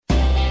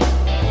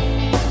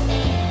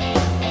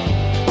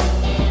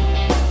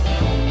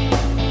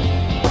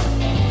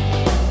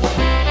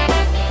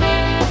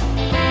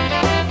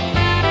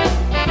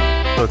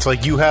it's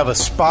like you have a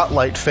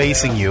spotlight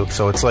facing you.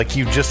 So it's like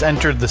you just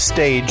entered the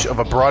stage of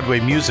a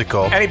Broadway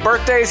musical. Any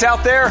birthdays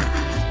out there?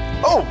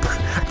 Oh,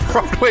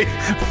 Broadway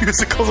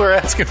musicals are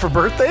asking for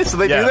birthdays? Do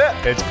they do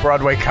that? It's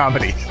Broadway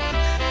comedy.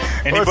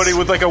 Anybody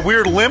with like a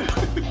weird limp?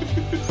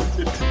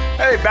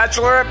 Hey,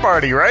 bachelorette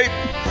party, right?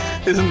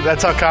 Isn't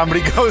that's how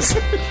comedy goes?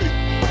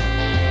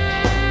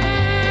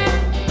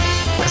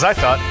 Because I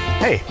thought,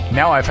 hey,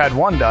 now I've had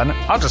one done,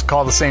 I'll just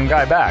call the same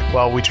guy back.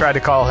 Well, we tried to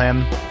call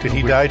him. Did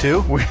he die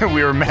too?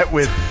 We were met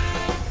with...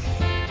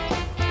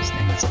 His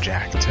name is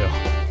Jack, too.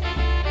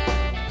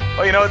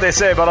 Well, you know what they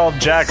say about all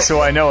Jacks who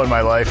I know in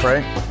my life,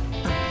 right?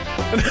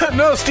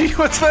 No, Steve,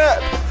 what's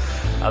that?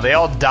 They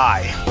all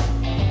die.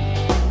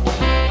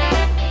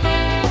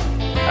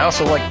 I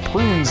also like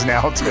prunes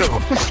now, too.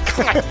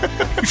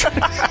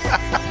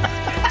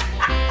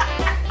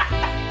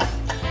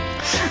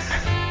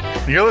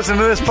 You're listening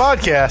to this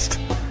podcast.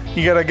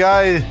 You got a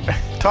guy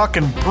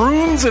talking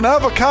prunes and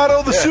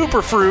avocado, the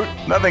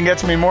superfruit. Nothing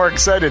gets me more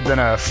excited than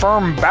a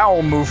firm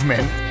bowel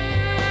movement.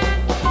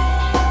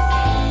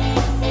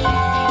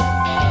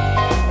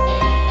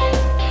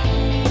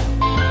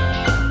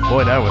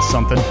 Boy, that was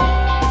something.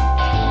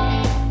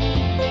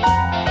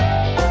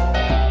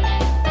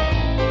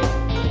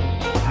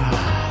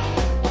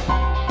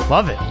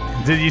 Love it.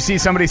 Did you see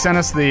somebody sent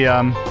us the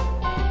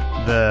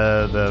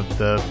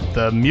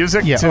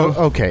music? Yeah. to...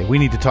 Okay. We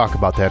need to talk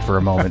about that for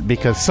a moment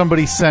because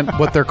somebody sent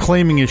what they're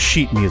claiming is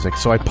sheet music.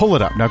 So I pull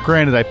it up. Now,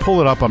 granted, I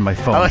pull it up on my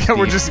phone. I like how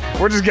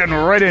Steve, we're just getting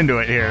right into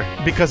it here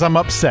because I'm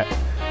upset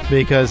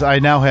because I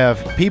now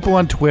have people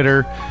on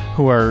Twitter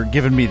who are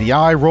giving me the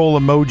eye roll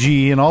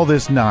emoji and all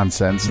this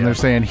nonsense, and they're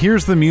saying,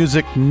 "Here's the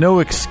music, no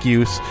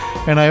excuse."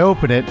 And I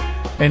open it,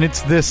 and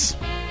it's this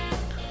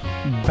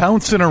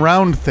bouncing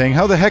around thing.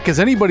 How the heck is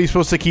anybody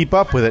supposed to keep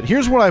up with it?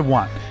 Here's what I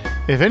want.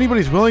 If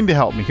anybody's willing to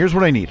help me, here's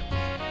what I need.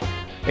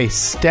 A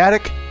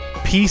static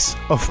piece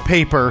of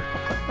paper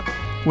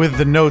with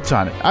the notes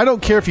on it. I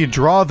don't care if you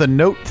draw the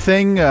note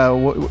thing.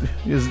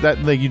 Is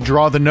that like you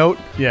draw the note?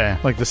 Yeah.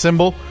 Like the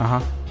symbol?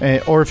 Uh-huh.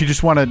 Or if you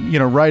just want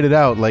to, write it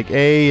out, like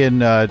A and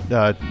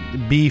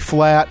B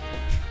flat,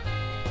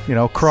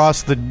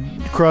 cross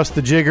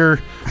the jigger,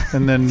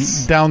 and then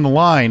down the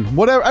line.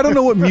 Whatever. I don't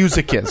know what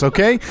music is.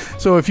 Okay,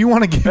 so if you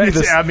want to give me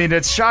this, I mean,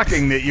 it's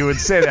shocking that you would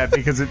say that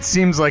because it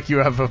seems like you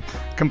have a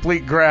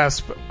complete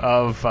grasp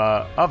of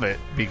it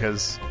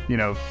because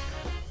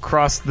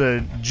cross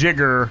the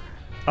jigger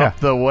up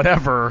the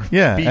whatever.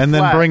 Yeah, B and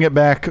flat. then bring it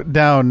back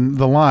down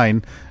the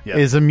line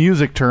is a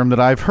music term that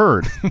I've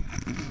heard.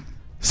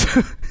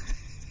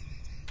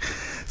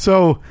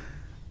 So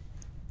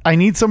I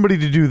need somebody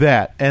to do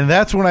that, and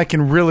that's when I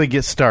can really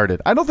get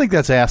started. I don't think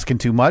that's asking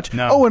too much.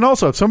 No. Oh, and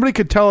also, if somebody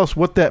could tell us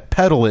what that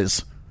pedal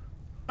is.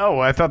 Oh,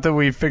 I thought that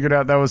we figured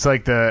out that was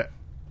like a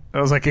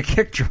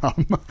kick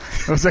drum.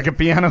 It was like a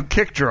piano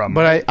kick drum.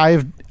 But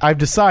I've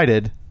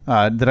decided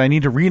that I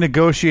need to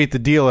renegotiate the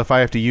deal if I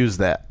have to use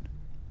that.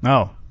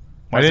 Oh.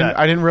 I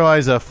didn't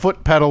realize a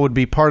foot pedal would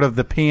be part of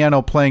the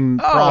piano playing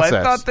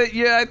process.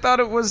 I thought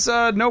it was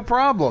no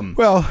problem.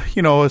 Well,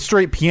 a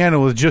straight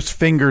piano with just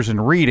fingers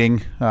and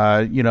reading,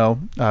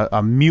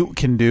 a mute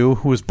can do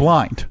who is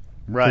blind.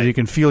 Right. So you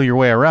can feel your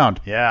way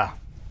around. Yeah.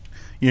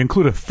 You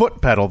include a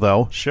foot pedal,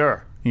 though.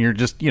 Sure. You're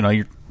just,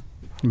 you're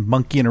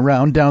monkeying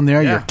around down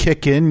there. Yeah. You're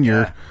kicking.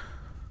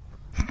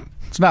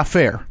 It's not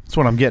fair. That's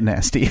what I'm getting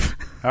at, Steve.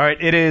 All right,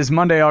 it is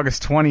Monday,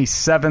 August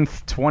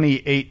 27th,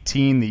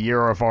 2018, the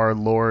year of our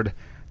Lord.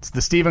 It's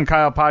the Steve and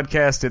Kyle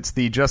podcast. It's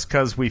the Just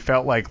Cause We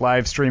Felt Like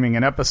live streaming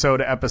an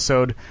episode.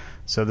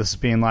 So this is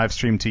being live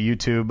streamed to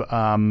YouTube.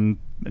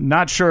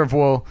 Not sure if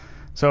we'll...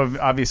 So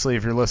obviously,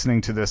 if you're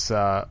listening to this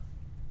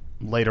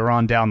later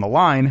on down the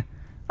line,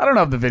 I don't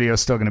know if the video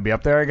is still going to be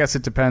up there. I guess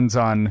it depends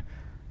on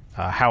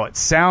how it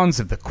sounds,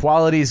 if the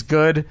quality's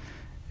good,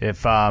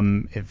 if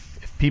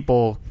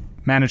people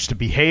manage to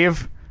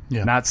behave...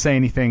 Yeah. Not say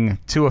anything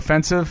too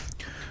offensive.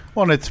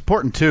 Well, and it's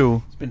important,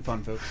 too. It's been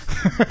fun, folks.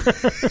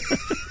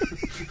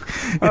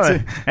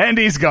 And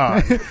he's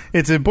gone.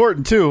 It's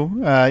important,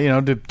 too,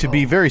 to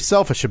be very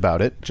selfish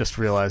about it. Just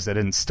realized I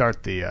didn't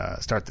start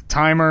the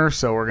timer,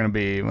 so we're going to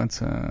be...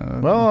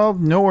 Well, I'll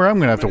know where I'm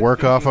going to have to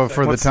work off of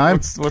for the time.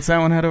 What's that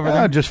one head over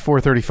there? Just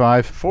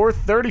 4:35.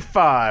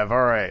 4:35.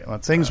 All right.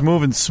 Things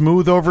moving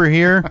smooth over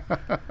here.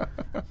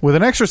 With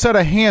an extra set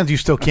of hands, you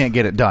still can't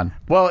get it done.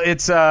 Well,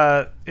 it's...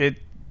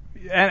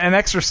 An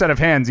extra set of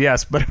hands,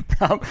 yes, but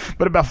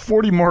about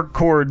 40 more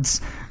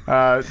cords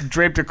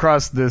draped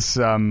across this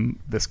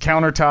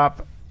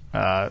countertop,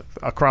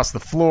 across the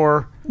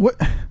floor.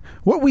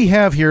 What we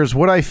have here is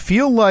what I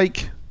feel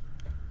like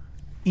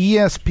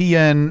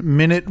ESPN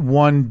Minute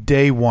 1,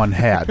 Day 1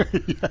 had.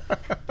 Yeah.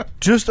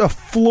 Just a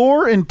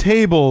floor and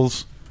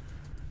tables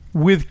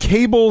with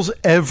cables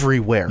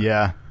everywhere.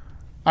 Yeah.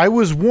 I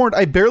was warned.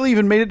 I barely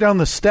even made it down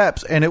the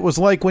steps, and it was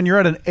like when you're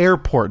at an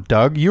airport,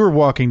 Doug. You were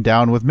walking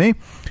down with me.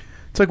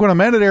 It's like when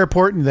I'm at an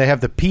airport and they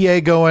have the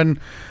PA going,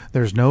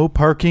 there's no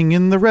parking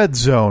in the red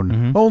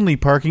zone, only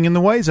parking in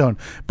the white zone.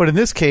 But in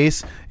this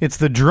case, it's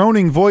the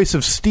droning voice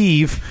of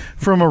Steve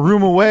from a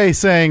room away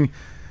saying,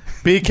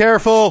 Be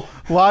careful.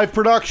 Live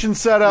production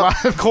setup.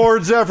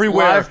 Cords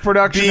everywhere. Live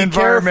production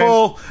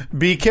environment.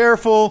 Be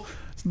careful.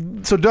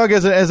 So Doug,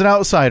 as an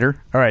outsider.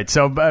 All right.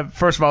 So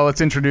first of all,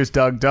 let's introduce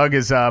Doug. Doug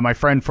is my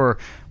friend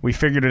we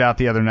figured it out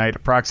the other night,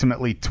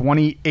 approximately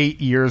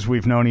 28 years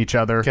we've known each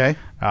other. Okay.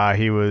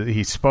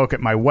 He spoke at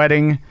my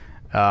wedding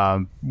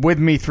with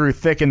me through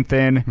thick and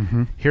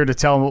thin. Here to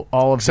tell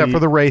all of Except for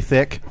the Ray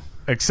Thick.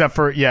 Except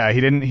for, he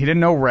didn't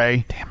know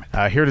Ray. Damn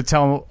it. Here to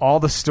tell all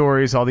the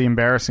stories, all the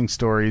embarrassing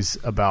stories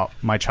about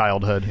my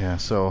childhood. Yeah,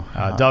 so...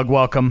 Doug,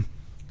 welcome.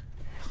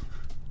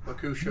 Look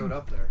who showed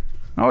up there.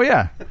 Oh,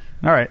 yeah.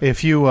 All right.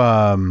 If you...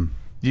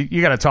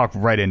 You got to talk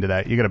right into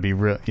that. You got to be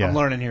real. Yeah. I'm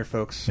learning here,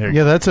 folks.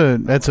 Yeah, that's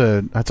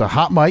a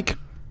hot mic.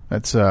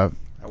 That's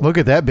look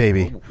at that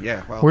baby.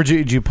 Yeah. Well,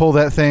 Did you pull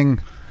that thing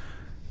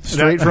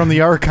straight from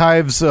the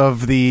archives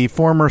of the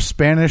former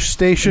Spanish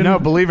station? No,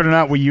 believe it or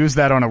not, we use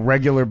that on a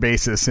regular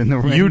basis in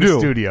the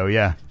studio.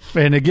 Yeah.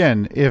 And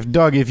again,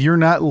 if you're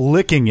not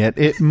licking it,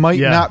 it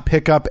might not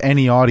pick up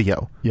any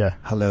audio. Yeah.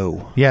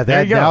 hello. Yeah,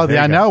 There you go.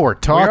 now we're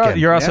talking.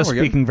 You're also we're good.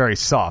 speaking very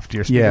soft.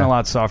 You're speaking a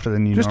lot softer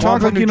than you Just normally. talk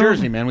I'm like from you New know-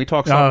 Jersey, man. We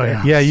talk Oh, something.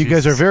 yeah. Yeah, you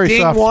guys are very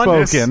Ding soft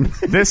one. spoken.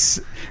 This.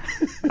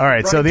 All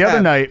right. So the other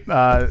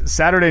night,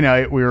 Saturday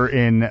night, we were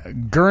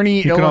in Gurney,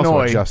 You can Illinois. also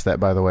adjust that,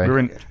 by the way. We were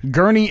in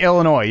Gurney,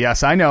 Illinois.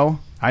 Yes, I know.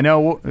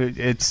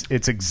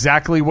 It's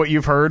exactly what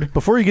you've heard.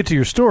 Before you get to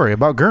your story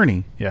about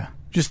Gurney, Yeah.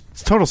 just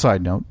total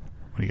side note.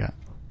 What do you got?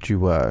 Did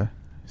you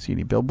see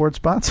any billboard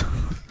spots?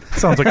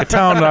 Sounds like a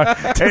town.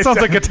 It sounds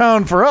like a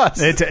town for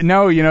us.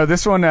 No,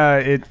 this one.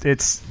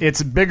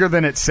 It's bigger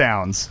than it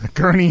sounds.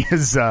 Gurney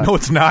is. No,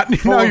 it's not.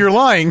 No, you're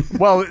lying.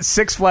 Well,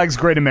 Six Flags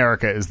Great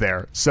America is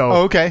there. So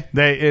Oh, okay.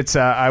 It's.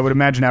 I would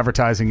imagine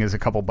advertising is a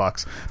couple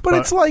bucks. But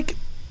it's like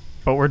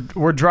But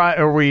we're dry.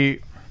 Or we're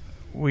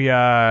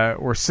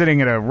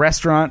sitting at a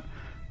restaurant,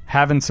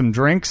 having some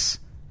drinks,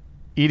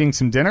 eating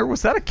some dinner.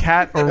 Was that a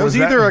cat? Or it was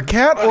either a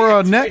cat or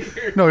a net.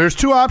 No, there's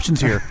two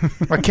options here.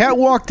 A cat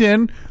walked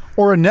in,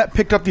 or a net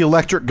picked up the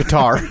electric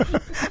guitar.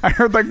 I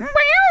heard like. Meow.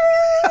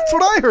 That's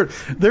what I heard.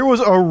 There was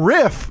a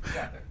riff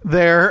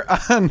there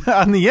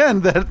on the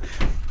end that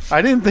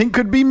I didn't think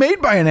could be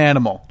made by an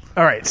animal.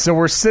 All right, so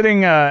we're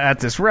sitting at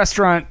this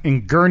restaurant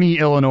in Gurney,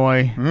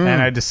 Illinois,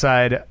 and I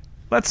decide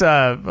let's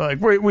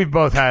we've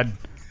both had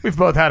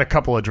a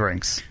couple of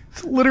drinks.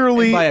 It's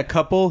literally And by a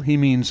couple, he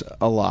means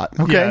a lot.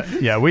 okay.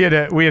 Yeah, we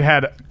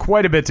had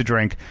quite a bit to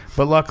drink,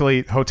 but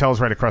luckily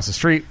hotel's right across the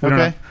street. We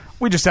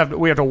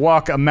have to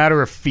walk a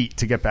matter of feet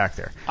to get back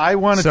there. I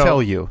want to So-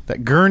 tell you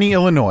that Gurney,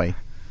 Illinois,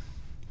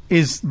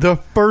 is the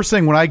first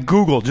thing when I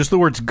Google just the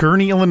words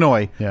Gurney,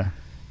 Illinois. Yeah.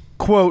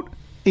 Quote,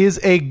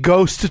 is a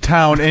ghost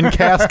town in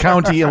Cass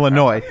County,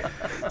 Illinois.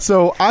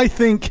 So I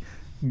think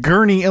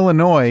Gurney,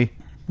 Illinois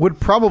would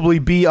probably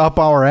be up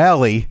our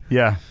alley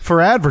Yeah. for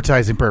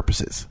advertising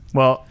purposes.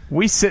 Well,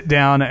 we sit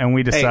down and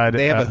we Hey, decide.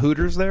 they have a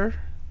Hooters there?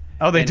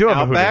 Oh, they and do have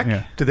Outback? a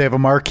Hooters. Yeah. Do they have a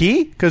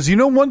marquee? Because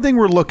one thing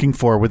we're looking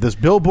for with this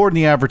billboard and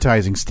the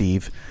advertising,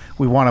 Steve,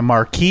 we want a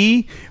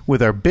marquee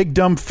with our big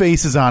dumb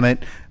faces on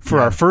it for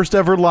our first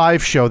ever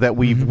live show that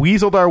we've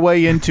weaseled our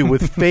way into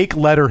with fake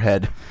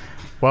letterhead.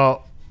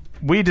 Well,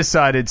 we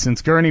decided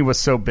since Gurney was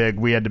so big,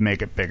 we had to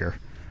make it bigger.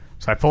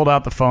 So I pulled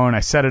out the phone, I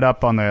set it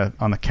up on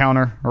the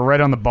counter or right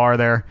on the bar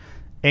there,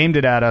 aimed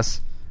it at us,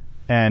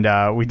 and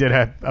we did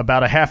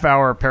about a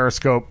half-hour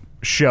Periscope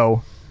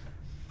show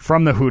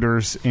from the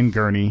Hooters in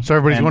Gurney. So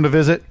everybody's And- going to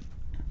visit?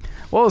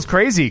 Well, it was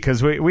crazy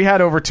because we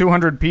had over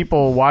 200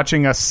 people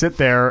watching us sit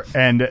there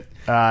and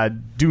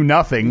do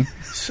nothing.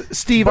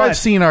 Steve, But- I've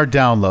seen our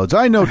downloads.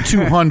 I know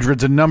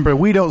 200's a number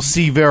we don't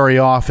see very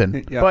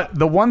often. Yeah. But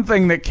the one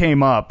thing that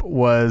came up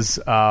was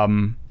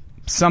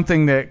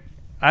something that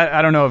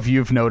I don't know if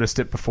you've noticed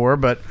it before,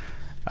 but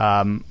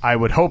I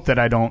would hope that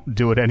I don't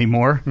do it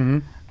anymore. Mm-hmm.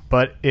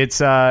 But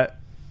it's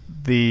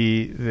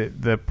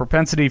the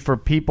propensity for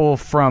people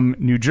from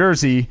New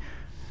Jersey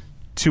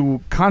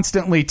to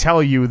constantly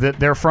tell you that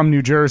they're from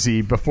New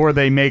Jersey before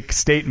they make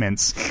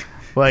statements,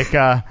 like,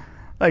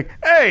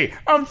 "Hey,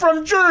 I'm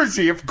from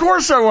Jersey. Of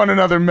course, I want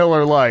another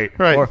Miller Lite."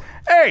 Right. Or,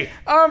 "Hey,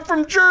 I'm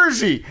from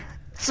Jersey.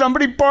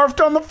 Somebody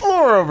barfed on the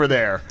floor over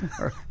there."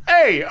 Or,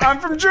 "Hey, I'm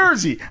from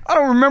Jersey. I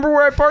don't remember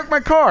where I parked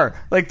my car."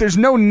 Like, there's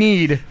no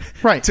need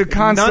Right. to None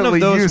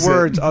constantly of those use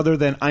words it. other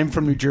than "I'm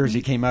from New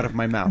Jersey" came out of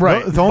my mouth.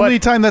 Right. The only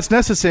but- time that's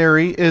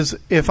necessary is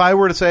if I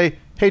were to say,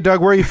 "Hey, Doug,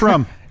 where are you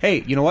from?"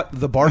 Hey, you know what?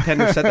 The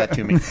bartender said that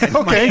to me. And my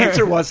Okay.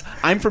 answer was,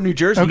 "I'm from New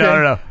Jersey." Okay.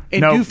 No.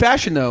 In No. due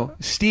fashion, though,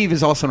 Steve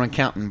is also an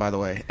accountant, by the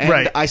way, and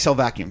Right. I sell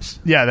vacuums.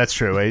 Yeah, that's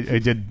true. I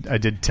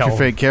did tell. Your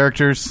fake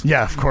characters.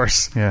 Yeah, of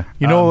course. Yeah.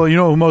 You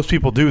know, most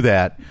people do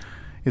that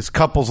is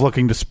couples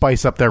looking to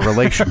spice up their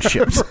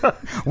relationships.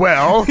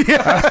 Well,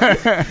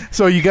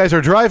 So you guys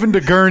are driving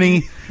to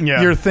Gurney.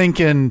 Yeah. You're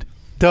thinking,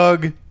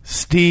 Doug,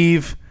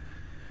 Steve,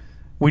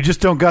 we just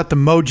don't got the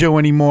mojo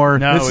anymore.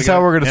 No, This we is got-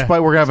 how we're going to yeah. spice.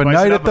 We're going to have a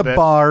Spice it night up at the a bit.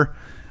 bar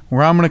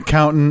where I'm an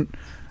accountant.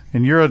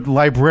 and you're a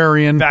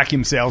librarian,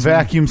 vacuum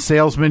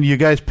salesman. You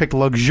guys picked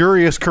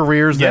luxurious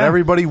careers that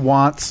everybody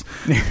wants.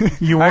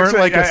 You weren't Actually,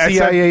 like a I CIA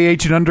said-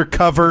 agent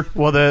undercover.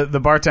 Well, the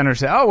bartender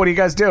said, "Oh, what do you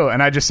guys do?"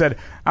 And I just said,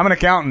 "I'm an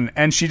accountant."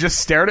 And she just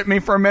stared at me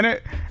for a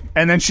minute,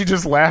 and then she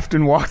just laughed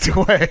and walked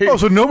away. Oh,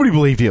 so nobody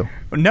believed you.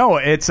 No,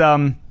 it's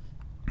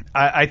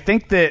I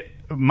think that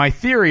my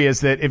theory is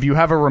that if you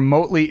have a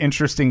remotely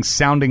interesting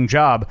sounding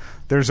job,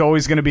 there's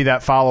always going to be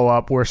that follow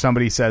up where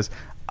somebody says,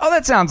 "Oh,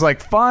 that sounds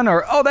like fun,"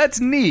 or "Oh, that's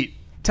neat.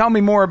 Tell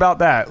me more about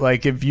that."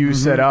 Like if you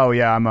said, "Oh,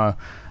 yeah, I'm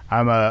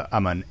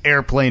an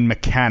airplane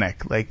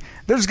mechanic," like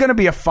there's going to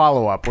be a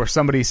follow up where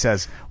somebody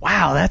says,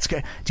 "Wow, that's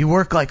good. Do you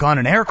work like on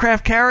an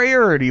aircraft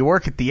carrier, or do you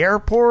work at the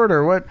airport,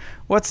 or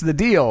what's the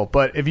deal?"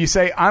 But if you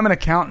say, "I'm an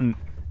accountant,"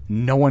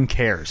 no one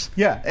cares.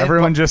 Yeah, and-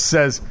 everyone just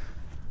says,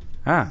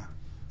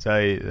 So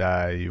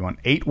you want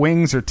 8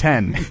 wings or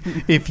 10?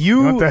 If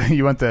You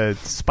want the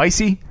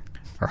spicy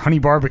or honey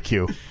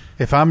barbecue?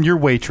 if I'm your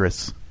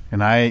waitress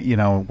and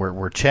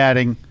we're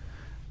chatting,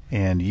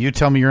 and you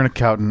tell me you're an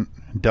accountant,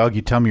 Doug,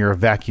 you tell me you're a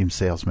vacuum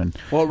salesman.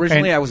 Well,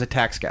 originally And- I was a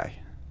tax guy.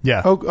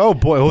 Yeah. Oh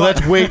boy! Well,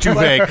 that's way too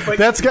vague.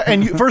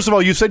 And first of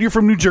all, you said you're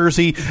from New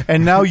Jersey,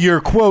 and now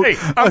you're quote. Hey,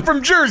 I'm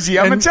from Jersey.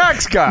 I'm a and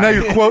tax guy. Now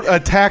you're quote a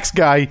tax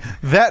guy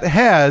that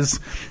has,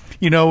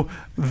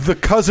 the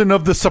cousin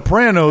of the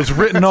Sopranos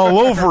written all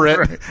over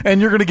it,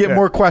 and you're going to get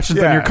more questions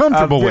than you're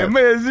comfortable with.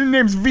 His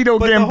name's Vito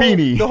But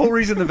Gambini. the whole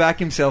reason the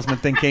vacuum salesman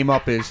thing came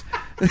up is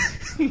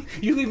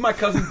you leave my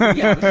cousin.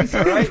 Yeah, this is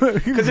all right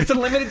because it's a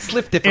limited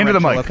slip differential. Into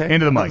the mic. Okay?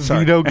 Into the mic.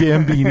 Sorry. Vito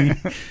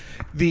Gambini.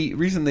 The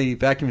reason the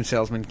vacuum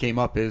salesman came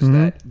up is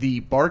that the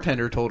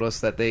bartender told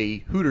us that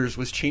Hooters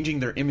was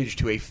changing their image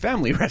to a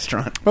family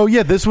restaurant. Oh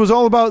yeah, this was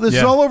all about. This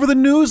is Yeah. all over the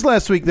news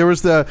last week. There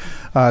was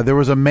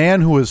a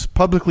man who was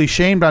publicly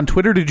shamed on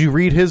Twitter. Did you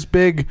read his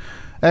big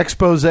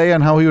expose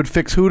on how he would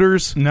fix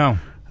Hooters? No.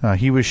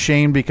 He was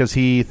shamed because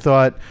he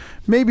thought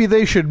maybe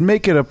they should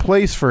make it a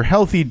place for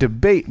healthy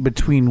debate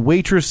between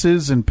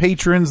waitresses and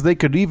patrons. They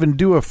could even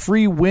do a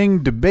free wing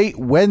debate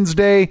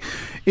Wednesday.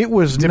 It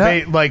was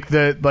Debate like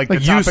the like you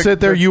topic, sit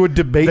there, you would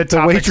debate the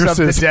topics waitresses.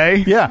 of the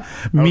day. Yeah,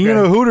 me Okay. and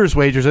the Hooters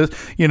waitresses.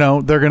 They're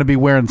going to be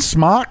wearing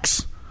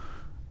smocks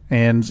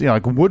and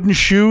like wooden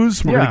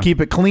shoes. We're going Yeah. to keep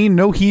it clean,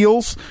 no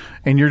heels,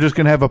 and you're just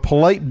going to have a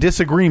polite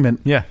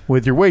disagreement. Yeah.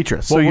 with your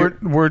waitress. Well, you're-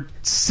 we're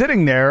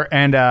sitting there,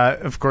 and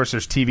of course,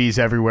 there's TVs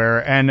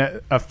everywhere,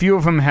 and a few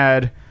of them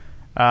had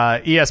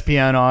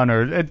ESPN on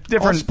or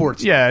different All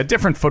sports. yeah,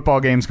 different football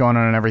games going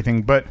on and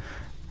everything. But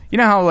you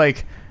know how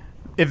like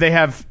if they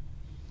have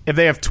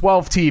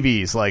 12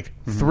 TVs, like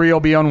 3 will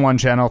be on one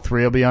channel,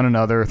 3 will be on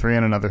another, 3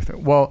 on another.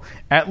 Well,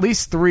 at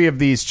least 3 of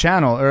these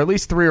channel, or at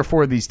least 3 or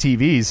 4 of these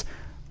TVs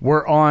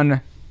were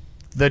on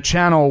the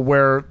channel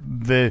where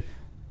the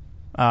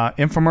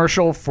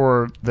infomercial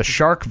for the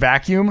Shark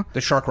vacuum.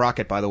 The Shark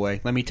Rocket, by the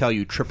way, let me tell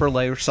you, triple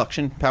layer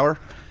suction power,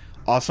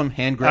 awesome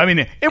hand grip. I mean,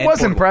 it and was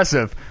portable.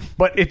 impressive,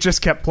 but it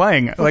just kept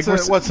playing. what's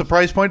the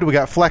price point? Do we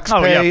got flex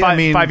Oh, pay?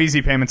 yeah, five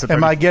easy payments of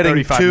am I getting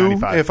 2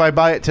 $35.95. if I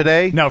buy it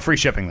today? No, free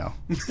shipping though.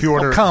 If you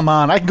order, Oh, come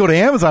on, I can go to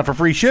Amazon for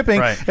free shipping.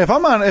 Right. If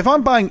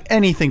I'm buying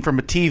anything from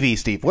a TV,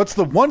 Steve, what's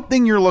the one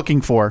thing you're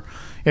looking for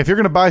if you're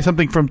going to buy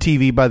something from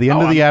TV by the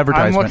end of the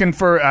advertisement? I'm looking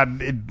for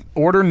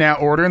order now.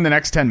 Order in the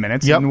next 10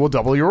 minutes, Yep. and we'll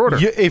double your order.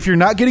 If you're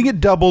not getting it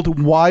doubled,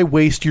 why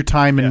waste your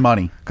time and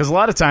money? Because a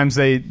lot of times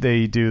they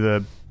do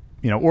the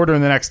order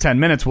in the next 10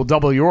 minutes. We'll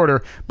double your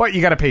order, but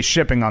you got to pay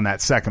shipping on that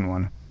second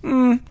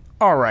one.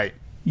 All right.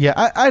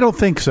 Yeah, I don't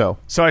think so.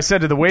 So I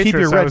said to the waitress,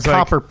 Keep your I red was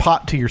copper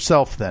pot to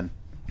yourself then.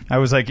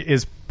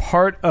 is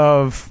part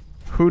of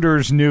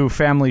Hooters' new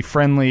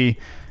family-friendly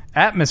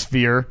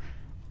atmosphere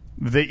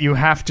that you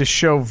have to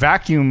show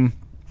vacuum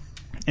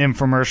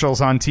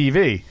infomercials on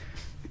TV.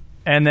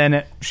 And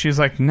then she's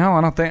like, no,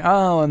 I don't think.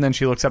 Oh, and then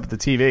she looks up at the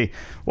TV.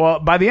 Well,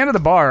 by the end of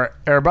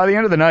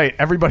the night,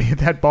 everybody at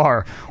that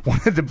bar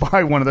wanted to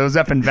buy one of those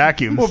effing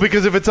vacuums. Well,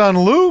 because if it's on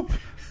loop,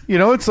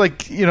 it's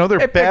like,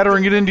 they're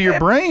battering it into your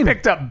brain.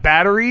 Picked up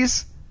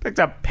batteries, picked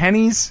up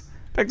pennies,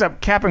 picked up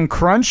Cap and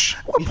Crunch.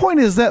 What point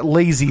is that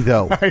lazy,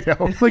 though? I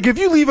know. Like, if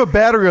you leave a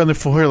battery on the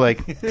floor,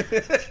 like,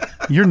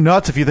 you're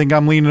nuts if you think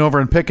I'm leaning over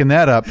and picking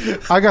that up.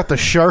 I got the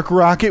Shark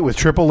Rocket with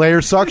triple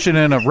layer suction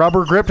and a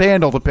rubber gripped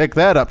handle to pick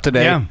that up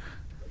today. Yeah.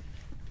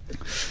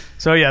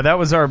 So, yeah, that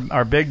was our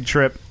big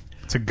trip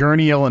to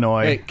Gurnee,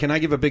 Illinois. Hey, can I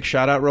give a big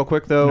shout out real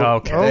quick though?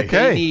 Okay.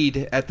 They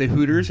need at the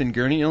Hooters in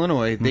Gurnee,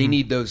 Illinois. They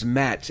need those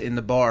mats in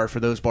the bar for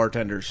those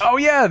bartenders. Oh,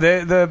 yeah,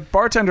 the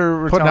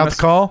bartender was Putting telling out us,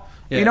 the call?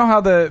 Yeah. You know how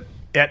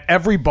at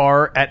every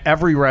bar, at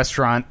every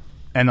restaurant,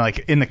 and like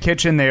in the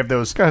kitchen, they have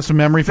those Got some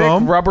memory thick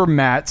foam? rubber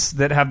mats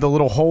that have the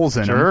little holes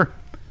in them. Sure.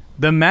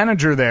 The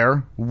manager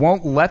there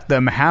won't let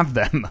them have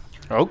them.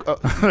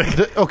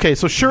 Okay,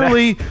 so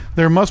surely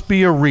there must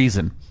be a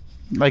reason.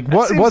 Like,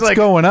 what's That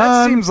going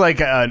on? seems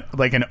like an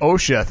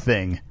OSHA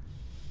thing.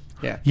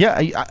 Yeah.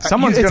 Yeah,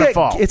 Someone's it's gonna at-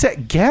 fall. It's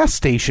at gas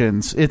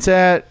stations. It's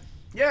at.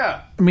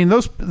 Yeah. I mean,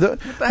 that's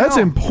hell?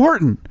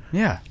 important.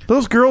 Yeah.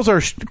 Those girls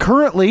are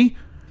currently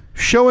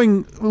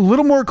showing a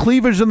little more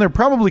cleavage than they're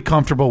probably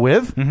comfortable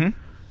with. Mm-hmm.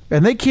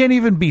 and they can't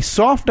even be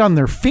soft on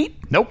their feet.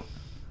 Nope,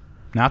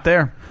 not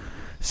there.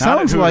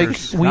 Sounds like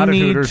we Not at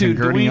need Hooters to. in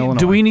Gurnee, Illinois.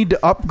 Do we need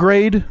to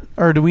upgrade,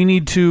 or do we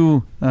need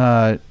to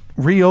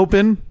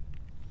reopen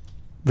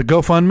the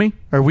GoFundMe?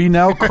 Are we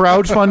now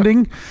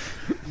crowdfunding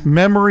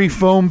memory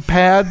foam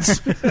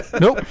pads?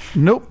 Nope.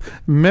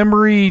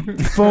 Memory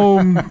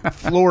foam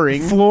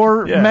Flooring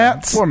floor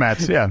mats Floor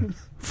mats, yeah.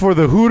 for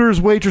the Hooters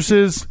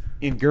waitresses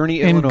in Gurnee,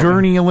 in Illinois.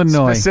 Gurnee,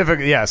 Illinois.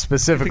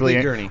 Specifically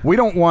Gurnee. We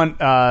don't want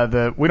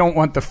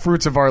the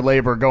fruits of our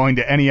labor going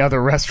to any other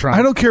restaurant.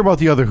 I don't care about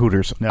the other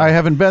Hooters. No. I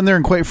haven't been there,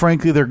 and quite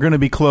frankly, they're going to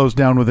be closed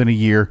down within a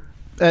year.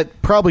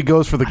 That probably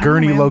goes for the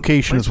Gurnee man.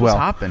 location Place as well. was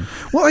hopping.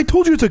 Well, I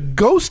told you it's a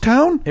ghost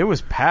town. It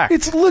was packed.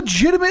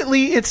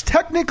 It's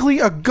technically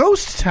a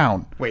ghost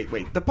town. Wait.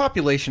 The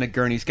population of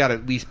Gurney's got to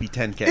at least be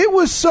 10K. It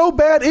was so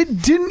bad,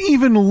 it didn't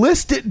even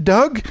list it,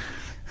 Doug.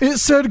 It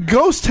said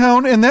ghost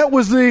town, and that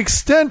was the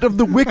extent of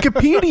the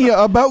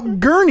Wikipedia about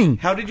Gurnee.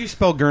 How did you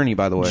spell Gurney,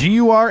 by the way?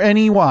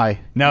 Gurney.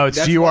 No, it's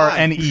That's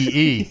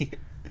Gurnee.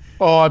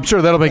 Oh, I'm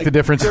sure that'll make the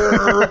difference.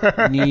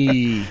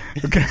 Gurnee.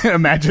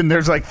 Imagine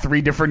there's like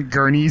 3 different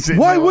Gurneys. In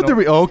Why would there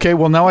be? Oh, okay,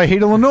 well, now I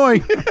hate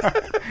Illinois.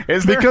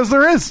 Is there? Because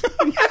there is.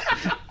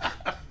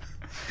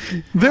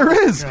 There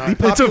is. The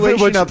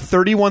population of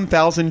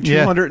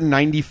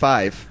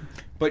 31,295.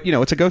 But,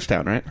 it's a ghost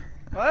town, right?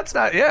 Well, that's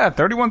not. Yeah,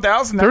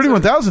 31,000.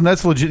 31,000.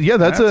 That's legit. Yeah,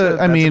 that's a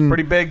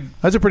pretty big.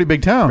 That's a pretty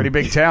big town. Pretty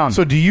big town.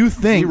 So, do you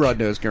think? E-Rod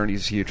knows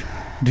Gurney's huge.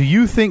 Do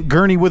you think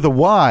Gurnee with a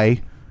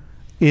Y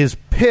is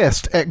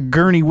pissed at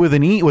Gurnee with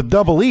an E, with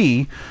double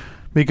E,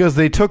 because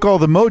they took all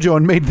the mojo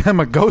and made them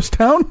a ghost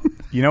town?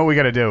 You know what we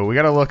got to do? We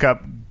got to look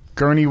up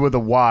Gurnee with a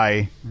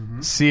Y,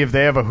 see if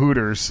they have a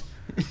Hooters,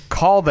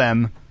 call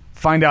them,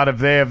 find out if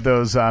they have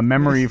those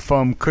memory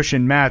foam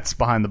cushion mats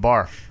behind the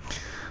bar.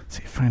 Let's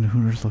see, find a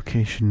Hooters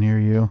location near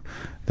you.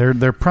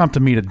 They're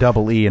prompting me to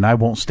double E, and I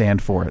won't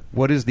stand for it.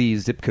 What is the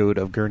zip code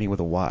of Gurnee with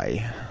a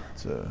Y?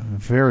 It's a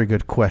very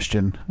good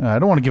question. I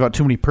don't want to give out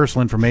too many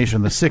personal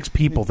information. The 6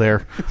 people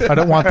there, I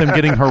don't want them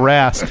getting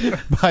harassed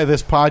by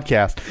this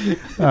podcast.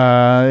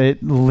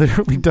 It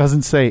literally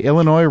doesn't say.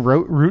 Illinois,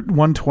 Route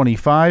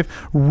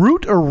 125.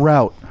 Route or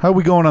route? How are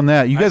we going on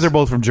that? You guys are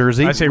both from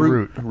Jersey. I say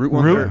route. Route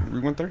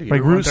 130.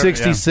 Like Route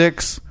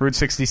 66. Route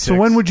 66. So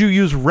when would you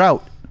use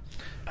route?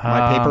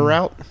 My paper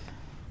route?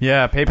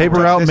 Yeah, paper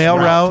route, This mail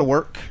route. to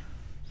work?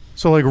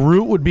 So like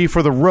route would be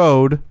for the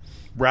road.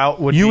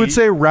 Route would You be, would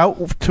say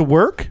route to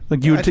work?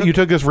 Like you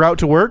took this route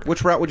to work?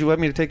 Which route would you like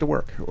me to take to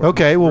work?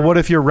 Okay, well, what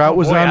if your route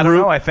was boy, on I don't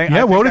route? know. I think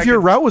what if I your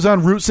could- route was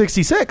on Route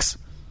 66?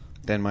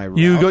 Then my route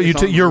You is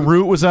on your route.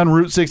 route was on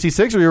Route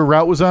 66, or your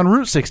route was on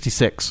Route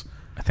 66?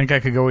 I think I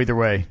could go either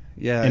way.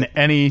 Yeah, In it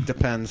any.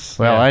 depends.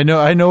 Well, Yeah.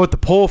 I know what the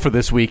poll for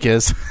this week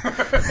is.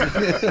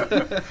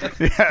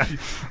 Yeah,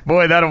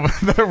 boy, that'll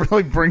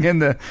really bring in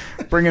the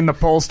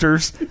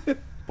pollsters.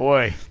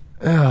 Boy,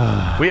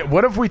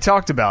 what have we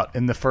talked about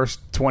in the first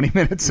 20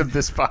 minutes of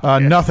this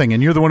podcast? Nothing,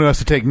 and you're the one who has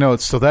to take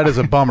notes, so that is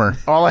a bummer.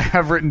 All I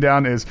have written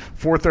down is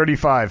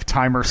 4:35.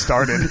 Timer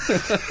started,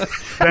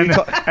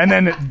 and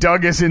then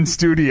Doug is in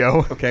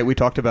studio. Okay, we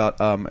talked about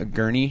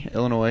Gurnee,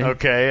 Illinois.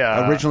 Okay,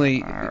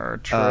 Originally, our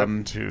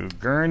trip to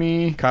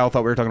Gurnee. Kyle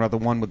thought we were talking about the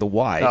one with the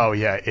Y. Oh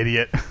yeah,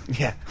 idiot.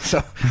 Yeah.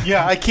 So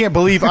Yeah, I can't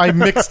believe I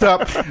mixed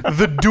up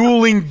the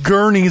dueling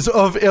Gurneys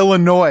of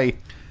Illinois.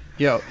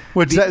 Yo,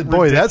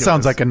 That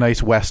sounds like a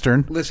nice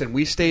Western. listen,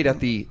 we stayed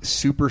at the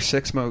Super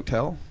 6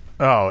 Motel.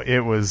 Oh, it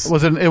was.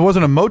 It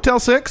wasn't a Motel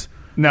 6?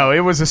 No, it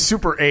was a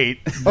Super 8.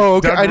 Oh,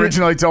 okay. Doug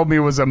originally told me it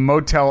was a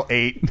Motel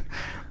 8,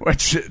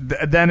 which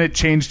then it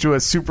changed to a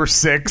Super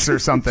 6 or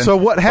something. So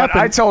what happened-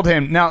 But I told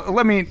him. Now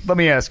let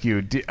me ask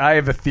you. I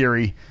have a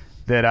theory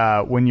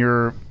that when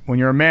you're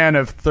a man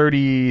of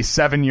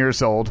 37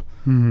 years old,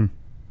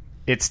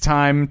 it's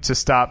time to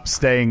stop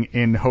staying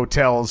in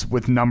hotels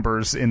with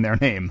numbers in their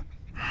name.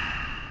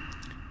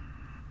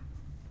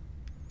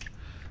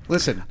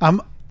 Listen,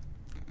 I'm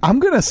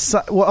gonna.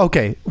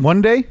 Okay,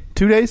 1 day,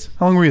 2 days.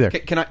 How long were you there?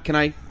 can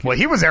I? Well,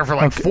 he was there for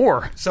like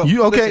 4. So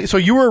Okay, so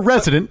you were a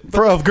resident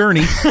of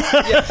Gurnee.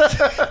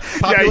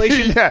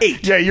 population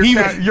 8. Yeah,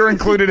 you're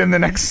included in the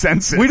next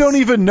census. We don't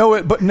even know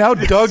it, but now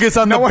Doug is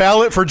on the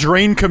ballot for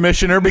drain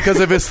commissioner because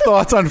of his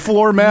thoughts on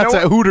floor mats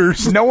at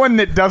Hooters. No one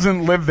that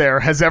doesn't live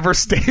there has ever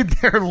stayed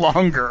there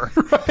longer.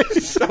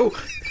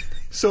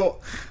 So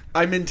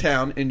I'm in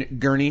town in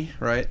Gurnee,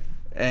 right?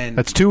 And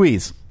That's 2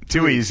 E's.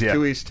 2 E's, yeah.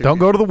 2 E's. Don't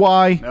go to the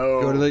Y.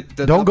 No. Go to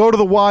the Don't go to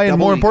the Y, and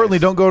double more E, importantly,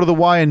 guys. don't go to the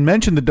Y and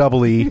mention the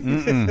double E.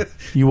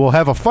 You will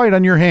have a fight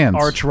on your hands.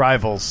 Arch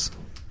rivals.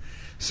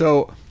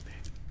 So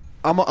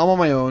I'm on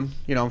my own.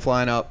 I'm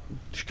flying up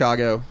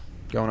Chicago,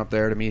 going up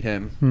there to meet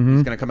him.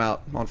 He's going to come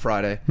out on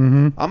Friday.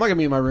 I'm not going to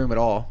be in my room at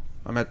all.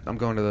 I'm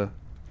going to the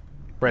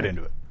Right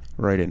into it.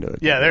 right into it.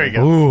 Yeah, there you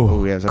go. Ooh,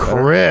 Oh, yeah, is that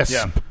better? crisp.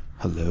 Yeah.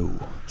 Hello.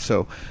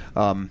 So,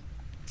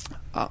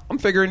 I'm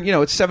figuring,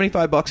 it's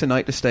 $75 a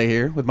night to stay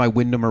here with my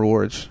Wyndham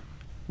rewards,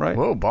 right?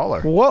 Whoa,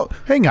 baller. Whoa,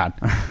 hang on.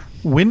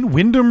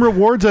 Wyndham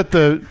Rewards at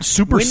the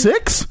Super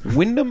 6?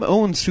 Wyndham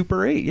owns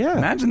Super 8, yeah.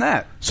 Imagine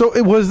that. So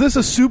was this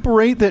a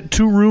Super 8 that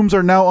 2 rooms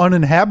are now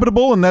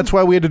uninhabitable, and that's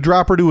why we had to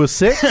drop her to a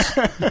 6?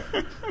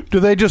 Do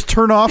they just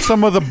turn off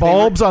some of the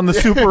bulbs on the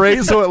Super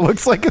 8 so it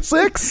looks like a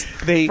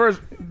 6?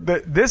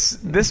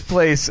 This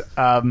place,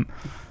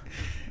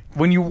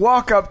 when you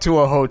walk up to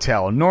a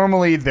hotel,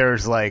 normally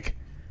there's like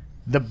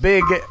the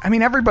big... I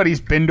mean,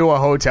 everybody's been to a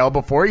hotel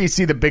before. You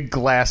see the big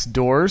glass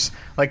doors,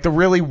 like the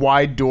really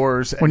wide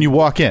doors. When you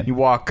walk in. You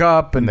walk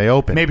up and they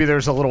open. Maybe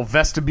there's a little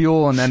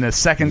vestibule and then a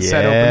second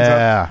set opens up.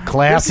 Yeah,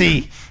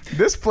 classy.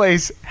 This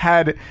place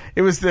had...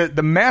 It was the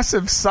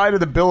massive side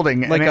of the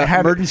building. Like and an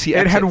emergency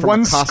it had exit from one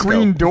a Costco.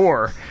 screen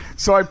door.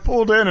 So I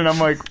pulled in and I'm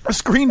like... A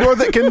screen door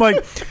that can,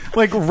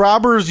 like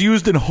robbers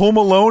used in Home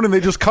Alone, and they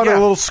just cut a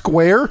little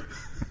square?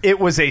 It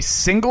was a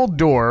single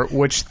door,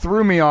 which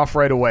threw me off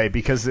right away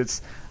because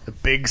it's the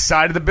big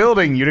side of the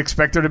building. You'd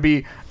expect there to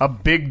be a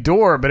big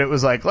door, but it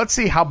was like, let's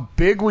see how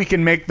big we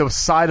can make the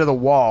side of the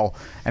wall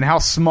and how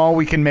small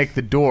we can make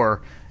the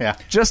door. Yeah.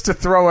 Just to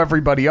throw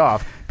everybody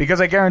off.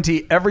 Because I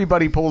guarantee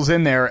everybody pulls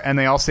in there and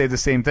they all say the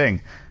same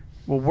thing.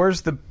 Well,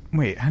 where's the...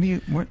 Wait, how do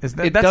you... Is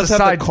that, It that's does a have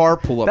side, the car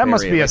pull-up That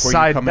must area, be a like where you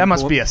side... come That and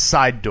must pull be up. a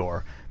side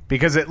door.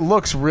 Because it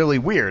looks really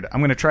weird.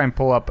 I'm going to try and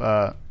pull up...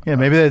 Yeah,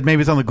 maybe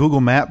it's on the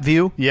Google Map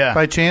view. Yeah.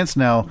 By chance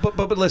now. But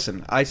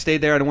listen, I stayed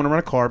there. I didn't want to run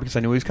a car because I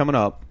knew he was coming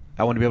up.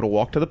 I wanted to be able to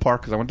walk to the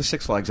park because I went to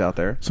Six Flags out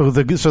there. So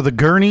the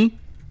Gurney,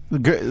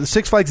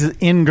 Six Flags is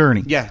in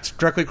Gurney. Yeah, it's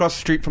directly across the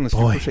street from the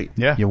Boy, Super 8.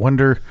 Yeah. You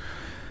wonder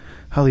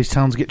how these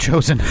towns get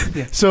chosen.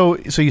 Yeah. So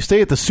you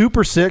stay at the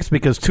Super 6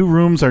 because 2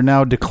 rooms are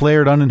now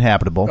declared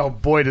uninhabitable. Oh,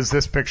 boy, does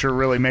this picture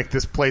really make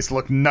this place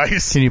look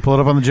nice. Can you pull it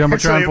up on the Jumbotron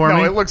Actually, for no,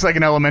 me? it looks like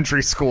an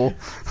elementary school.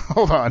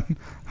 Hold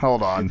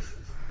on.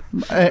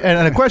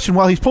 And a question,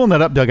 while he's pulling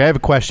that up, Doug, I have a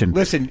question.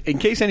 Listen, in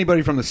case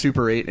anybody from the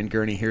Super 8 and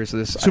Gurney hears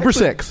this... Super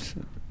 6.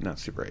 Not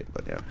Super 8,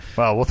 but yeah.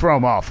 Well, we'll throw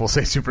them off. We'll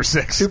say Super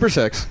 6. Super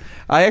 6.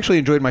 I actually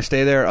enjoyed my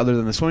stay there other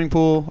than the swimming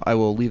pool. I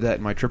will leave that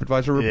in my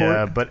TripAdvisor report.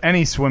 Yeah, but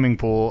any swimming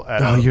pool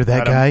at you're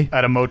that guy?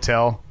 at a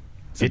motel,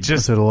 Is it a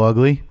little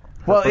ugly?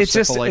 well, it's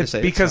just Persephilitis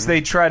eggs, because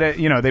they try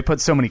to, they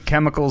put so many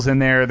chemicals in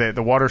there, that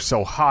the water's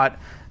so hot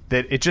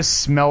that it just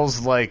smells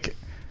like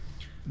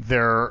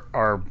there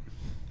are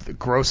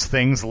gross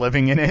things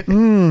living in it.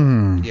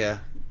 Yeah.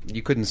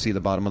 You couldn't see the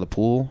bottom of the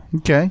pool.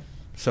 Okay.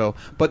 So,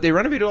 but they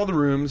renovated all the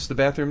rooms, the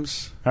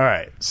bathrooms. All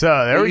right,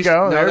 so there we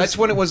go. No, There's- that's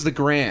when it was the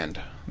Grand.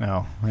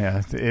 Oh,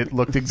 yeah, it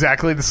looked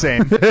exactly the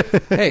same.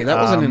 Hey, that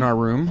wasn't in our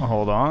room.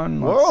 Hold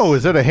on. Whoa,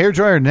 is that a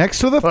hairdryer next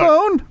to the Look,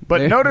 phone? But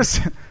There. notice,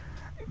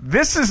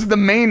 this is the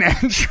main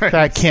entrance.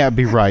 That can't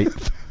be right.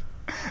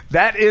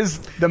 That is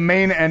the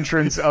main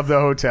entrance of the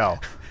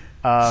hotel.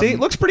 See, it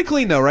looks pretty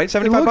clean though, right? It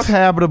 75 looks bucks.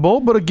 habitable,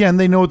 but again,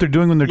 they know what they're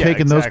doing when they're Yeah,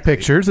 taking exactly. those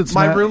pictures. It's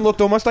My not- room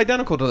looked almost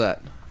identical to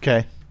that.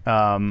 Okay.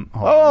 Hold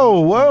Oh,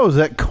 whoa, is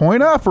that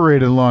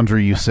coin-operated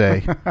laundry, you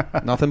say?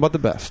 Nothing but the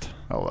best.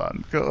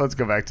 on. Let's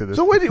go back to this.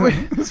 So wait,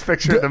 this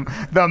picture,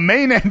 the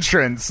main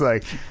entrance.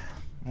 Like,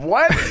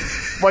 what?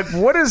 Like,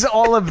 what is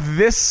all of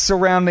this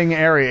surrounding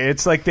area?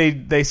 It's like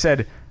they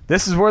said,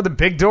 this is where the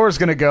big door is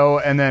going to go,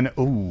 and then,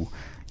 ooh,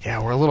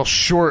 yeah, we're a little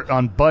short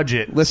on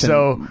budget. Listen,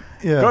 so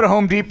yeah. go to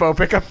Home Depot,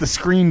 pick up the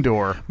screen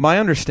door. My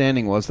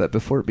understanding was that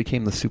before it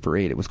became the Super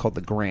 8, it was called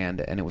the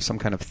Grand, and it was some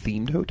kind of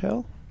themed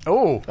hotel.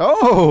 Oh,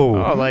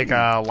 like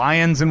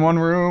lions in one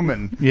room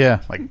and Yeah.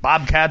 like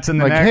bobcats in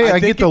the Like, next. hey, I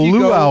think get the if you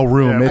go- luau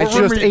room. Yeah, It's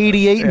well, just remember-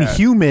 88 and yeah.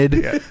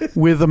 humid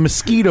with a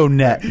mosquito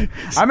net.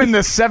 I'm in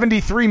the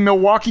 73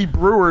 Milwaukee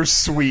Brewers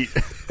suite.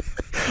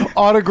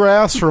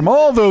 Autographs from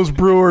all those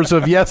brewers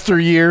of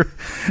yesteryear.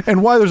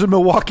 And why there's a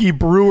Milwaukee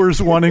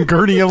Brewers one in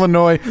Gurney,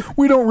 Illinois,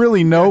 we don't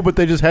really know, but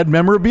they just had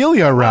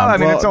memorabilia around. I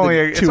mean, Well, it's only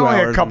the it's 2 only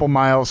a hours couple in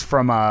miles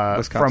from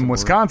Wisconsin.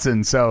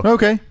 Wisconsin, so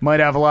Okay. might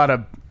have a lot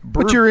of.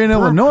 But you're in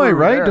Illinois,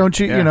 right? Don't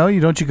you? Yeah. You know, you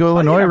don't you go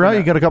Illinois, never right? know.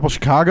 You got a couple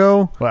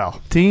Chicago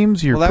Well,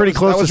 teams. You're Well, that pretty was-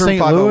 close that was to room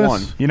St. 501.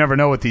 Louis. you never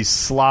know what these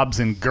slobs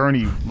in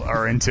Gurney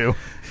are into.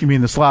 You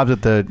mean the slobs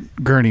at the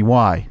Gurney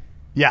Y?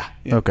 Yeah.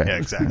 Okay. Yeah,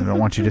 exactly. I don't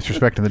want you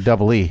disrespecting the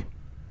double E.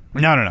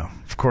 No.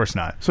 Of course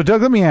not. So,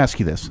 Doug, let me ask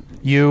you this: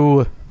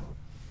 you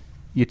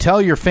tell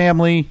your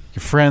family,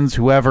 your friends,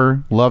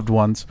 whoever, loved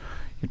ones,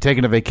 you're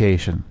taking a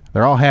vacation.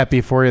 They're all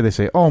happy for you. They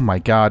say, "Oh my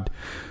God,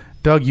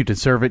 Doug, you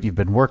deserve it. You've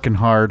been working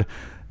hard.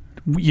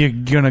 You're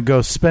gonna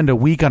go spend a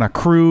week on a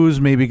cruise.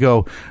 Maybe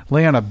go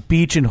lay on a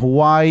beach in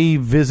Hawaii.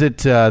 Visit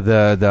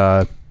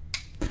the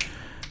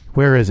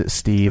where is it,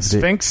 Steve?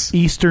 Sphinx? The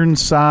eastern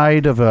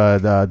side of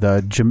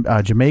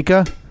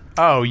Jamaica."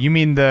 Oh, you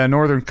mean the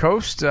northern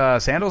coast,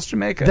 Sandals,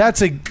 Jamaica?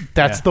 That's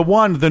Yeah. the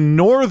one. The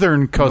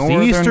northern coast, Northern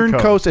the eastern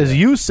coast, coast, as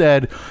you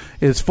said,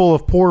 is full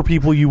of poor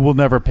people you will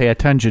never pay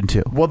attention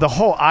to. well, the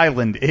whole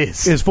island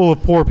is. Is full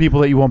of poor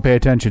people that you won't pay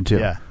attention to.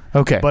 Yeah.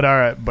 Okay.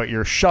 But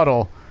your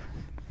shuttle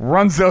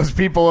runs those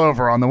people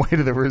over on the way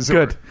to the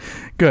resort.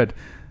 Good.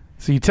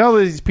 So you tell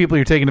these people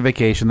you're taking a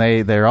vacation.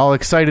 They're all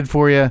excited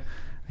for you.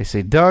 They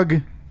say,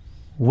 "Doug,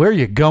 where are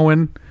you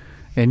going?"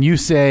 And you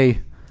say,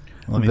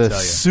 Let me "The tell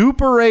you.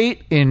 Super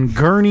 8 in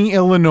Gurney,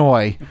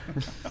 Illinois."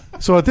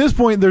 So at this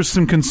point, there's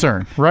some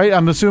concern, right?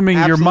 I'm assuming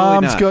your Absolutely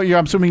mom's not.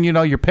 I'm assuming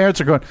your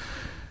parents are going,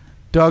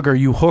 Doug, are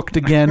you hooked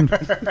again?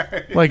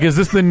 Like, is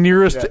this the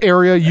nearest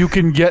area you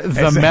can get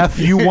the meth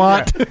you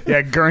want?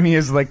 Yeah, Gurney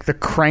is like the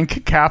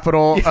crank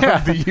capital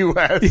of the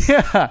U.S.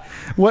 Yeah.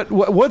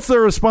 What's their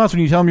response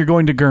when you tell them you're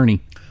going to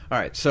Gurney? All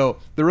right, so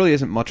there really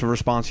isn't much of a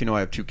response. I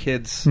have 2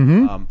 kids.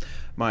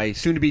 My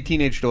soon-to-be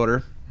teenage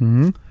daughter,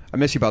 I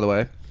miss you, by the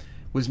way,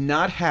 was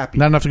not happy.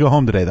 Not enough to go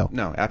home today, though.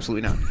 No,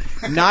 absolutely not.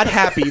 Not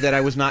happy that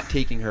I was not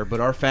taking her, but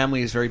our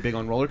family is very big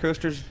on roller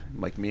coasters,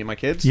 like me and my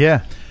kids.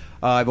 Yeah.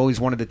 I've always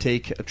wanted to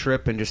take a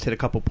trip and just hit a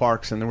couple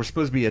parks, and there were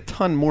supposed to be a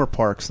ton more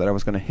parks that I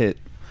was going to hit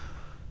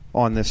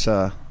on this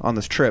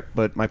trip,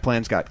 but my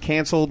plans got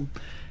canceled.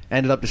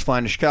 Ended up just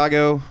flying to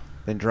Chicago,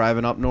 then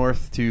driving up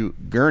north to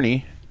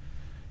Gurney,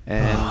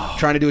 and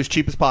trying to do as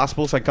cheap as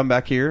possible so I can come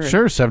back here.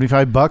 Sure,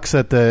 $75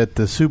 at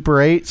the Super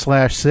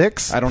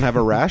 8/6. I don't have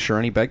a rash or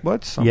any beg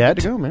butts. I'm Yet.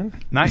 good to go,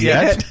 man. Not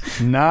yet.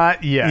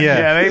 Not yet.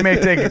 Yeah, they may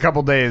take a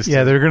couple days.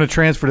 Yeah, they're going to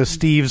transfer to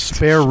Steve's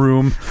spare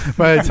room.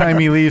 By the time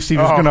he leaves, Steve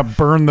is going to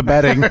burn the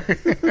bedding.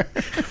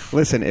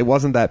 Listen, it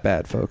wasn't that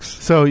bad, folks.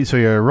 So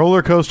you're a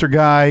roller coaster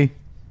guy.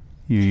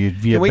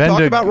 Can we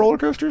talk about roller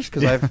coasters?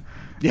 Because I've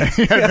yeah,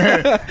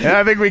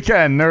 I think we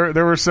can.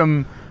 There was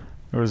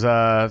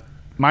a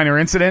minor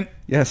incident.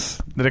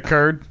 Yes, that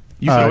occurred.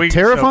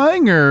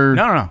 Terrifying or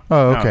no?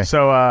 Oh, okay. No.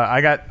 So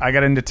I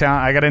got into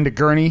town. I got into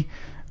Gurney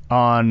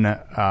on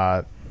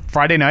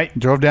Friday night.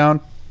 Drove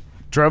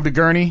to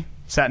Gurney.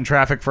 Sat in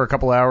traffic for a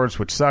couple hours,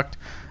 which sucked.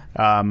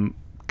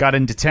 Got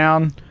into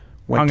town.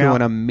 Went to hung out,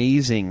 an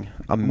amazing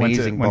bar. Went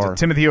to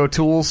Timothy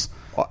O'Toole's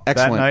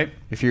excellent that night.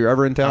 If you're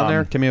ever in town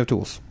there, Timmy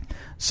O'Toole's.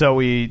 So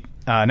we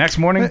next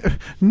morning.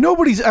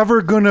 Nobody's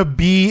ever going to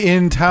be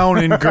in town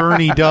in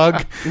Gurney,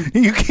 Doug.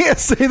 You can't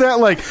say that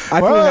like,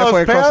 I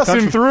was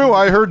passing through.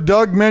 I heard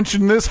Doug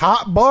mention this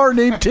hot bar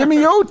named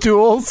Timmy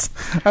O'Toole's.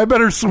 I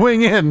better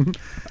swing in.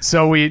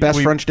 So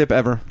Best French dip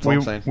ever. That's all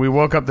I'm saying. We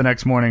woke up the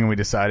next morning and we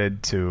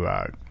decided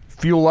to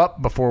fuel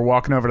up before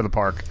walking over to the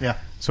park. Yeah.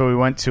 So we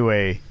went to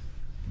a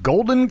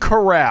Golden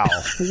Corral.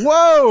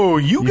 Whoa,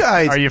 you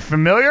guys. Are you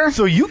familiar?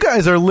 So you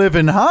guys are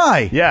living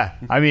high. Yeah.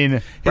 I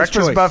mean,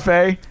 breakfast choice.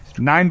 buffet,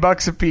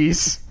 $9 a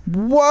piece.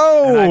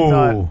 Whoa.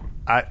 And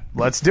I thought,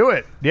 let's do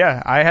it.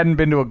 Yeah. I hadn't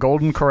been to a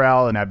Golden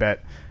Corral in, I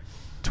bet,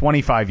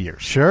 25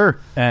 years. Sure.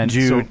 And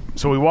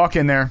so we walk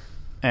in there,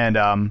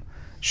 and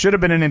should have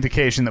been an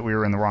indication that we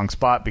were in the wrong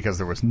spot because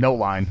there was no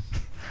line.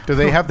 Do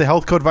they have the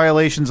health code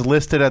violations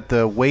listed at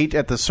the wait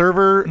at the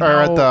server or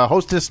at the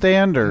hostess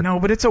stand? Or no,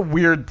 but it's a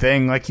weird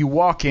thing. Like, you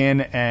walk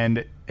in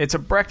and it's a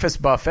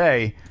breakfast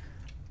buffet,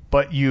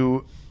 but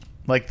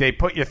they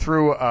put you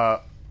through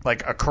a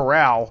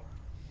corral,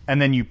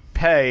 and then you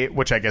pay,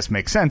 which I guess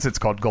makes sense. It's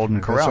called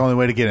Golden Corral. That's the only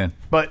way to get in.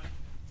 But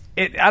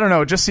I don't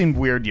know. It just seemed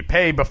weird. You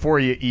pay before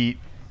you eat.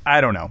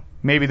 I don't know.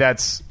 Maybe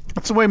that's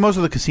the way most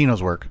of the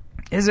casinos work.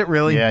 Is it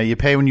really? Yeah, you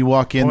pay when you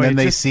walk in, then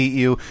they seat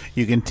you.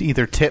 You can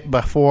either tip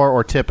before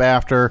or tip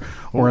after,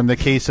 or in the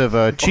case of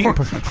a cheap...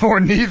 or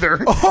neither,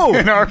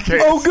 in our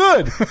case. Oh,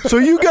 good. So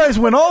you guys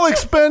went all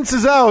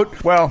expenses out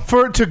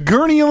to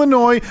Gurney,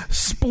 Illinois,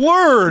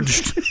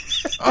 splurged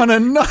on a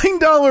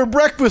 $9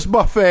 breakfast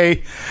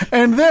buffet,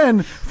 and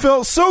then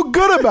felt so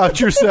good about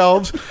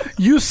yourselves,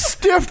 you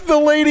stiffed the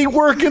lady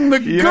working the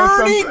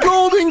Gurney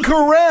Golden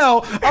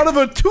Corral out of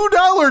a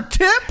 $2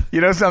 tip?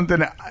 You know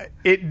something?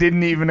 It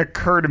didn't even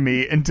occur to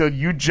me until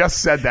you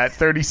just said that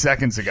 30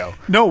 seconds ago.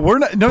 No, we're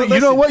not. No, you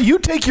know what? You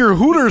take your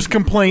Hooters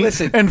complaint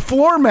and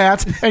floor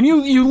mats, and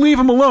you leave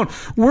them alone.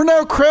 We're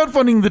now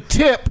crowdfunding the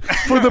tip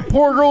for the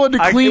poor girl to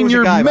clean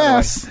your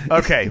mess.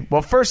 Okay.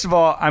 Well, first of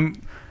all,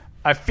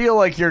 I feel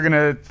like you're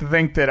gonna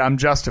think that I'm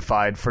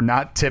justified for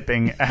not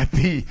tipping at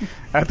the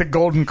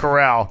Golden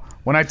Corral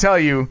when I tell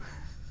you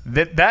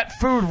that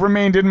food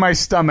remained in my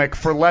stomach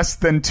for less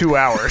than 2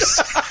 hours.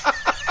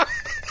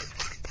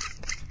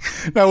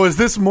 Now, was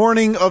this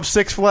morning of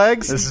Six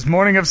Flags? This is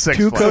morning of Six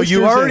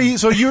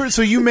Flags.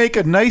 So you make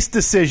a nice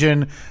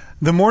decision.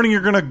 The morning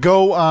you're going to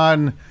go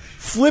on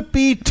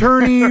flippy,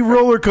 turny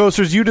roller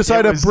coasters. You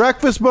decide a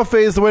breakfast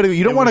buffet is the way to go.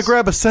 You don't want to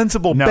grab a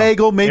sensible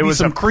bagel, maybe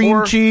some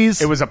cream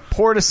cheese. It was a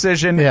poor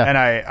decision, and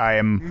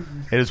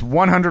it is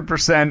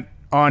 100%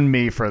 on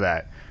me for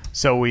that.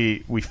 So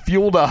we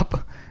fueled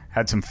up.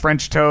 Had some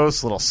French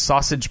toast, little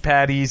sausage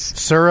patties,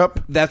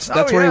 syrup. That's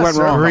where he went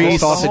wrong. Grease.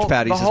 Sausage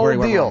patties is where he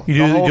went wrong. You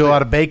do a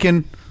lot of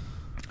bacon.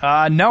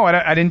 No,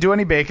 I didn't do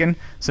any bacon.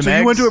 Some eggs.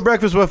 You went to a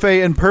breakfast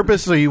buffet and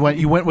purposely you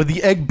went with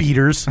the egg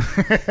beaters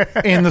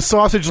and the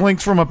sausage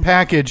links from a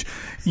package.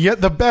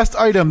 Yet the best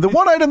item, the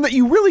one item that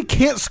you really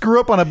can't screw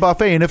up on a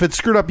buffet, and if it's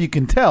screwed up, you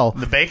can tell.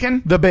 The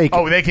bacon? The bacon.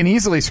 Oh, they can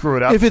easily screw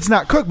it up if it's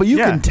not cooked, but you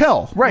can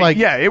tell. Right?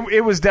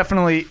 It was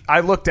definitely.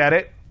 I looked at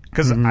it.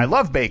 Because I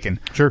love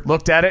bacon. Sure.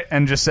 Looked at it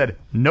and just said,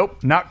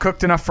 nope, not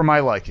cooked enough for my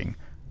liking.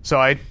 So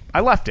I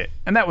left it,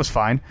 and that was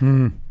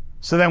fine.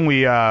 So then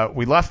we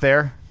left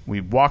there.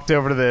 We walked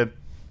over to the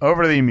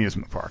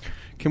amusement park.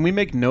 Can we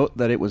make note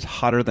that it was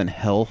hotter than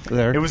hell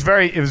there? It was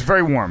very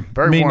warm.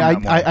 Very warm. that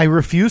morning. I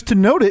refuse to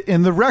note it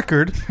in the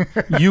record.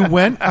 You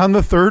went on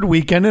the third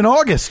weekend in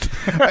August.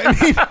 I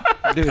mean,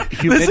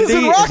 Dude, this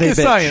isn't rocket is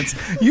a bitch.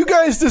 science. You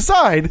guys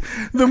decide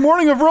the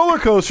morning of roller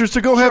coasters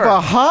to go have a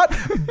hot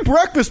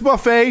breakfast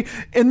buffet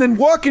and then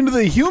walk into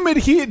the humid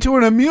heat to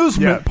an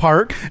amusement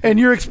park, and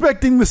you're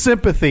expecting the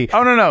sympathy.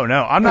 Oh, no.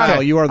 I'm not.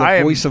 Kyle, you are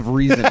the voice of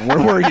reason.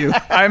 Where were you?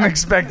 I'm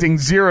expecting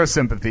zero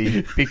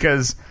sympathy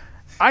because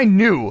I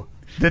knew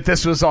that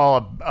this was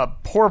all a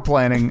poor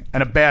planning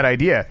and a bad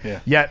idea. Yeah.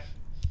 Yet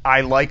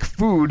I like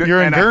food.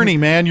 You're in Gurney,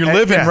 man. You're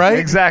living, right?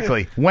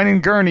 Exactly. When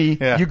in Gurney,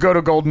 you go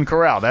to Golden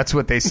Corral. That's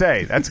what they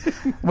say. That's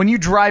when you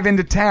drive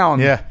into town.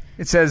 Yeah.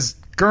 It says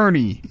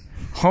Gurney,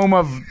 home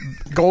of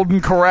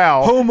Golden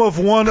Corral. Home of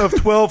one of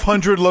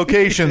 1,200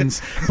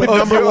 locations But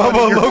number one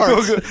in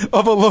your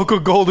of a local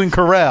Golden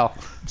Corral.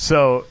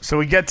 So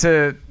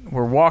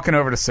we're walking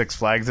over to Six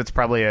Flags. It's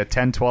probably a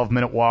 10,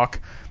 12-minute walk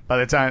by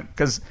the time,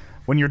 because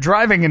when you're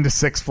driving into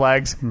Six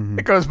Flags,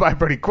 it goes by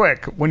pretty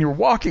quick. When you're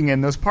walking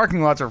in, those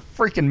parking lots are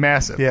freaking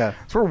massive. Yeah.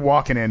 So we're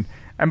walking in,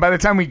 and by the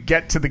time we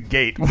get to the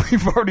gate,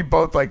 we've already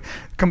both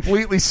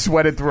completely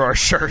sweated through our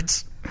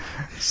shirts.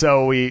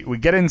 So we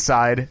get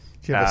inside.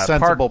 You have a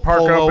sensible park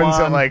polo opens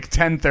on. at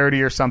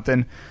 10:30 or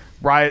something.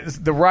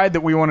 The ride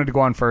that we wanted to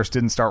go on first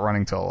didn't start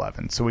running till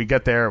 11. So we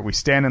get there, we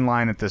stand in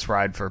line at this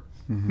ride for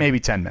maybe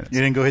 10 minutes. You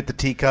didn't go hit the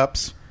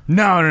teacups?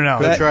 No.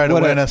 Go try to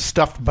win a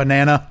stuffed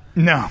banana?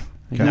 No.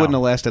 You wouldn't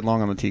have lasted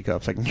long on the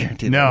teacups. I can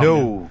guarantee that.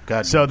 No.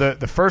 God. So the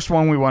first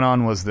one we went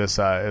on was this.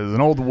 It was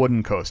an old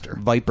wooden coaster.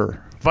 Viper,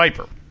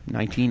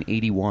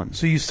 1981.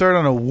 So you start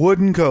on a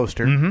wooden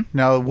coaster.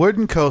 Now,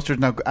 wooden coasters.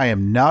 Now, I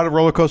am not a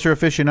roller coaster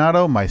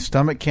aficionado. My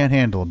stomach can't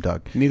handle them,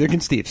 Doug. Neither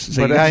can Steve's.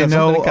 So But you guys I have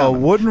know something in a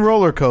common. wooden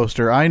roller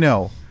coaster,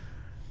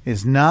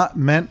 is not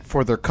meant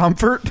for their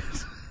comfort.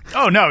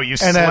 Oh no! You And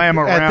slam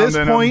around. at this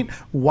in point, 'em.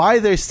 why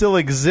they still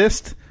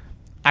exist,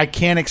 I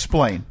can't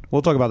explain.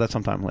 We'll talk about that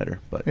sometime later.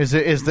 But Is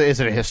it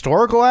a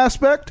historical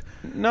aspect?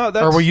 no,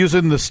 that's Or are we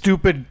using the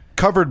stupid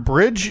covered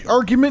bridge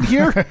argument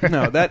here?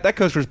 no. That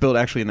coaster was built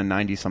actually in the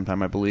 90s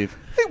sometime, I believe.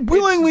 They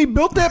willingly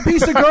built that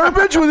piece of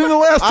garbage within the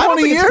last I don't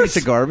 20 think it's a years.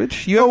 piece of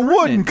garbage. You A haven't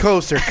ridden wooden it.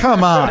 coaster,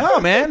 come on. No,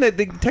 man. The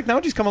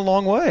technology's come a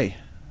long way.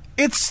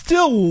 It's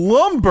still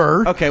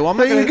lumber. Okay, well, I'm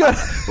that you not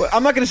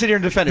got- going to sit here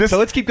and defend it. So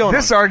let's keep going.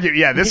 This on.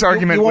 argument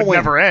You would won't win.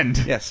 never end.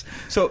 Yes.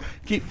 So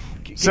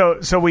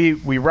So we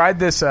ride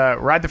this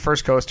ride the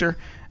first coaster,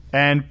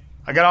 and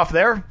I got off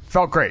there,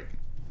 felt great,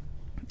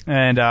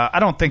 and I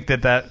don't think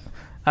that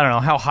I don't know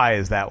how high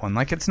is that one.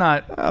 It's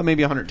not.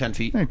 maybe 110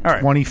 feet. All right.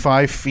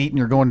 25 feet and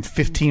you're going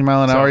 15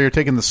 mile an hour. You're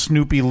taking the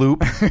Snoopy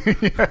loop.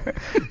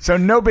 So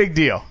no big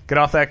deal. Get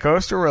off that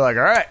coaster. We're like,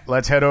 all right,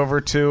 let's head over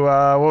to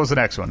what was the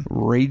next one?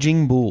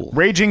 Raging Bull.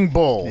 Raging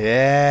Bull.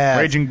 Yeah.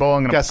 Raging Bull.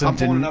 I'm gonna. Got some I'm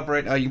pulling it up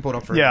right now. You can pull it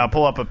up for Yeah, I'll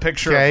pull up a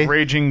picture Okay. of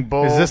Raging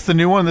Bull. Is this the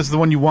new one? This is the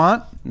one you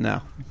want?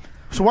 No.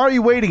 So why are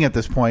you waiting at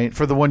this point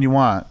for the one you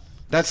want?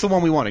 That's the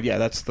one we wanted. Yeah,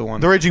 that's the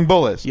one. The Raging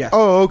Bull is? Yes.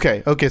 Oh,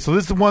 okay. Okay, so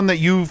this is the one that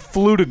you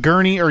flew to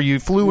Gurney, or you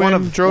flew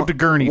drove to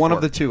Gurney One for.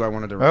 of the two I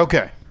wanted to ride.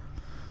 Okay.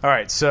 All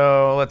right,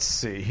 so let's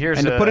see. Here's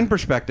And to put in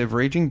perspective,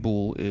 Raging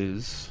Bull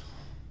is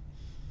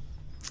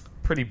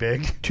pretty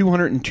big.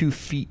 202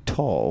 feet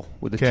tall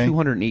with a Okay.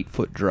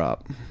 208-foot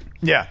drop.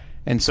 Yeah.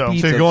 And So-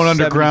 speeds So you're of going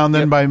 70 underground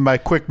then yep, by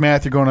quick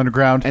math, you're going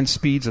underground. and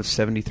speeds of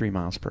 73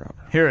 miles per hour.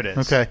 Here it is.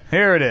 Okay.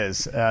 Here it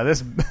is.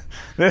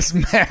 This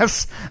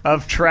mass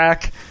of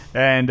track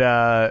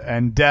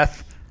and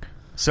death.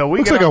 So we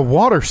Looks get like a on,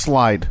 water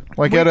slide,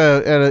 like at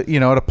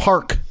a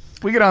park.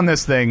 we get on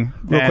this thing.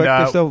 Real and, quick,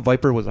 just though,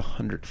 Viper was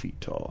 100 feet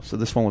tall. So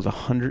this one was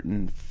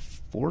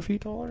 104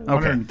 feet taller?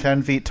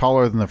 110 feet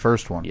taller than the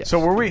first one. Yes. So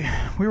we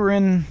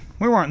weren't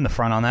in the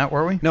front on that,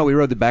 were we? No, we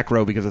rode the back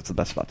row because it's the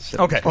best spot to sit.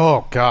 Okay.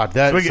 Oh God,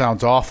 that So we get-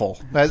 sounds awful.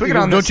 That, so we get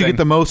on don't this you thing. get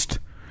the most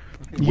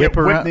whip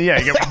around? Yeah,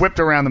 you get whipped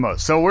around the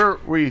most. So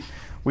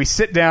we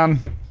sit down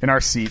in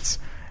our seats,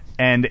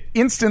 and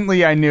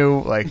instantly I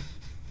knew,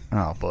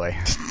 oh boy,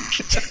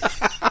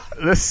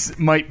 this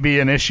might be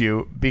an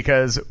issue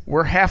because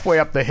we're halfway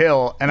up the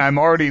hill, and I'm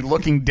already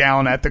looking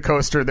down at the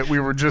coaster that we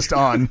were just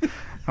on.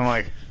 I'm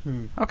like,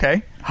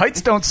 okay,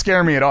 heights don't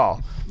scare me at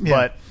all,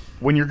 but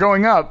when you're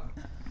going up,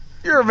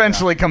 you're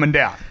eventually coming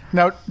down.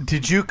 Now,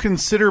 did you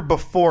consider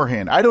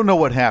beforehand? I don't know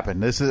what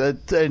happened. This is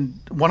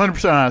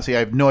 100% honesty. I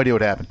have no idea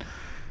what happened.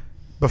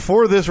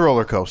 Before this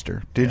roller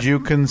coaster, did you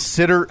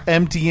consider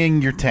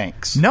emptying your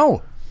tanks?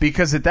 No,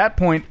 because at that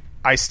point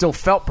I still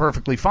felt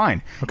perfectly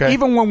fine. Okay.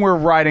 Even when we're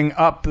riding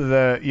up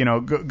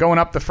going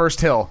up the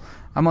first hill,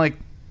 I'm like,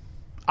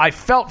 I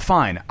felt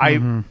fine.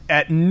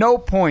 At no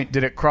point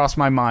did it cross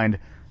my mind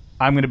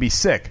I'm going to be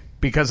sick,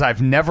 because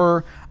I've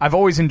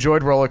always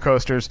enjoyed roller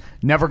coasters,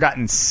 never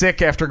gotten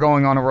sick after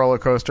going on a roller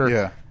coaster.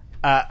 Yeah.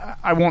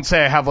 I won't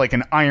say I have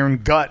an iron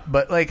gut,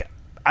 but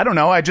I don't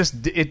know.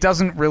 It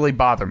doesn't really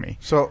bother me.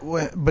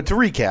 So, but to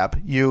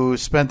recap, you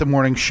spent the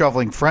morning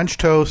shoveling French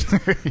toast,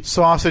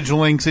 sausage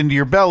links into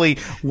your belly,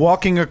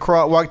 taking a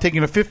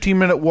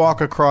 15-minute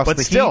walk across But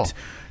the still. heat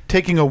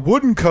taking a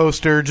wooden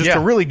coaster just to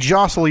Yeah. really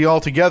jostle you all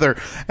together,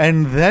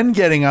 and then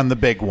getting on the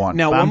big one.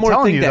 Now, But one I'm more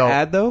telling thing you, to though-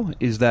 add, though,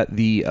 is that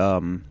the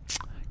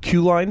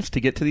queue lines to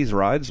get to these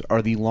rides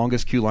are the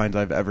longest queue lines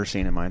I've ever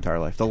seen in my entire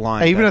life. The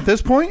line, Even at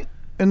this point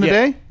in the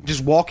day?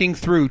 just walking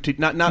through to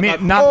not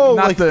Oh,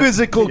 like the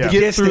physical yeah.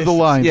 get through the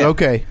lines. Yeah.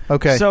 Okay.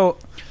 So,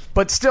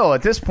 but still,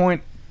 at this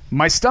point,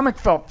 my stomach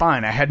felt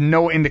fine. I had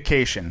no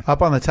indication.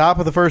 Up on the top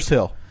of the first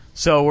hill.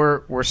 So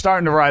we're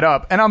starting to ride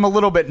up, and I'm a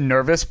little bit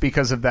nervous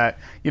because of that.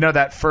 You know,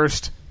 that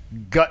first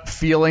gut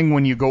feeling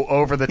when you go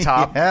over the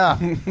top. Yeah.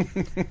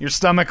 Your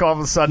stomach all of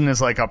a sudden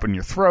is like up in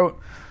your throat,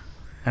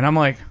 and I'm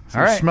like,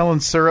 all right.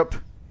 Smelling syrup.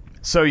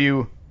 So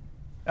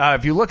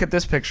if you look at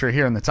this picture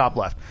here in the top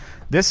left,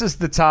 this is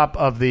the top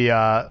of the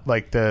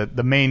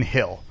the main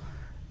hill,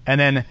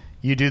 and then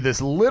you do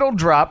this little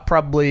drop,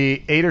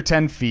 probably 8 or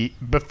 10 feet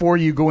before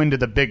you go into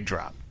the big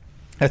drop.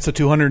 That's a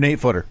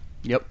 208-footer.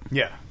 Yep.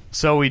 Yeah.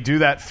 So we do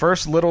that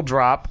first little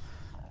drop,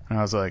 and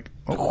I was like,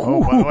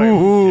 oh by the way,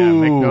 yeah,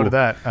 make note of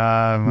that.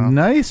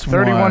 Nice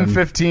one.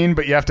 31:15,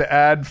 but you have to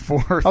add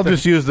 4. I'll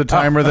just use the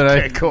timer that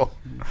okay, cool.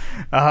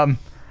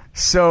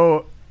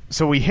 So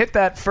we hit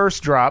that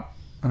first drop,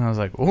 and I was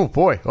like, oh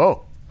boy,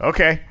 oh,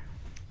 okay.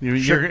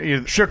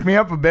 You shook me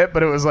up a bit,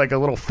 but it was like a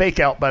little fake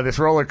out by this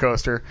roller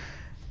coaster.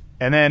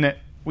 And then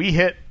we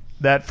hit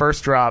that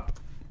first drop,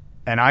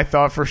 and I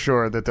thought for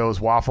sure that those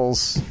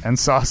waffles and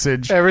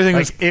sausage, Everything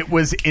like, was- it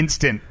was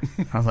instant.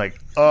 I was like,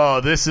 oh,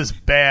 this is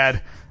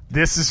bad.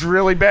 This is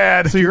really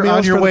bad. So you're Meals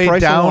on your for the way price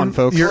of down, one,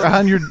 folks. You're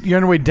on your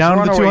way down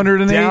We're to on the our way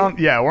 208, down-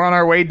 Yeah, we're on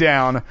our way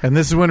down. and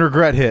this is when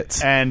regret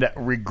hits. And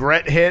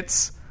regret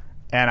hits,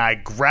 and I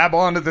grab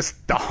onto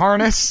the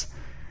harness,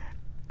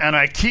 and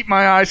I keep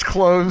my eyes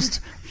closed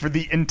for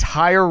the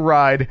entire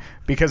ride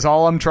because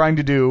all I'm trying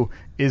to do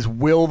is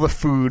will the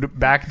food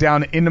back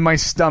down into my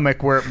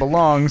stomach where it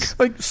belongs.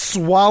 Like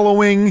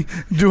swallowing,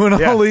 doing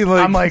Yeah. all the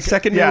I'm like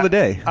second meal of the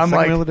day. I'm Second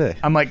like meal of the day.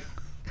 I'm like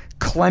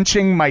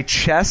clenching my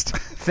chest,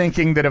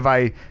 thinking that if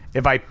I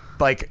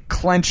like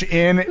clench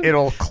in,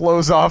 it'll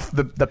close off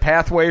the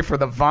pathway for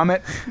the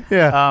vomit.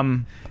 Yeah.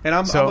 And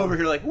I'm So- over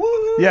here like, woo!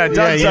 Yeah,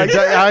 Doug's like,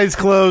 eyes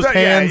closed,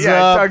 hands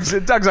up.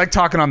 Doug's like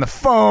talking on the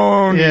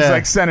phone. He's Yeah.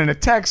 like sending a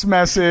text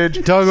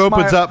message. Doug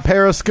opens up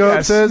Periscope,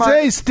 Yeah, says,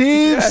 "Hey,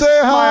 Steve, yeah, say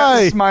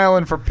hi."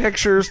 Smiling for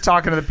pictures,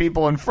 talking to the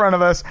people in front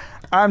of us.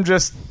 I'm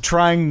just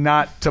trying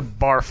not to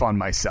barf on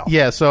myself.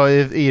 Yeah, so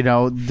if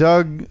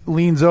Doug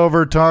leans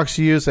over, talks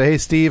to you, say, "Hey,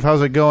 Steve,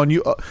 how's it going?"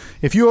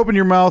 If you open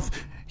your mouth,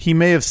 he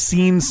may have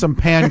seen some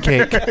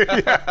pancake,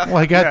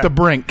 at the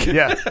brink.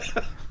 Yeah.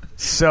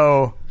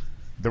 So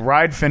the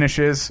ride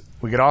finishes.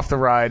 We get off the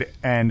ride,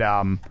 and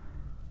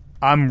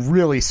I'm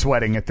really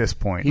sweating at this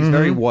point. He's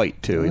very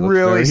white too. He looks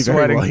really very,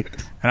 sweating, very white.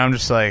 and I'm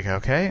just like,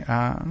 okay.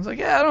 I was like,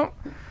 yeah,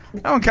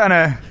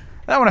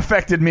 that one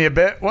affected me a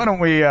bit. Why don't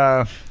we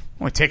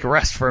take a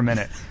rest for a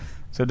minute?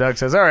 So Doug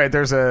says, all right,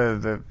 there's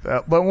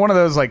one of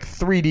those like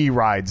 3D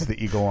rides that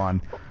you go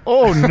on.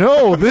 Oh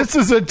no, this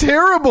is a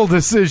terrible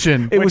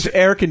decision. It was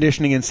air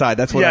conditioning inside.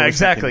 That's what. I Yeah, was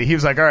exactly. thinking. He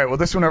was like, all right, well,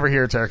 this one over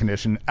here, it's air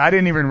conditioned. I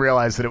didn't even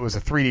realize that it was a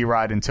 3D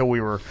ride until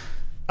we were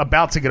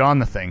about to get on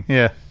the thing.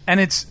 Yeah. And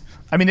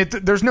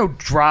there's no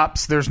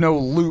drops, there's no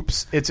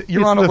loops. You're It's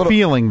on a the little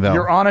feeling, though.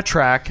 You're on a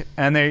track,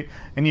 and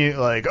you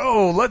like,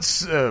 oh,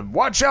 let's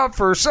watch out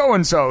for so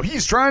and so.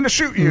 He's trying to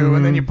shoot you,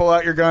 and then you pull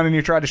out your gun and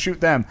you try to shoot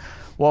them.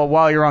 Well,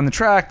 while you're on the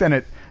track, then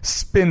it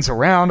spins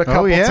around a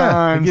couple yeah.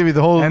 times. They give you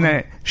the whole- and then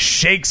it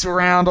shakes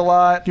around a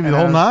lot. Give you the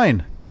whole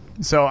 9.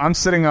 So I'm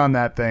sitting on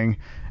that thing,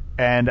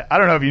 and I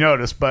don't know if you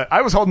noticed, but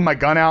I was holding my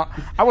gun out.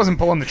 I wasn't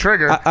pulling the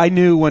trigger. I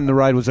knew when the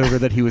ride was over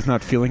that he was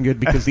not feeling good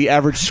because the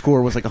average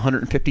score was like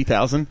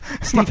 150,000.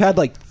 Steve had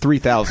like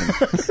 3,000.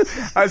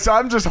 So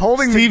I'm just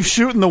holding Steve's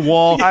shooting the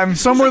wall. I'm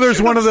somewhere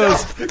there's one of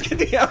those.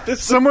 Yeah,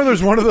 Somewhere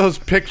there's one of those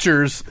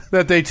pictures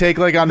that they take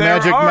like on There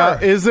Magic are.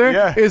 Mountain. Is there?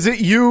 Yeah. Is it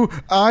you,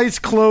 eyes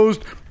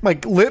closed,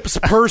 like lips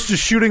pursed,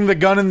 just shooting the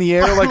gun in the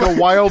air like a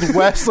Wild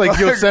West, like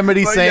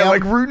Yosemite Sam? Yeah,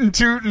 like rootin'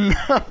 tootin',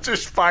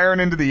 just firing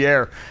into the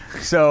air.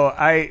 So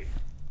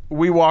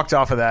we walked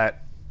off of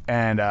that,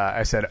 and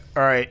I said,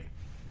 all right,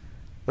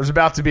 there's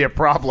about to be a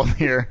problem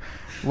here.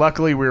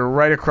 Luckily, we were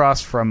right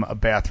across from a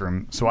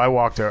bathroom, so I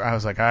walked over. I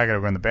was like, I gotta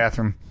go in the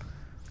bathroom.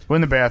 Go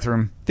in the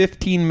bathroom.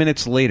 15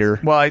 minutes later.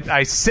 Well,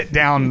 I sit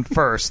down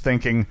first,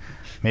 thinking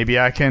maybe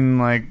I can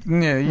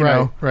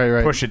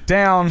Right. push it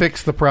down,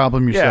 Fix the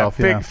problem yourself.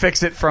 Yeah,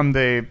 fix it from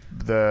the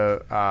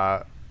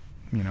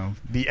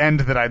end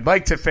that I'd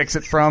like to fix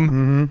it from.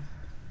 Mm-hmm.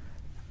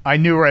 I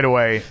knew right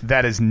away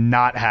that is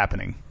not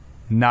happening.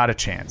 Not a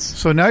chance.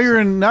 So now you're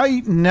in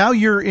now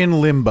you're in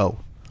limbo.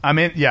 I'm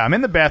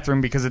in the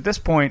bathroom because at this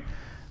point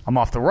I'm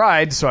off the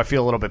ride, so I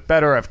feel a little bit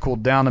better. I've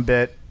cooled down a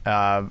bit.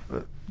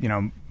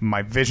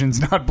 My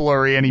vision's not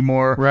blurry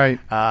anymore. Right.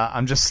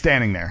 I'm just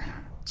standing there.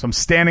 So I'm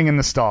standing in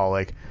the stall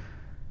like,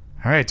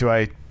 all right, do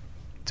I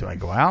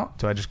go out?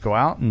 Do I just go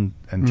out and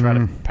try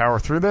to power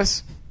through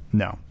this?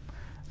 No.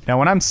 Now,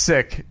 when I'm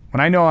sick,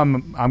 when I know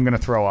I'm going to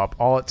throw up,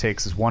 all it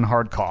takes is one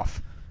hard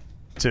cough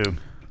to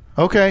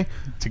Okay.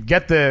 to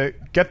get the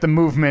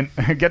movement,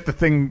 get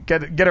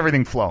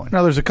everything flowing.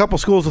 Now, there's a couple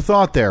schools of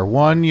thought there.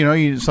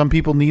 One, some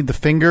people need the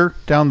finger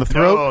down the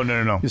throat.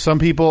 No. Some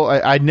people,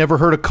 I'd never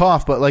heard a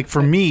cough, but like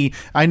for me,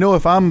 I know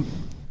if I'm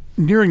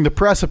nearing the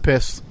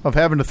precipice of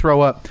having to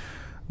throw up,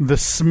 the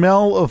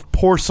smell of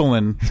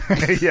porcelain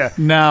Yeah.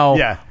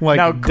 now,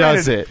 Now,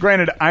 does it.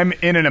 Granted, I'm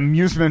in an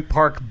amusement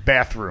park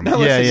bathroom.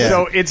 Yeah.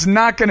 So it's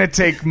not going to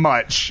take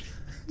much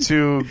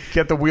to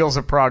get the wheels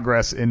of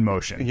progress in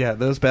motion. Yeah,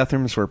 those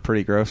bathrooms were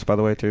pretty gross, by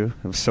the way, too.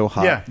 It was so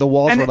hot. Yeah. The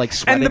walls were like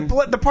sweating. And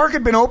the park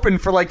had been open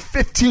for like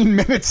 15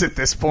 minutes at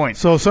this point.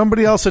 So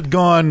somebody else had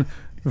gone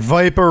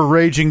Viper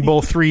Raging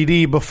Bull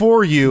 3D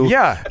before you.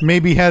 Yeah.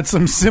 Maybe had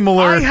some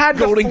similar I had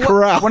Golden to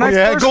Corral. When I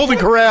Yeah, first, Golden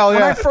Corral, When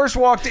yeah. I first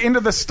walked into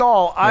the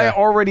stall, I Yeah.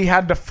 already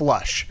had to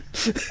flush.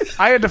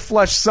 I had to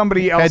flush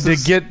somebody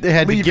else's had to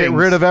get leavings.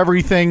 rid of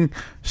everything.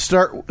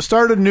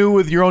 Start anew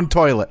with your own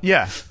toilet.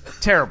 Yeah,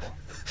 terrible.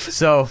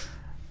 So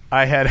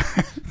I had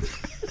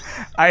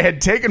I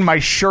had taken my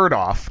shirt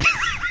off.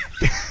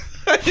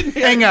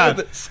 Hang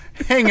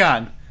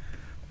on.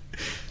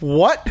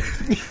 What?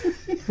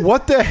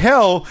 What the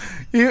hell?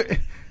 You're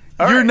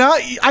right.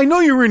 not. I know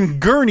you're in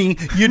Gurney.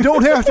 You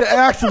don't have to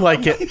act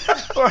like it.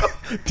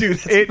 Dude,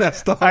 that's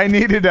messed up. I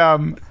needed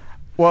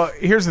well,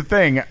 here's the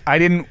thing. I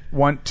didn't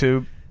want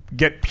to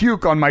get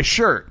puke on my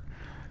shirt.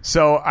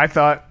 So I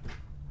thought,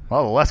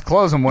 well, the less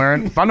clothes I'm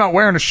wearing, if I'm not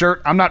wearing a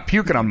shirt, I'm not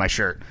puking on my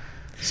shirt.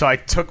 So I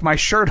took my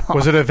shirt off.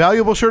 Was it a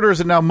valuable shirt, or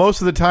is it now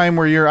most of the time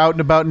where you're out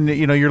and about and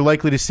you're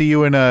likely to see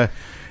you in a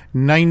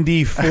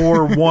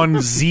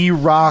 94-1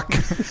 Z-Rock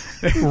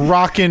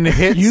rockin'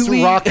 hits,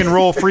 rock and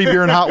roll, free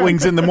beer and hot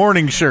wings in the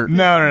morning shirt?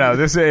 No.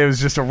 It was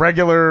just a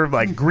regular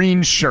like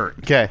green shirt.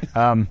 Okay.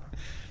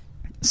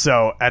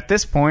 So at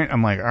this point,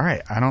 I'm like, all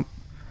right,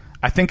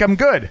 I think I'm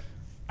good.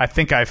 I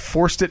think I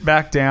forced it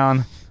back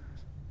down.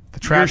 The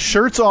Your trash,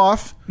 shirt's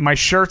off. my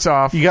shirt's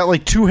off. You got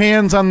like two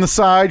hands on the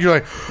side. You're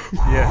like,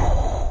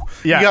 Yeah.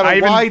 you got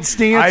a wide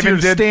stance. You're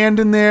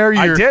standing there.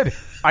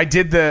 I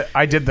did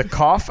the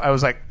cough. I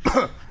was like,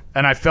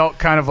 and I felt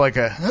kind of like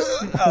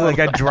like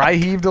I dry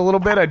heaved a little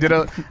bit. I did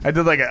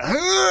like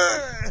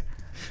a,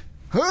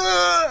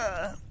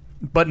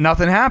 but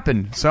nothing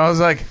happened. So I was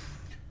like,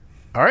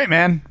 all right,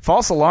 man,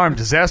 false alarm,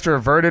 disaster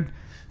averted.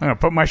 I'm gonna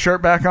put my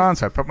shirt back on.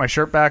 So I put my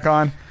shirt back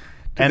on.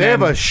 Did they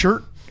have a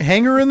shirt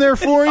hanger in there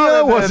for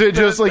you? Was it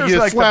just like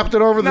you slapped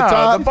it over the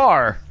top? The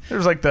bar.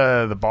 There's like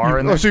the bar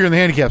in there. Oh, so you're in the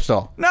handicap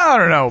stall.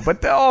 No.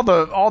 But all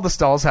the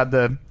stalls had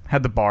the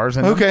bars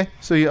in them. Okay,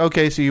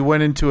 so you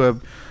went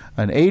into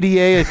an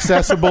ADA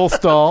accessible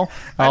stall.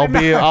 Don't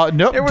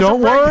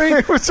worry.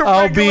 It was a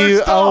regular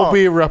stall. I'll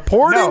be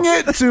reporting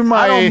it to my.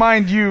 I don't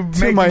mind you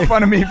making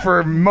fun of me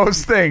for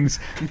most things,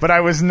 but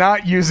I was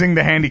not using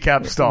the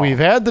handicap stall. We've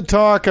had the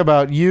talk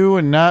about you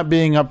and not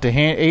being up to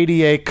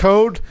ADA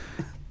code.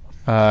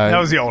 That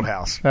was the old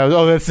house.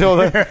 That's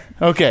still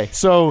okay.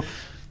 So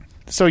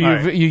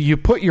you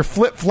put your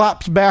flip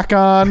flops back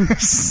on.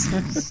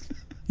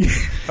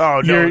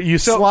 Oh no! You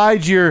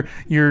slide your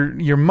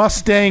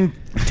Mustang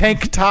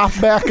tank top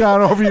back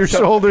on over your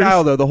shoulders.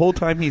 Kyle, though, the whole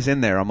time he's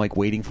in there, I'm like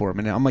waiting for him,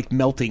 and I'm like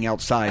melting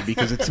outside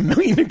because it's a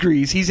million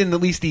degrees. He's in at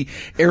least the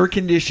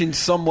air-conditioned,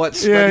 somewhat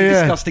sweaty,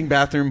 disgusting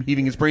bathroom,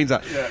 heaving his brains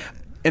out. Yeah.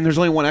 And there's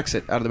only one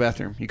exit out of the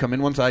bathroom. You come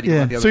in one side, you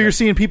come out the other So side. you're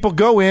seeing people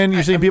go in,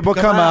 you're seeing people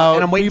come out,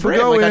 and I'm waiting people for him.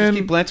 go Like, I in. just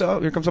keep glancing. Oh,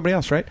 here comes somebody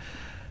else, right?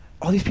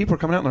 All these people are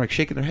coming out and they're like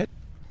shaking their head.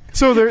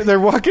 So they're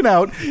walking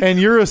out, and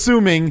you're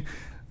assuming,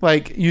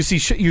 like you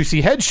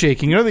see head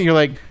shaking. You know that you're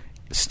like,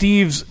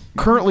 Steve's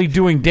currently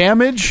doing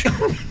damage,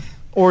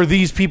 or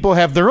these people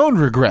have their own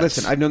regrets.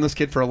 Listen, I've known this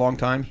kid for a long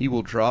time. He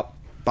will drop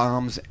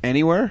bombs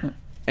anywhere,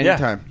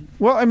 anytime.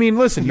 Well, I mean,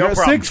 listen, No you're at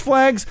problem. Six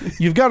Flags.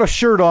 You've got a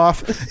shirt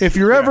off. If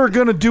you're ever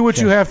going to do what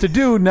you have to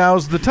do,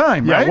 now's the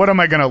time, Yeah. right? What am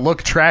I going to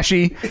look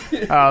trashy?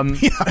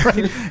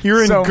 Right.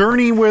 You're in So-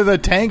 Gurney with a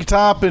tank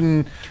top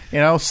and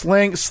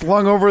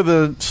slung over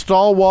the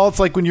stall wall. It's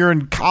like when you're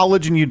in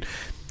college and you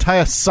tie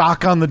a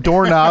sock on the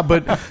doorknob.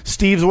 But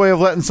Steve's way of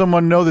letting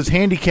someone know this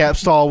handicap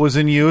stall was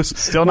in use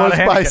Still not was a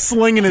by handicap.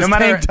 slinging his No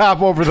matter- tank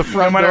top over the No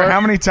front matter door. how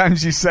many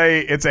times you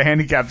say it's a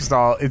handicap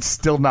stall, it's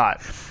still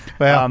not.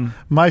 Well,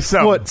 my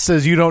foot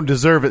says you don't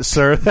deserve it,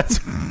 sir. That's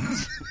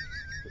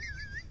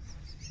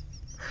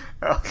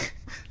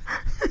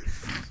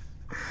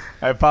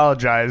I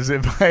apologize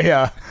if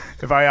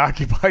I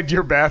occupied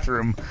your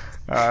bathroom,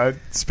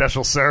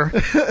 special sir.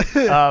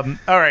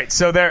 All right,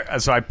 so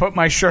I put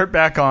my shirt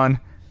back on,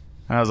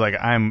 and I was like,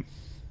 I'm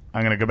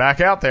gonna go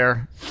back out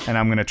there, and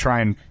I'm gonna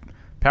try and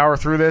power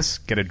through this,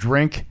 get a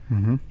drink,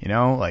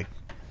 like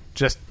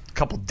just a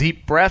couple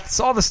deep breaths,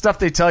 all the stuff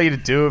they tell you to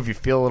do if you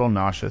feel a little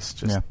nauseous.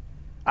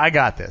 I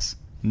got this,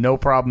 no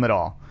problem at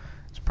all.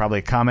 It's probably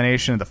a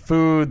combination of the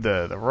food,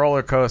 the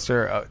roller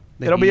coaster.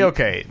 It'll be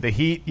okay. The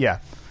heat, yeah.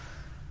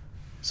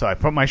 So I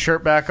put my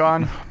shirt back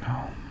on,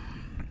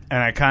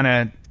 and I kind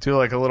of do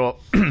like a little,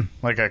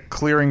 like a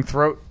clearing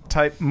throat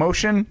type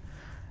motion,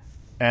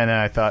 and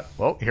I thought,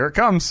 well, here it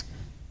comes.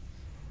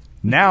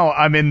 Now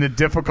I'm in the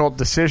difficult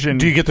decision.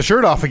 do you get the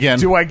shirt off again?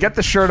 Do I get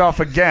the shirt off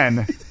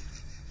again,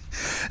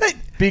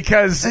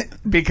 Because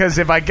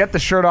if I get the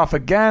shirt off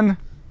again,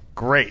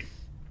 great.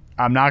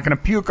 I'm not going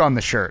to puke on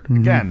the shirt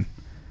again.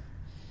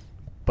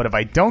 But if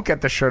I don't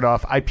get the shirt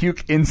off, I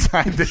puke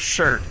inside the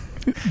shirt.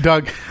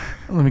 Doug,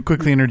 let me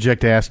quickly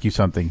interject to ask you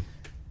something.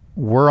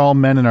 We're all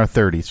men in our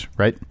 30s,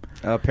 right?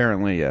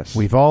 Apparently, yes.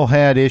 We've all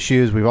had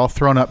issues. We've all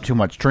thrown up too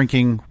much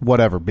drinking,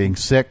 whatever, being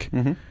sick.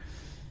 Mm-hmm.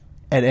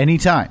 At any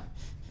time,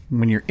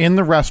 when you're in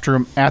the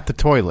restroom at the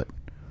toilet,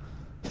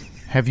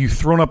 have you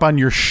thrown up on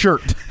your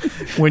shirt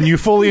when you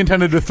fully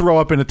intended to throw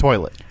up in a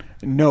toilet?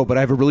 No, but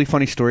I have a really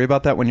funny story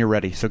about that when you're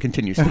ready. So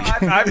continue. Steve.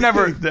 I've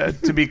never,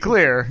 to be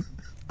clear,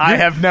 I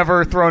have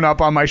never thrown up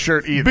on my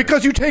shirt either.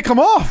 Because you take them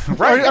off.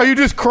 Right. Are you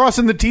just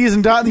crossing the T's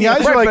and dotting the I's?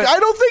 Right, You're like, but- I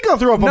don't think I'll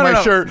throw up on my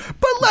no. shirt,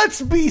 but let's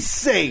be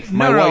safe.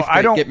 My No, wife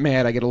I don't get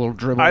mad. I get a little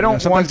dribble. I don't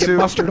Sometimes want get to-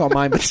 mustard on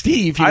mine, but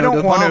Steve, I don't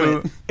the want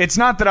vomit. to. It's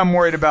not that I'm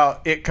worried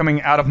about it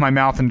coming out of my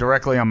mouth and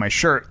directly on my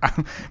shirt.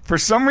 For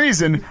some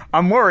reason,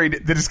 I'm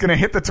worried that it's going to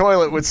hit the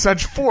toilet with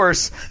such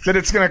force that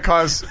it's going to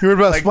cause. You're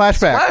worried about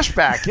splashback.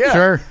 Splashback, yeah.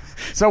 Sure.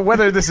 So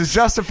whether this is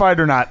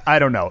justified or not, I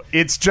don't know.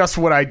 It's just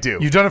what I do.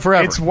 You've done it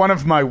forever. It's one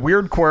of my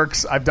weird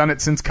quirks. I've done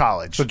it since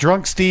college. So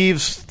drunk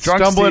Steve's Drunk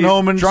stumbling Steve-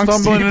 home and drunk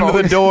stumbling Steve into the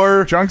always-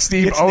 door. Drunk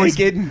Steve Gets always.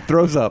 naked and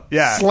throws up.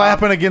 Yeah.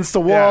 Slapping against the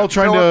wall, yeah,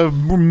 trying to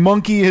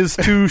monkey his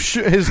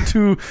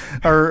two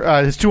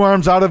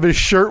arms out of his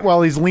shirt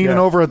while he's leaning Yeah.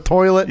 over a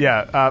toilet.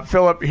 Yeah,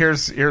 Philip,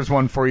 here's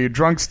one for you.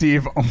 Drunk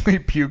Steve only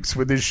pukes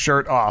with his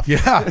shirt off.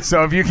 Yeah.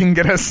 So if you can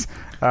get us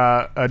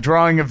a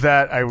drawing of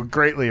that, I would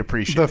greatly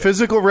appreciate The it.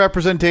 physical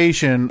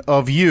representation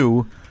of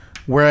you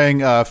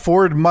wearing a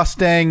Ford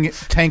Mustang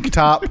tank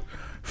top,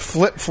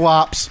 flip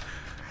flops,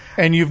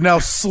 and you've now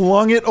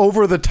slung it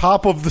over the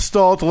top of the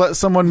stall to let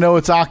someone know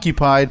it's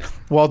occupied,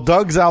 while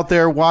Doug's out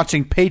there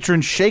watching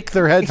patrons shake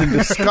their heads in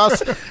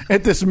disgust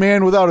at this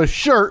man without a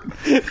shirt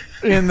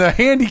in the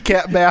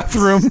handicap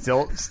bathroom.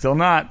 Still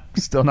not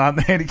in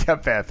the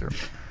handicap bathroom.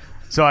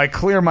 So I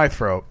clear my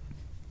throat,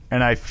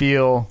 and I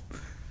feel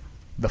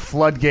the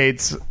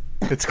floodgates.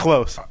 It's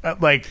close.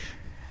 Like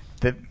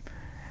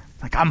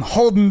I'm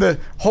holding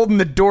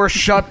the door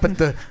shut,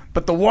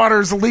 but the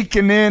water's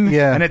leaking in.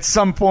 Yeah. And at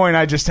some point,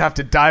 I just have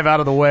to dive out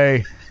of the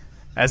way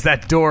as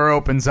that door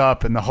opens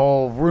up and the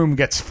whole room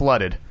gets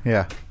flooded.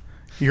 Yeah.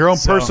 Your own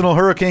So- personal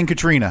Hurricane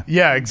Katrina.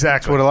 Yeah,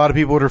 exactly. What a lot of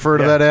people would refer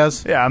to Yeah. that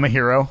as. Yeah, I'm a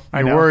hero. I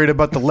You're know. worried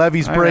about the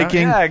levees I know.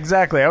 breaking. Yeah,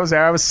 exactly. I was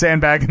there. I was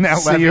sandbagging that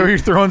So levee. you're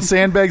throwing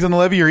sandbags on the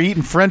levee. You're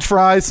eating French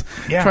fries,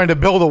 Yeah. trying to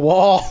build a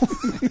wall.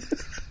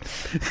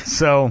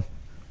 So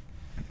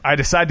I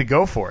decide to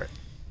go for it.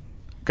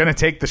 Gonna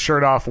take the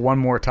shirt off one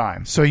more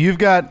time. So you've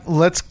got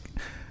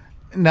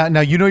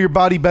now you know your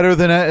body better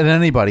than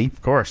anybody.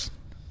 Of course.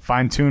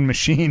 Fine-tuned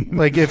machine.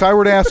 Like if I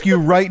were to ask you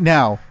right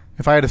now,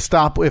 if I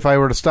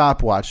were to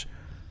stopwatch,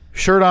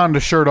 shirt on to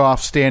shirt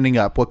off, standing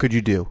up, what could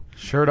you do?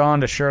 Shirt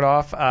on to shirt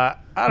off.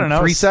 I don't know.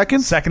 3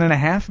 seconds? Second and a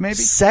half, maybe?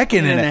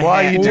 Second and a half.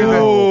 Well, you do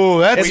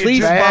Ooh, that's At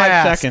least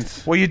fast. 5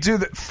 seconds. Well, you do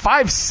the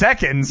 5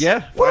 seconds.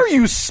 Yeah. What are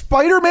you,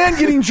 Spider-Man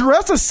getting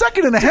dressed? A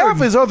second and a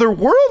half is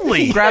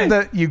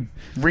otherworldly. You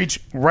reach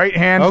right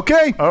hand.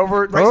 Okay.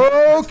 Over.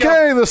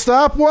 Okay, the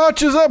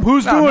stopwatch is up.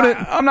 Who's doing it?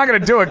 I'm not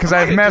going to do it because I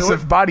have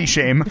massive body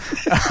shame.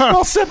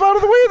 I'll step out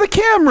of the way of the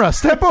camera.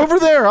 Step over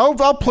there. I'll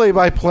play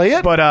by play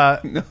it.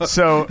 But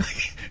so,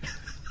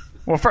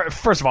 well,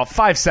 first of all,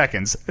 5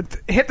 seconds.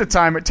 Hit the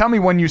timer. Tell me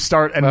when you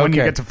start and when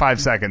you Okay. get to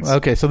 5 seconds.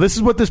 Okay, so this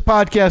is what this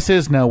podcast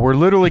is now. We're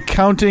literally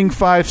counting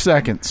 5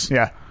 seconds.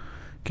 Yeah.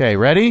 Okay,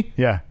 ready?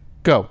 Yeah.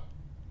 Go.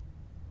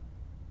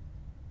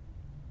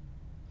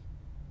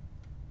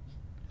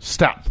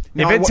 Stop.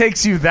 If it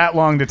takes you that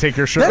long to take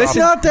your shirt That's off,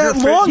 not that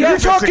you're long. You're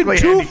talking physically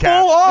 2 handicapped.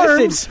 full arms.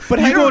 Listen, but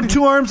you're hang going on.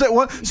 2 arms at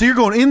once. So you're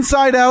going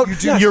inside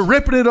out. You're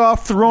ripping it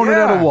off, throwing it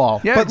at a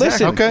wall. Yeah, But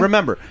listen, exactly.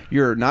 remember,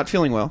 you're not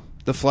feeling well.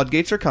 The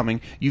floodgates are coming.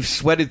 You've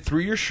sweated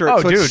through your shirt,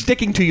 Oh, so dude. it's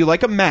sticking to you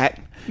like a mat.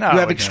 No, you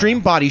have no. extreme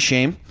body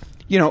shame.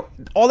 You know,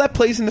 all that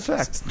plays into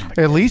effect.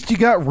 At least you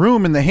got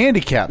room in the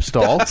handicap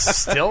stall.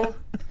 Still?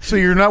 So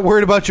you're not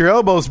worried about your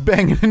elbows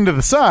banging into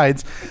the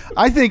sides.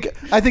 I think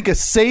a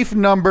safe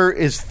number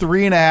is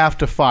 3.5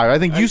 to 5. I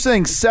think you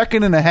saying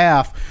second and a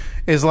half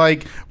is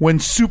like when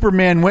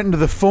Superman went into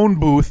the phone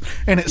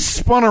booth and it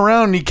spun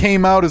around and he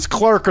came out as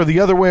Clark, or the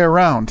other way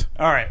around.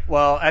 All right.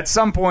 Well, at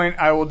some point,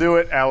 I will do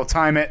it. I will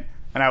time it,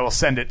 and I will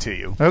send it to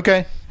you.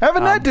 Okay, have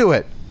Annette do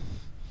it.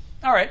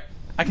 All right.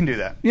 I can do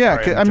that. Yeah, All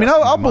right, I mean,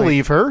 adjusting I'll the mic.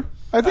 believe her.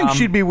 I think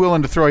she'd be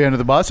willing to throw you under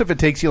the bus if it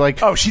takes you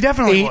like Oh, she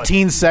definitely would.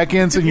 18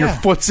 seconds and your Yeah.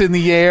 foot's in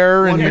the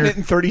air and 1 you're, minute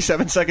and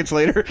 37 seconds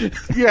later,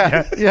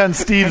 yeah, and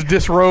Steve's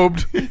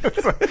disrobed.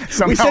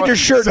 Somehow, we said your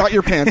shirt, not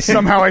your pants.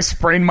 Somehow I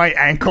sprained my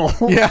ankle.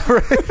 Yeah,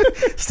 right.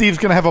 Steve's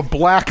gonna have a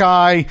black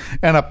eye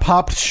and a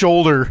popped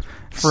shoulder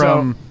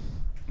from,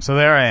 So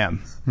there I am.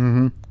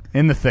 Mm-hmm.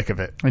 In the thick of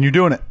it. and you're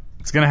doing it.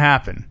 It's going to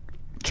happen.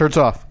 Shirt's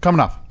off, coming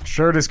off.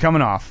 Shirt is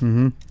coming off.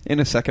 In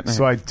a second.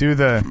 So I do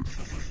the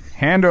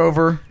hand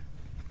over,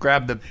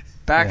 grab the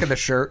back of the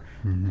shirt,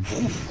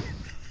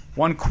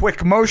 one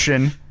quick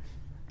motion,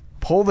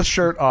 pull the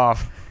shirt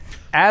off.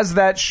 As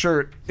that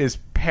shirt is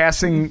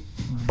passing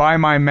by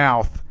my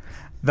mouth,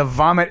 the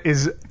vomit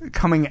is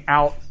coming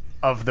out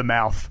of the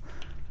mouth.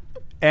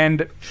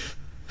 And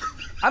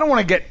I don't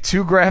want to get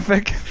too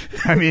graphic.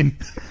 I mean,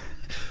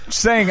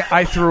 saying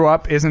I threw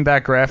up isn't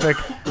that graphic,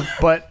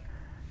 but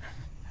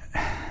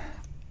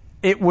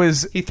it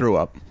was... He threw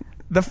up.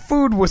 The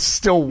food was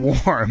still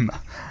warm.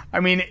 I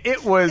mean,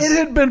 it was... It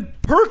had been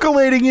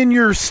percolating in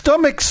your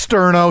stomach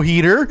sterno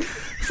heater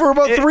for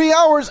about 3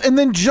 hours and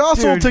then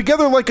jostled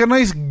together like a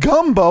nice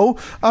gumbo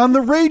on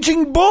the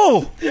Raging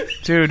Bull.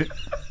 Dude,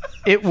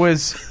 it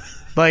was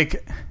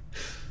like...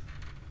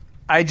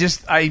 I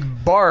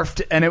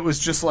barfed and it was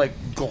just like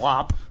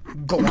glop,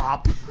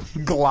 glop,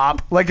 glop.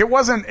 Like it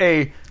wasn't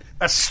a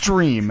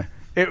stream.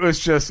 It was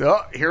just,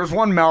 oh, here's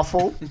one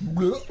mouthful.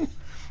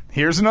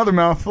 Here's another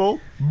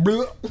mouthful.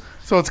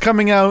 So it's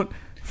coming out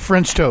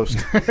French toast.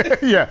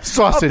 Yeah.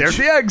 Sausage. Oh, there's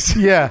the eggs.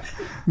 Yeah.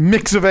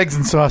 Mix of eggs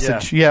and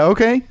sausage. Yeah,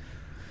 okay.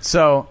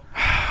 So,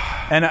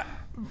 and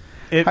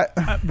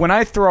when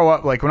I throw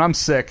up, like when I'm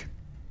sick,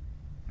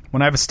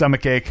 when I have a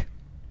stomach ache,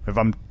 if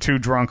I'm too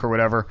drunk or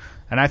whatever,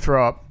 and I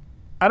throw up,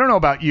 I don't know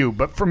about you,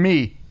 but for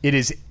me, it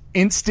is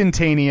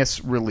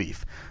instantaneous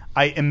relief.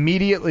 I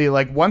immediately,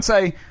 like, once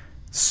I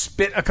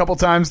spit a couple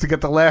times to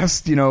get the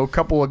last,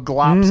 couple of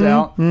glops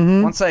out,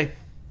 once I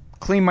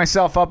clean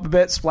myself up a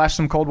bit, splash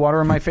some cold water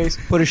in my face,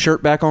 put his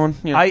shirt back on.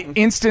 Yeah. I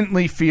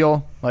instantly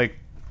feel like,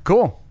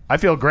 cool, I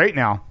feel great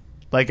now.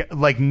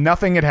 Like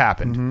nothing had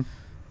happened.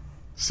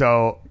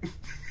 So,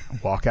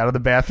 walk out of the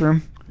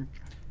bathroom.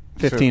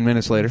 15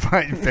 minutes later.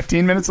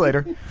 15 minutes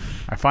later,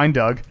 I find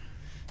Doug.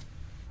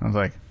 I was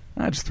like,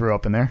 I just threw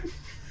up in there.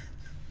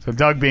 So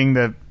Doug, being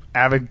the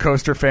avid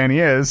coaster fan he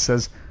is,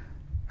 says,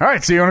 all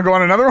right, so you want to go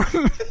on another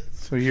one?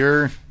 So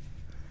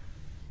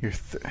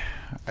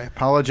I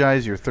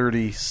apologize, you're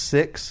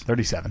 36?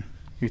 37.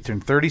 You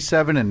turned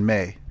 37 in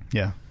May.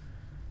 Yeah.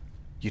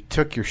 You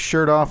took your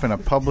shirt off in a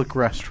public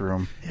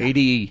restroom.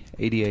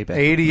 ADA back.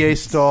 ADA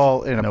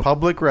stall in a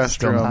public Still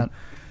restroom not.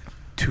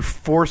 to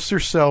force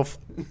yourself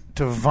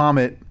to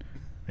vomit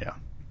Yeah.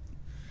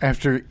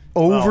 after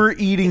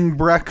overeating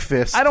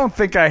breakfast. I don't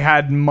think I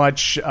had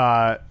much,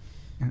 I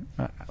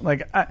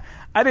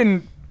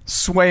didn't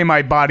sway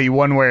my body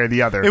one way or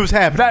the other. It was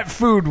happening. That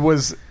food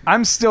was,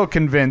 I'm still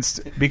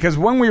convinced, because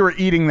when we were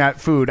eating that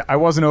food, I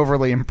wasn't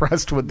overly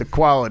impressed with the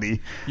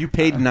quality. You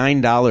paid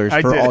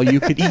 $9 for did. all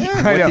you could eat.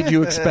 I What know. did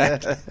you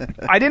expect?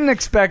 I didn't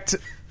expect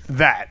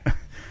that.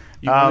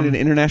 You wanted an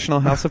International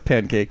House of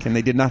Pancake, and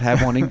they did not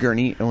have one in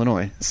Gurnee,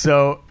 Illinois.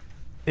 So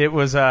it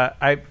was,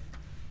 I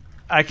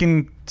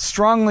can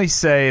strongly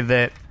say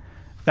that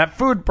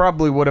food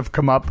probably would have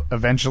come up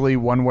eventually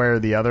one way or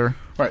the other.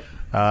 Right.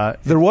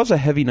 There was a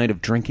heavy night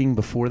of drinking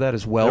before that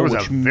as well, There was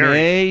which a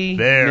very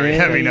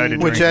heavy night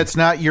of Which drinking. that's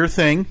not your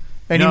thing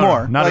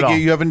anymore. not at all.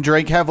 You haven't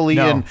drank heavily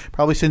in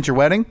probably since your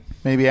wedding,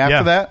 maybe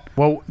after that.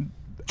 Well,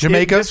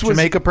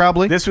 Jamaica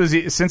probably. This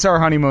was since our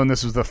honeymoon.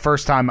 This was the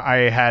first time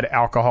I had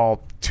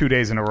alcohol 2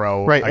 days in a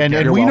row. Right,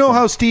 and we know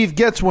how Steve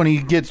gets when he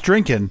gets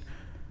drinking.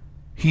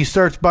 He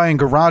starts buying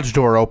garage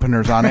door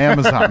openers on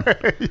Amazon.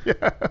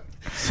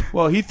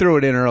 Well, he threw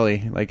it in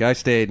early. Like, I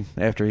stayed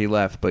after he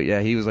left. But, yeah,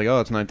 he was like,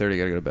 oh, it's 9:30,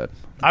 gotta go to bed.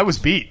 I was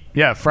beat.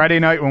 Yeah, Friday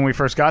night when we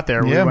first got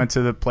there, Yeah. we went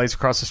to the place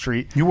across the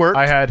street. You worked?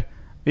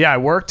 I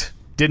worked.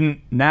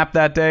 Didn't nap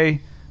that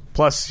day.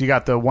 Plus, you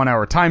got the 1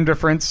 hour time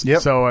difference.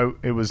 Yep. So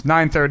it was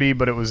 9:30,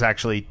 but it was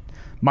actually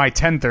my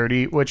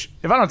 10:30. Which,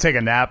 if I don't take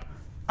a nap,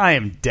 I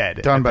am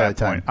dead. Done at by that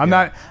the time. point. I'm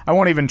not. I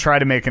won't even try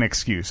to make an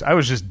excuse. I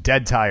was just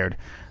dead tired.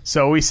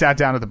 So we sat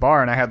down at the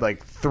bar, and I had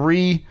like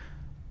 3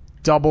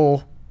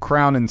 double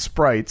Crown and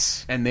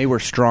Sprites. And they were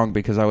strong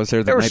because I was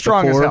there the They were night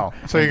strong as before. hell.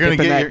 So you're going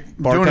to Dipping get that doing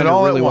it bartender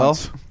all really at well.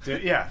 once.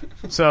 Yeah.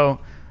 So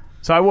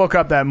I woke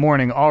up that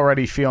morning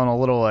already feeling a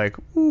little like,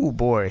 ooh,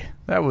 boy,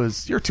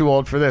 you're too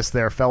old for this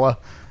there, fella.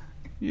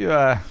 You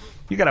got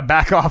to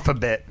back off a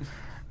bit.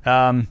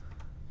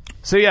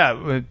 So,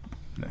 yeah,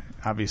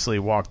 obviously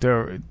walked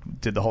over,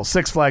 did the whole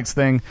Six Flags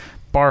thing,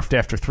 barfed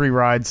after 3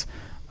 rides,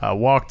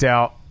 walked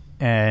out,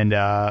 and...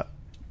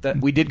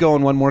 we did go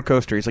on one more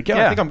coaster. He's like,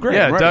 I think I'm great.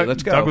 Yeah, I'm ready. Doug,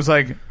 Let's go. Doug was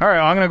like, all right,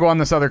 I'm going to go on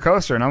this other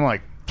coaster. And I'm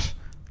like,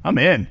 I'm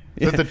in.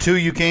 Is that the 2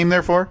 you came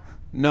there for?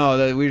 No,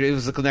 it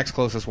was the next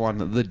closest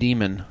one, the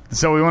Demon.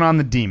 So we went on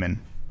the Demon.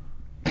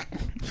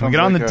 So we get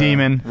on the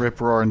Demon.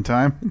 Rip roaring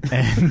time.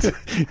 And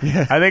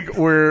I think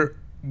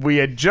we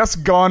had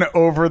just gone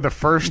over the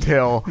first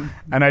hill,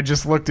 and I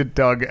just looked at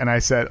Doug and I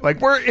said,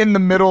 like, we're in the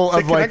middle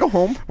of "Can I go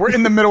home?" We're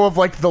in the middle of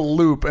like the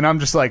loop, and I'm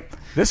just like,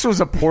 this was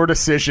a poor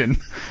decision.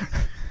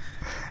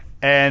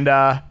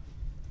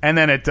 And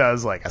then it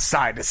does like a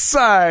side to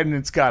side, and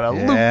it's got a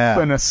loop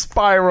and a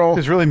spiral.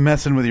 It's really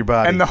messing with your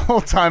body. And the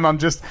whole time I'm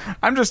just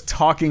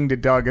talking to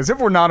Doug as if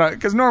we're not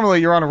because normally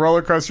you're on a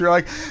roller coaster, you're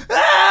like,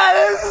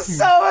 this is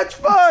so much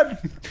fun.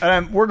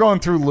 And we're going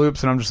through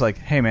loops, and I'm just like,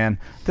 hey man,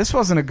 this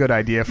wasn't a good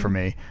idea for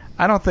me.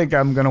 I don't think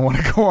I'm going to want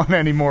to go on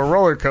any more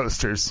roller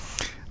coasters.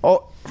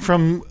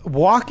 from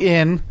walk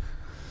in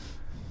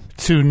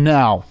to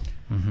now,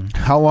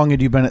 How long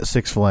had you been at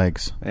Six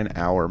Flags? An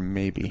hour,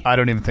 maybe. I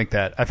don't even think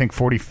that. I think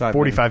 45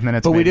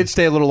 minutes. But we maybe. did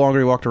stay a little longer.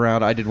 We walked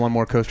around. I did one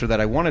more coaster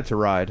that I wanted to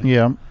ride.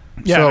 Yeah.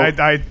 Yeah,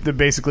 So, I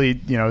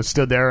basically,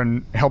 stood there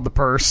and held the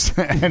purse.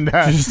 And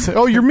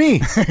oh, you're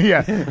me.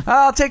 yeah,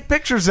 I'll take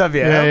pictures of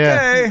you. Yeah,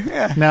 okay.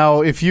 Yeah.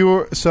 Now, if you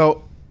were...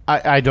 So,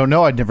 I don't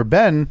know. I'd never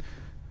been.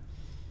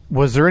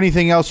 Was there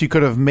anything else you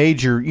could have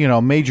made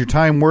your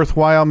time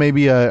worthwhile?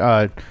 Maybe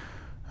a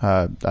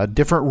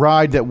different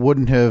ride that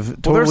wouldn't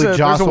have totally there's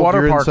jostled a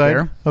water your park inside?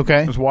 there.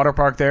 Okay. There's a water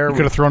park there. You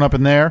could have thrown up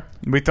in there.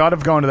 We thought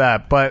of going to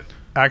that, but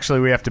actually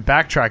we have to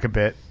backtrack a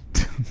bit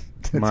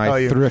to My tell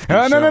you. thrifty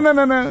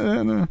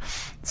No.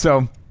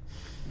 So,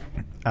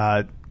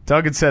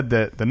 Doug had said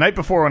that the night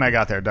before when I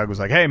got there, Doug was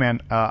like, "Hey,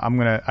 man,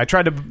 I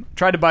tried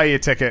to buy you a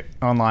ticket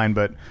online,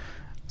 but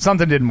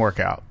something didn't work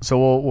out.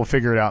 So we'll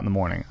figure it out in the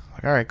morning." I'm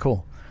like, all right,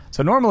 cool.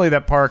 So normally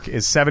that park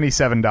is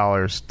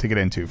 $77 to get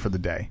into for the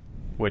day,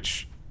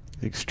 which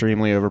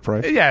Extremely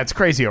overpriced. yeah, it's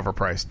crazy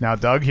overpriced. Now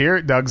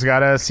Doug's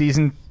got a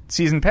season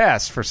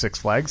pass for Six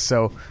Flags,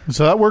 so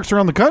that works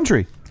around the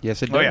country.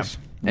 Yes, it Oh, does.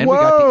 yeah. And we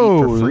got to eat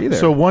for free there.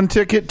 So one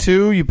ticket,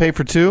 two, you pay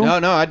for two?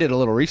 No, I did a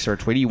little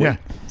research. Wait, do you wait? yeah.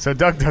 So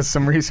Doug does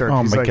some research.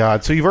 Oh He's my like,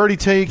 God! So you've already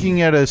taken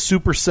at a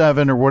Super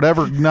 7 or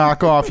whatever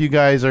knockoff you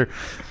guys are,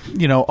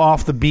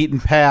 off the beaten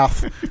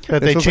path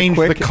that they was a changed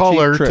quick, the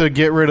color cheap trip. to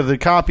get rid of the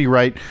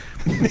copyright,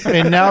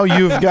 and now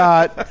you've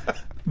got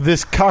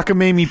this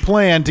cockamamie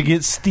plan to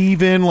get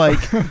Steve in,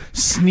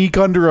 sneak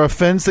under a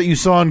fence that you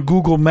saw on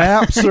Google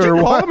Maps Did you or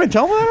call what? him and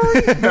tell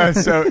him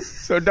that?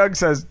 so Doug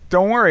says,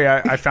 "Don't worry,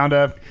 I found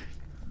a."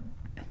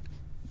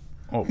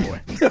 Oh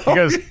boy! He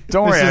goes,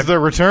 "Don't worry." This is the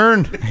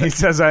return. He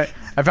says, "I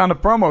found a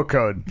promo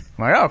code."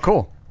 I'm like, "Oh,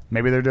 cool.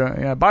 Maybe they're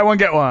doing buy one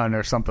get one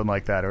or something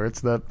like that, or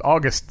it's the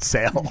August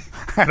sale."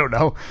 I don't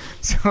know.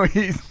 So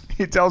he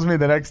tells me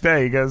the next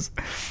day. He goes,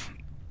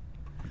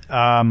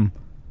 "Yeah,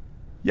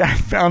 I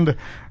found."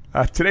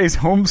 Today's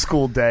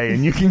homeschool day,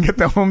 and you can get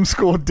the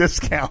homeschool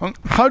discount.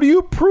 How do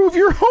you prove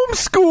you're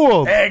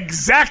homeschooled?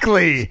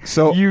 Exactly.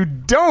 So- you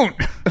don't.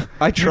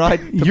 I tried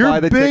to Your buy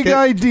the big ticket,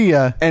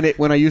 idea. and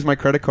when I used my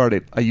credit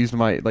card, I used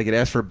it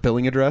asked for a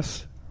billing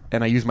address,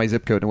 and I used my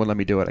zip code, and it wouldn't let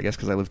me do it. I guess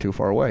because I live too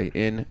far away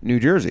in New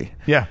Jersey.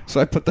 Yeah. So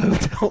I put the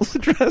hotel's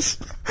address,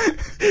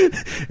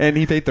 and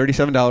he paid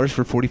 $37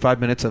 for 45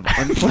 minutes of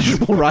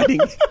unpleasurable riding.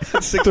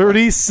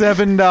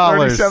 $37.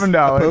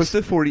 $37. Opposed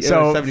to 40.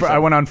 So 77. I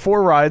went on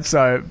 4 rides. So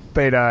I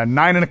paid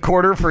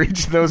 $9.25 for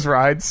each of those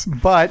rides.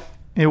 But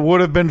it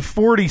would have been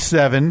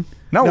 47.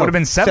 No, it No, would have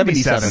been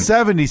 77.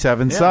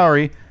 77,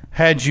 sorry,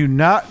 had you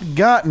not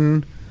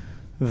gotten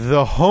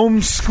the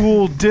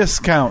homeschool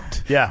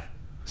discount. Yeah.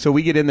 So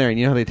we get in there, and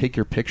you know how they take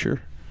your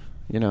picture?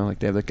 They have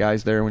the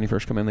guys there when you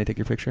first come in, they take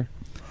your picture?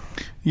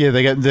 Yeah,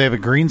 they have a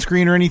green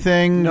screen or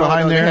anything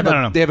behind they there?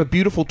 have They have a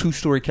beautiful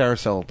 2-story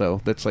carousel,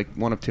 though, that's like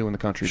one of 2 in the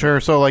country. Sure,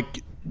 so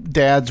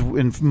dads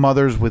and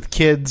mothers with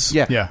kids.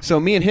 Yeah. So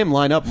me and him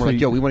line up, and we're So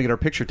like, yo, we want to get our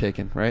picture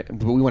taken, right?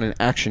 But we want an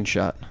action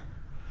shot,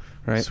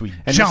 right? Sweet.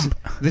 And Jump.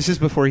 This is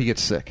before he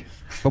gets sick.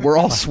 But we're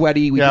all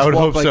sweaty. We Yeah, I just would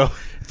walk, hope so.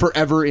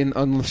 forever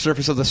on the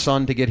surface of the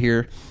sun to get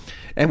here.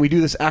 And we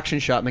do this action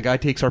shot, and the guy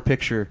takes our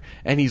picture,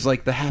 and he's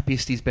like the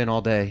happiest he's been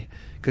all day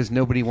because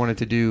nobody wanted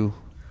to do.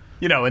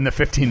 In the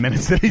 15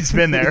 minutes that he's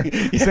been there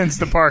since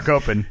the park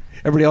opened.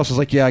 Everybody else was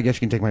like, yeah, I guess you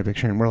can take my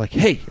picture. And we're like,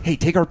 hey,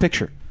 take our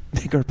picture.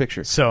 Take our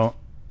picture. So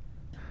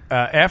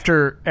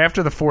after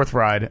the 4th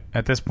ride,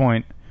 at this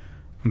point,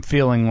 I'm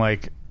feeling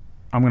like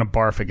I'm going to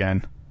barf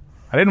again.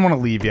 I didn't want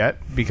to leave yet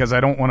because I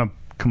don't want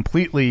to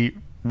completely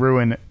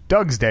ruin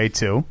Doug's day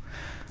too.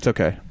 It's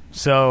okay.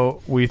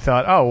 So we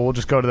thought, we'll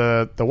just go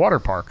to the water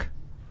park,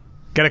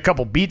 get a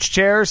couple beach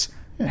chairs,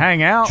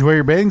 hang out. Did you wear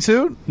your bathing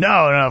suit?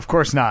 No, of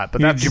course not.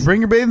 But Did you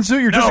bring your bathing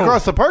suit? You're just No.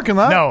 across the parking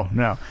lot?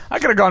 No. I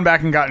could have gone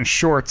back and gotten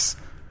shorts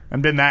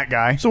and been that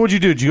guy. So what'd you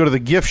do? Did you go to the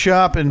gift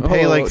shop and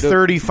pay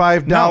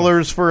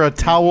 $35 for a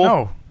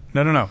towel?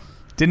 No.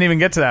 Didn't even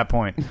get to that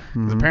point.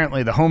 'Cause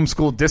apparently the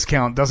homeschool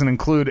discount doesn't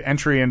include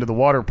entry into the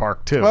water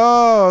park, too.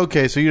 Oh,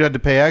 okay. So you had to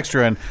pay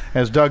extra. And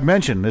as Doug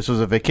mentioned, this was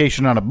a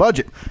vacation on a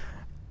budget.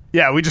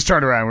 Yeah, we just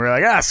turned around. We were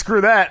like,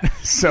 screw that.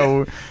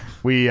 So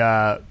we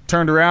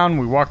turned around.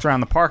 We walked around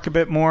the park a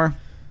bit more.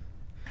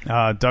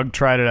 Doug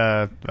tried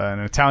an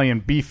Italian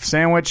beef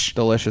sandwich.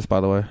 Delicious, by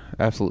the way.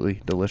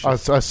 Absolutely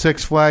delicious. A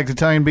Six Flags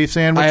Italian beef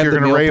sandwich. I have You're the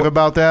going to meal rave pl-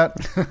 about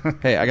that?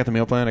 Hey, I got the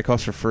meal plan. It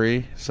costs for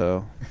free,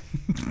 so...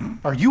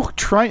 Are you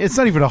trying? It's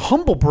not even a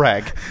humble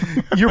brag.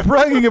 You're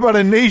bragging about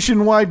a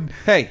nationwide.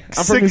 Hey,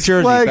 I'm from New Six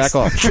Jersey. Flags. Back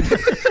off.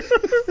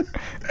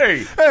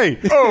 Hey,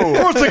 Of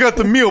course I got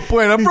the meal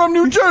plan. I'm from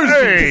New Jersey.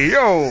 hey,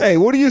 yo. Hey,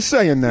 what are you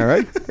saying there,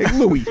 eh? Hey,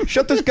 Louie,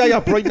 shut this guy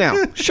up right now.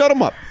 Shut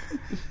him up.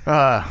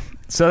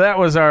 So that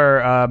was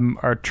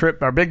our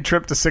trip, our big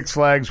trip to Six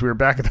Flags. We were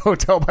back at the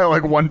hotel by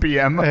 1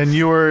 p.m. And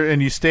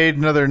you stayed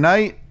another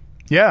night.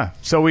 Yeah,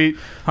 so we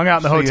hung out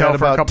in the So you hotel had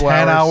for a about couple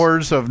 10 hours.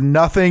 hours of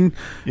nothing.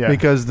 Yeah.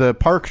 Because the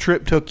park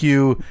trip took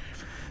you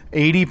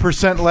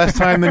 80% less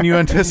time than you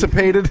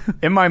anticipated.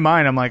 In my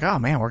mind, I'm like, oh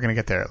man, we're gonna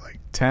get there at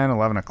 10,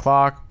 11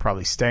 o'clock.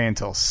 Probably stay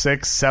until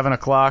 6, 7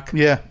 o'clock.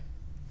 Yeah.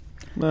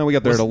 No, we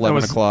got there at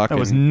 11 o'clock. That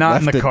was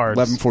not in left the at cards.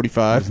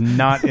 11:45. It was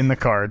not in the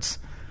cards.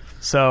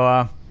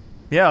 So,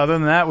 yeah, other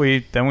than that,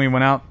 we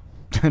went out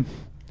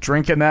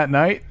drinking that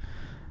night.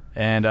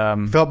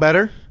 And Felt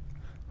better?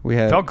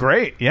 felt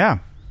great, yeah.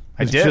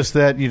 I It's did. just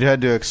that you'd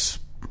had to,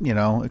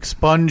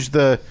 expunge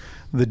the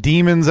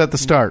demons at the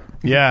start.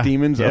 Yeah.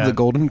 Demons yeah. of the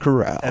Golden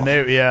Corral. And they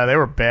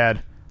were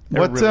bad. They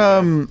were What?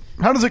 really bad.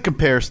 How does it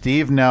compare,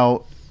 Steve?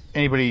 Now,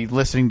 anybody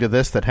listening to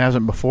this that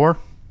hasn't before,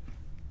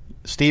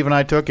 Steve and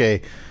I took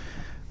a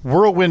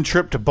whirlwind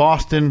trip to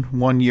Boston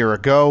 1 year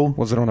ago.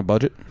 Was it on a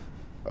budget?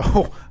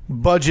 Oh,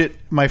 budget,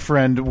 my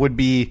friend, would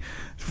be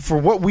for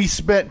what we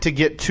spent to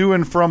get to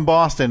and from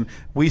Boston.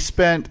 We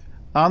spent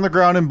on the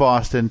ground in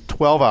Boston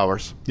 12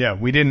 hours. Yeah,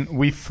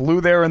 we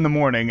flew there in the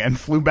morning and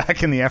flew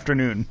back in the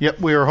afternoon.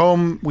 Yep, we were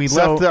home. We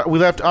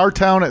left our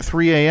town at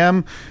 3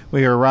 a.m.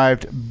 We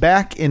arrived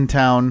back in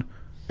town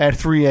at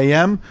 3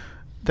 a.m.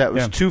 That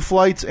was 2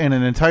 flights and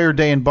an entire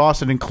day in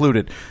Boston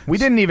included. We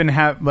didn't even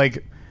have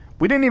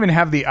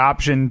the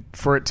option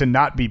for it to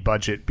not be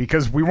budget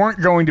because we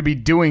weren't going to be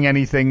doing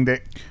anything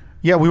that.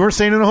 Yeah, we weren't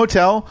staying in a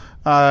hotel.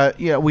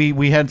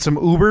 We had some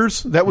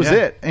Ubers. That was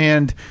it.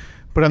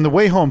 But on the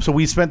way home, so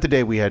we spent the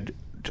day. We had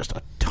just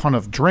a ton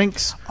of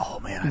drinks.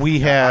 Oh man, we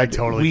had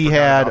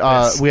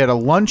a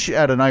lunch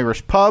at an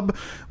Irish pub.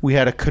 We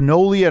had a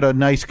cannoli at a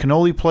nice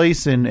cannoli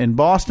place in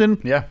Boston.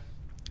 Yeah,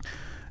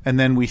 and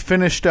then we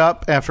finished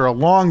up after a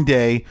long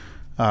day.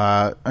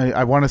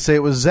 I want to say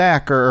it was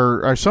Zach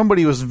or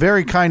somebody was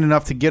very kind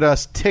enough to get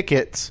us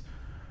tickets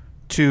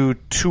to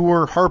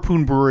tour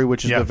Harpoon Brewery,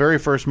 which is the very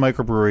first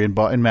microbrewery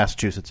in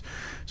Massachusetts.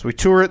 So we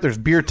tour it. There's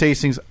beer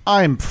tastings.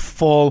 I'm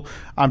full.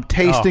 I'm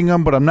tasting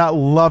them, but I'm not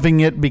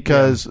loving it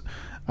because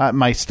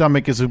my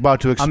stomach is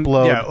about to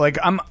explode.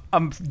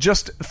 I'm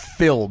just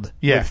filled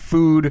with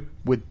food,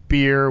 with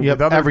beer, Yep,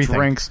 with other everything.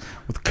 drinks,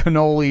 with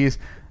cannolis.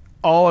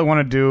 All I want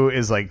to do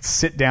is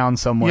sit down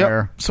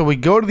somewhere. Yep. So we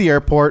go to the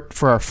airport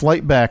for our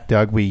flight back,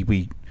 Doug.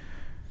 We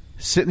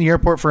sit in the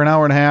airport for an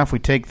hour and a half. We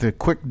take the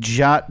quick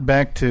jot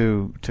back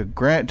to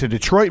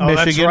Detroit, Michigan.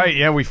 That's right.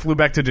 Yeah, we flew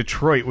back to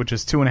Detroit, which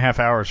is 2.5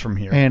 hours from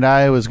here. And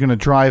I was going to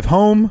drive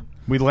home.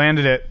 We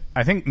landed at,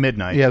 I think,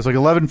 midnight. Yeah, it was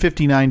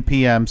 11:59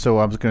 p.m., so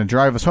I was going to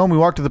drive us home. We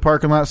walked to the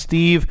parking lot.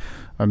 Steve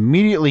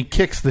immediately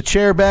kicks the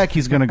chair back.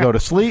 He's going to go to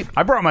sleep.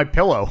 I brought my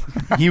pillow.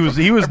 He was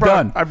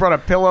done. I brought a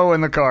pillow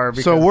in the car.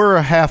 So we're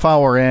a half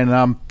hour in, and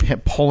I'm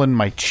pulling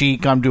my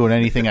cheek. I'm doing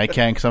anything I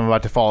can because I'm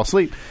about to fall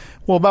asleep.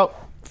 Well, about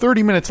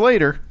 30 minutes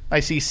later, I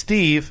see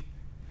Steve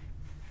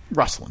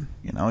rustling.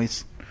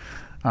 He's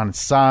on his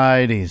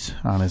side. He's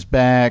on his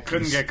back.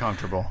 Couldn't get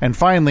comfortable. And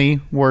finally,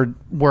 we're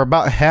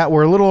about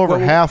we're a little over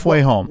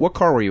halfway home. What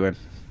car were you in?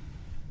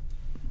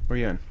 Were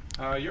you in?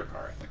 Your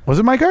car, I think. Was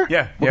it my car?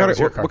 Yeah. What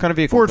kind of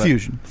vehicle? Ford was that?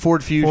 Fusion.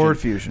 Ford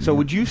Fusion. So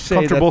would you say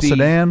comfortable that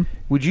sedan?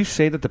 Would you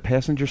say that the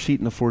passenger seat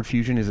in the Ford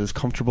Fusion is as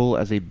comfortable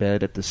as a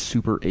bed at the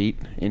Super 8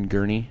 in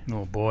Gurnee?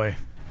 Oh boy,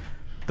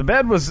 the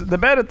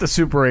bed at the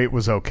Super 8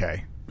 was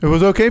okay. It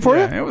was okay for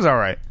you? It was all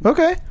right.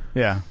 Okay.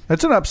 Yeah.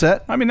 That's an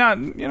upset. I mean,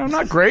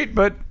 not great,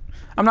 but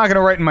I'm not going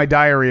to write in my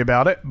diary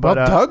about it. But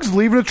well, Doug's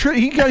leaving a trip.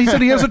 He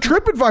said he has a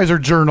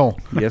TripAdvisor journal.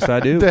 Yes,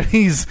 I do. That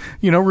he's,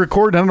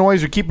 recording. I don't know why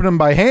he's keeping them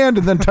by hand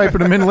and then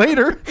typing them in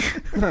later.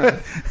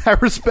 I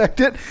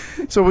respect it.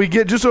 So we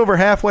get just over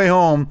halfway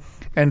home,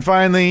 and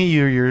finally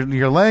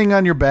you're laying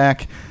on your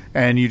back,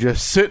 and you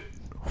just sit.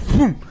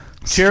 Whoom,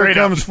 chair Straight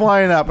comes up.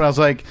 flying up, and I was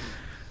like,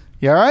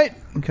 "You all right?"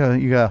 Okay,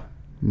 you go,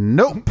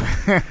 "Nope."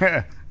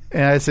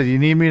 And I said, "You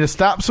need me to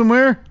stop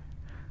somewhere?"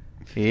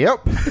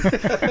 Yep.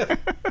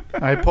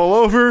 I pull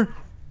over.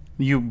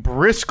 You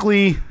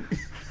briskly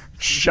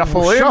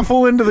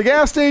shuffle into the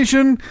gas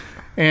station,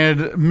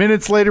 and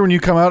minutes later, when you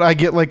come out, I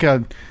get like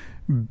a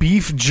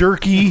beef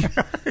jerky,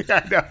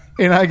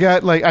 and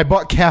I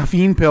bought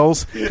caffeine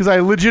pills because I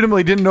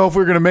legitimately didn't know if we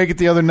were going to make it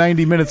the other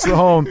 90 minutes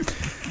home.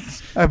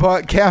 I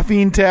bought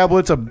caffeine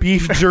tablets, a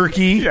beef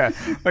jerky, and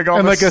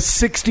like a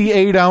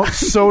 68-ounce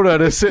soda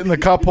to sit in the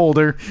cup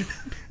holder.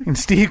 And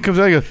Steve comes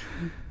out and goes,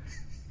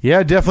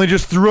 "Yeah, definitely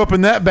just threw up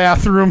in that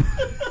bathroom."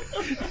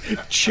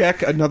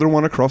 Check, another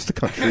one across the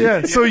country.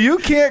 Yeah, so you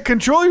can't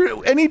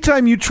control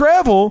anytime you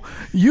travel,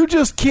 you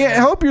just can't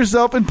help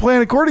yourself and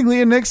plan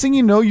accordingly, and next thing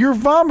you know, you're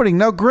vomiting.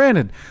 Now,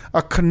 granted,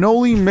 a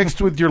cannoli mixed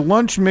with your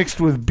lunch,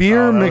 mixed with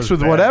beer, mixed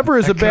with whatever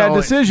is a bad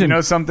decision. You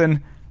know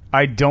something?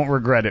 I don't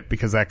regret it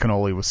because that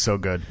cannoli was so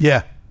good.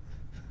 Yeah.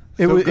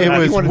 It was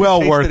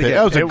well worth it.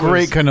 That was a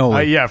great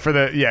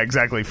cannoli.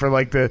 Exactly. For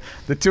like the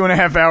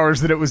 2.5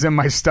 hours that it was in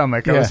my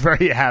stomach, I was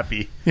very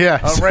happy.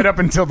 Yeah. Right up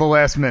until the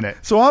last minute.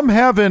 So I'm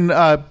having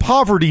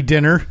poverty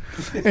dinner,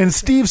 and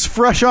Steve's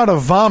fresh out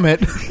of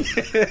vomit.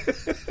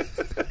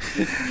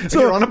 So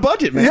you're on a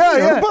budget, man.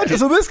 Yeah, yeah.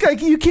 So this guy,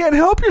 you can't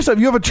help yourself.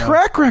 You have a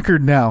track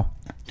record now.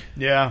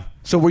 Yeah.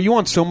 So were you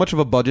on so much of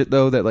a budget,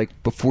 though, that like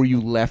before you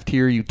left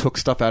here, you took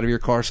stuff out of your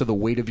car so the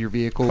weight of your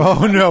vehicle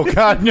Oh no,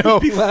 God no!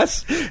 would be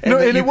less? No, that and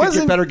you it could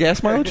wasn't get better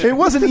gas mileage? It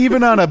wasn't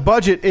even on a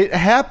budget. It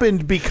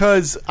happened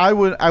because I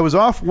was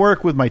off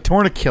work with my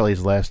torn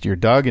Achilles last year,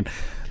 Doug, and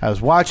I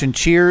was watching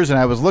Cheers, and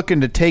I was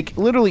looking to take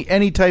literally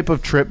any type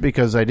of trip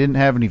because I didn't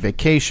have any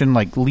vacation,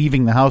 like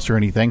leaving the house or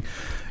anything.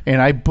 And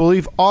I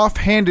believe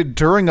offhanded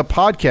during a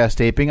podcast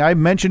taping, I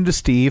mentioned to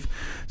Steve,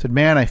 said,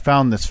 man, I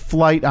found this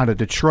flight out of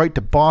Detroit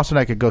to Boston.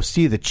 I could go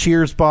see the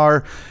Cheers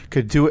bar,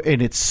 could do it,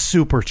 and it's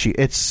super cheap.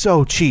 It's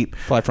so cheap.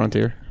 Fly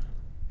Frontier.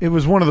 It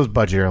was one of those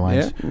budget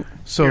airlines. Yeah.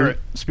 So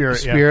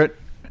Spirit, yeah.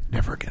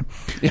 Never again.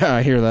 Yeah,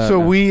 I hear that. So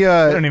we They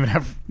don't even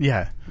have.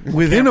 Yeah.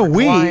 within Can't a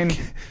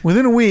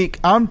recline. week,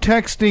 I'm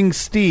texting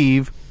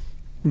Steve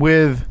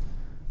with,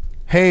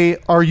 hey,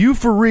 are you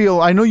for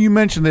real? I know you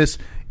mentioned this.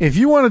 If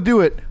you want to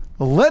do it,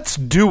 let's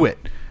do it.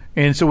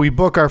 And so we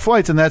book our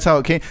flights, and that's how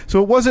it came.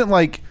 So it wasn't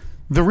like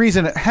the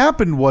reason it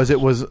happened was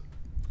it was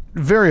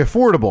very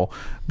affordable,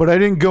 but I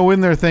didn't go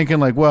in there thinking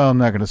like, well, I'm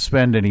not going to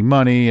spend any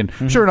money. And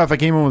sure enough, I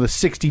came in with a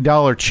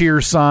 $60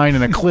 Cheers sign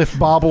and a Cliff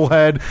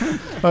bobblehead.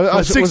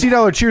 A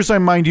 $60 Cheers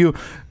sign, mind you.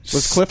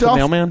 Was Cliff the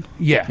mailman?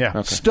 Yeah. Yeah.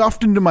 Okay.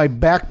 Stuffed into my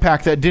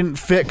backpack that didn't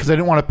fit because I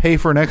didn't want to pay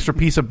for an extra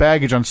piece of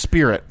baggage on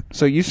Spirit.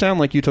 So you sound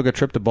like you took a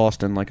trip to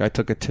Boston, like I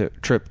took a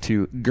trip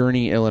to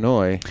Gurnee,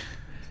 Illinois.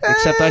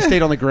 Except I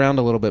stayed on the ground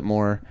a little bit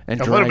more and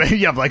A drank. little bit,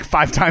 yeah, like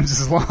 5 times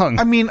as long.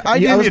 I mean,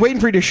 I was waiting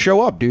for you to show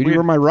up, dude. You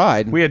were my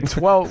ride. We had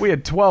 12. We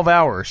had 12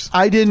 hours.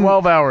 I didn't.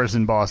 12 hours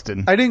in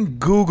Boston. I didn't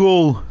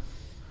Google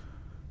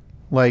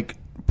like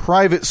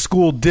private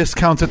school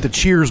discounts at the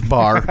Cheers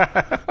bar,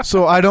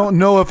 so I don't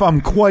know if I'm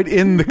quite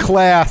in the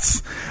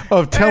class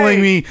of telling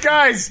Hey, me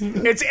guys,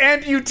 it's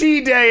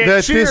amputee day at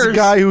that Cheers. this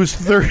guy who's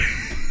 30.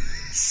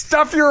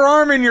 Stuff your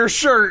arm in your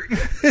shirt.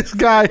 This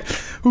guy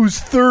who's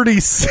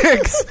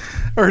 36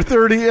 or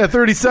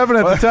 37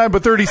 at the time,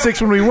 but 36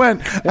 when we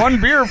went.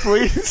 One beer,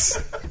 please.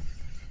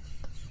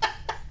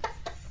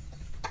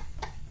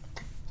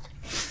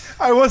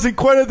 I wasn't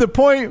quite at the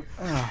point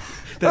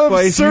That's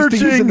why he's used to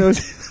using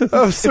those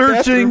of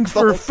searching bathroom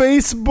for stalls.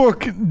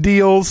 Facebook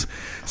deals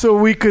so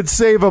we could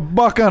save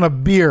 $1 on a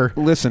beer.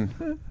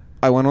 Listen,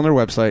 I went on their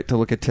website to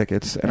look at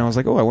tickets, and I was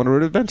like, oh, I wonder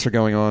what events are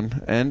going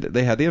on. And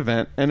they had the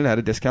event, and it had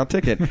a discount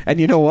ticket. And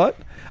you know what?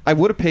 I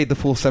would have paid the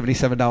full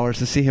 $77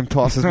 to see him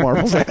toss his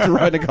marbles after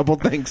riding a couple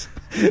things.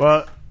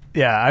 Well,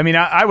 yeah, I mean,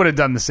 I would have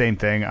done the same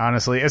thing,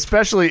 honestly,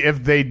 especially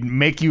if they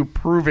make you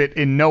prove it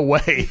in no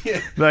way.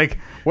 Like,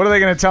 what are they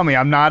going to tell me?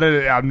 I'm not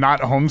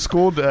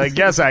homeschooled. I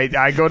guess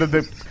I go to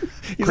the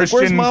 "Where's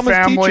Christian Mama's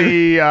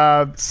Family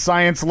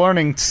Science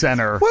Learning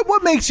Center.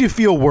 What makes you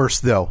feel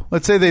worse, though?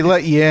 Let's say they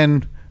let you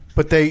in,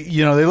 but they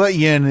let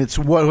you in. It's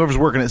whoever's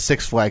working at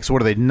Six Flags. So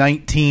what are they,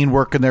 19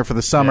 working there for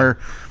the summer?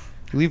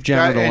 Leave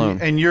Jared alone.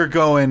 And you're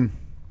going,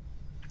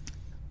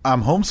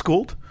 I'm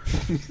homeschooled.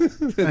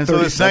 And so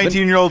this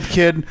 19-year-old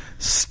kid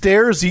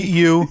stares at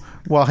you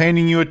while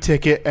handing you a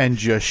ticket and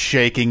just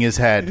shaking his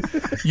head.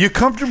 You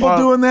comfortable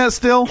doing that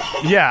still?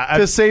 Yeah,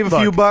 To save a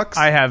few bucks?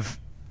 I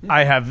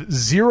have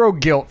zero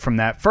guilt from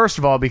that. First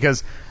of all,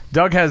 because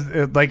Doug has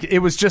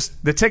it was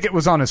just the ticket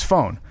was on his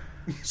phone,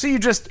 so you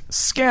just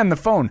scan the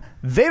phone.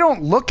 They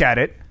don't look at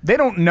it. They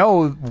don't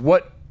know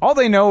what. All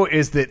they know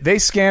is that they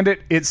scanned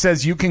it. It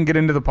says you can get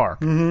into the park,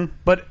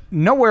 but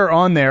nowhere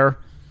on there.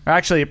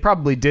 Actually, it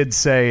probably did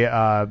say...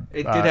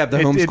 It did have the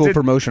homeschool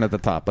promotion at the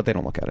top, but they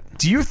don't look at it.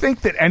 Do you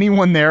think that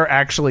anyone there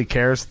actually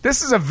cares?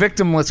 This is a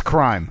victimless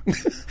crime.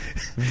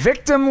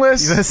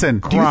 Victimless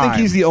Listen, crime. Do you think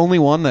he's the only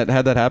one that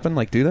had that happen?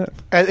 Like, do that?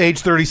 At age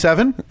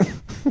 37?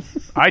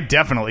 I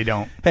definitely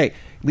don't. Hey,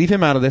 leave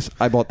him out of this.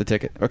 I bought the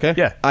ticket, okay?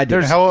 Yeah. I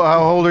did. How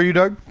old are you,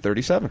 Doug?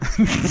 37.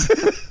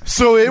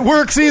 So it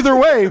works either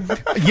way.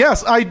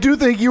 Yes, I do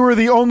think you were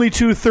the only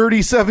two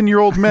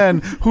 37-year-old men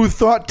who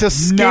thought to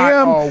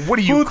scam. What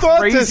are you, who thought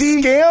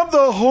crazy? to scam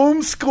the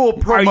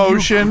homeschool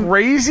promotion? Are you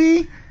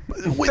crazy?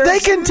 They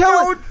can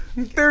tell it.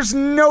 There's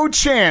no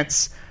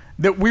chance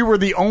that we were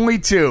the only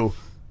two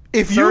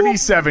If you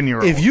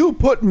 37-year-olds. If you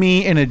put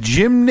me in a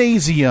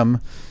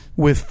gymnasium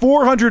with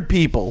 400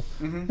 people,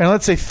 and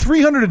let's say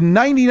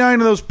 399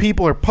 of those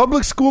people are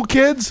public school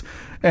kids,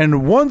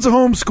 and one's a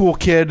homeschool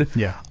kid,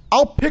 Yeah.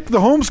 I'll pick the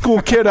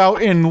homeschool kid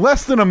out in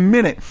less than a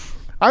minute.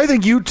 I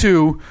think you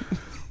two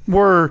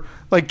were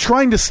like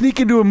trying to sneak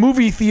into a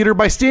movie theater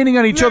by standing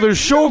on each other's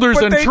shoulders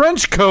but in they-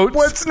 trench coats.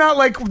 Well, it's not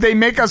like they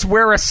make us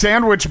wear a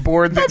sandwich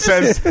board that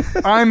says,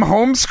 I'm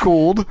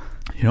homeschooled.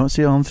 You don't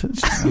see all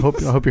this? I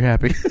hope you're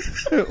happy.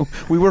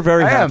 We were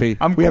very I am. happy.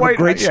 I'm we have quite, a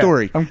great yeah,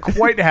 story. I'm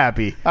quite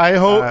happy. I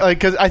hope,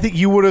 because I think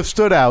you would have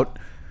stood out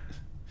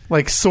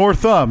like sore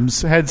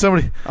thumbs had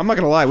somebody. I'm not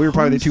going to lie. We were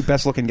probably the two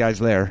best-looking guys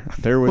there.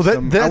 There was Well,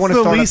 some, I that's wanna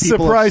the start up least people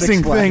at surprising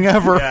Six Flags. thing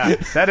ever. Yeah,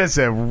 that is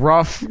a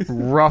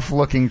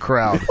rough-looking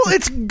crowd. Well,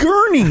 it's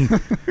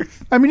Gurnee.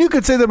 I mean, you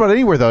could say that about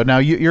anywhere, though. Now,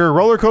 you're a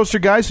roller coaster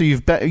guy, so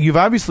you've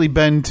obviously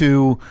been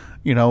to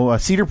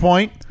Cedar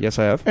Point. Yes,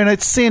 I have. And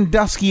it's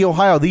Sandusky,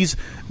 Ohio.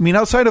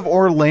 Outside of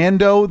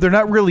Orlando, they're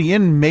not really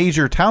in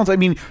major towns.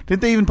 Didn't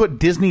they even put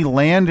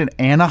Disneyland in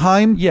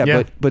Anaheim?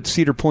 Yeah. But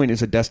Cedar Point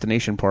is a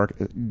destination park.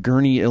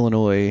 Gurnee,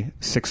 Illinois,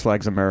 Six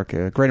Flags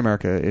America, Great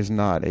America is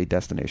not a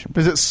destination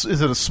park. Is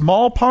it a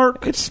small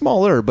park? It's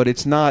smaller, but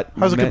it's not.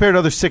 How's it compared to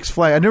other Six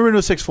Flags? I've never been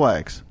to Six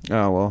Flags.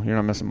 Oh, well, you're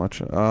not missing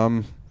much.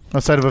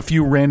 Outside of a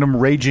few random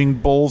raging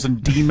bulls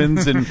and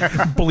demons and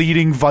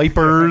bleeding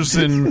vipers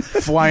and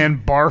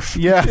flying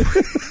barf. Yeah.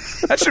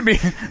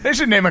 They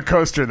should name a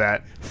coaster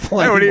that.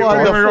 Flying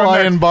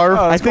barf.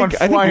 I think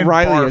Riley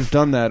barf. has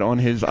done that on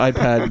his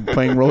iPad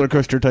playing Roller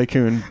Coaster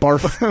Tycoon.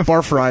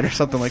 Barf ride or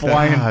something like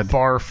flying that.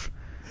 barf.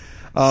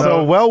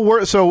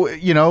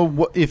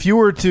 If you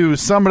were to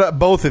sum it up,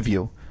 both of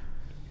you,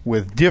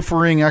 with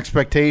differing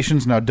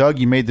expectations. Now, Doug,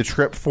 you made the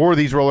trip for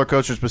these roller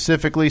coasters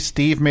specifically.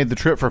 Steve made the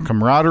trip for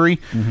camaraderie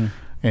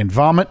and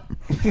vomit.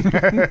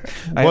 I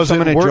have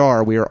some in a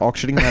jar. We are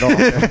auctioning that off.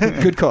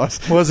 Good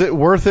cause. Was it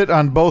worth it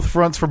on both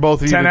fronts for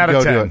both of you 10 to out of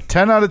go 10. do it?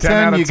 10 out of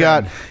 10.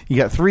 You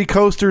got 3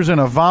 coasters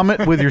and a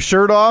vomit with your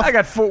shirt off. I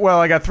got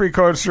 3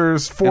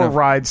 coasters, 4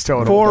 rides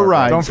total. 4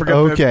 rides. Don't forget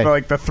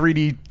the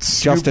 3D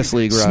Justice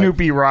League ride.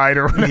 Snoopy ride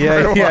or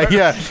whatever.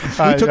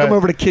 Yeah. We took him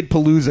over to Kid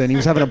Palooza and he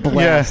was having a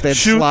blast. They had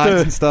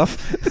slides and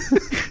stuff.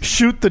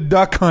 Shoot the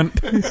duck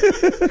hunt.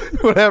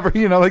 Whatever,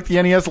 like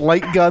the NES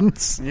light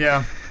guns.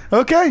 Yeah.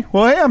 Okay.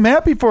 Well, hey, I'm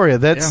happy for you.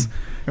 That's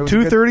 2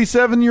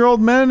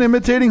 37-year-old men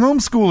imitating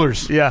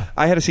homeschoolers. Yeah.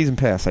 I had a season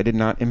pass. I did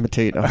not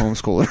imitate a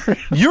homeschooler.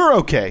 You're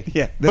okay.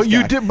 Yeah. But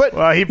you did. But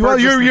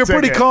you're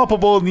pretty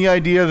culpable in the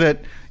idea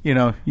that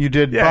you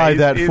did buy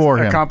that for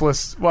him.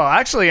 Accomplice. Well,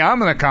 actually,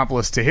 I'm an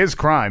accomplice to his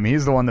crime.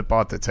 He's the one that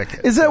bought the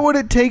ticket. Is that what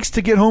it takes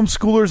to get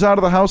homeschoolers out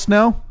of the house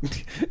now?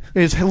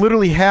 Is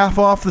literally half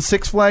off the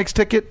Six Flags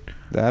ticket?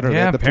 That or they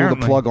had to pull the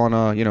plug on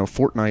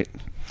Fortnite.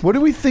 What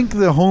do we think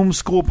the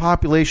homeschool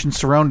population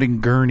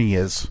surrounding Gurnee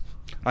is?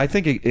 I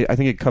think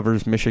it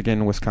covers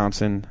Michigan,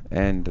 Wisconsin,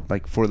 and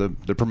for the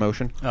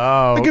promotion.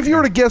 Oh, if you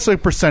were to guess a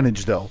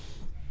percentage, though,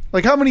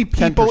 how many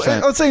people?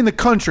 10%. Let's say in the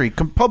country,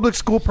 public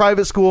school,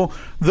 private school,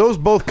 those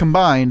both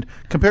combined.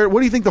 What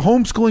do you think the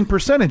homeschooling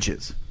percentage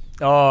is?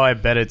 Oh, I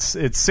bet it's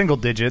single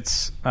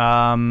digits.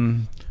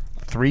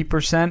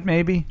 3%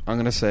 maybe. I'm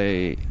gonna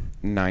say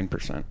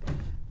 9%.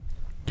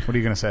 What are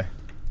you gonna say?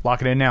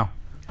 Lock it in now.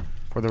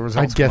 For the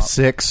results, I'd guess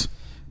 6.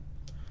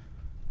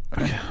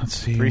 Okay, let's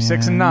see. 3,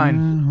 6, and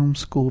 9.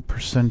 Homeschool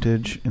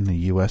percentage in the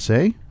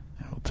USA.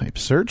 I will type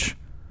search.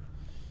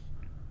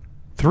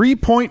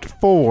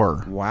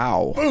 3.4.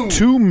 Wow.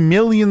 2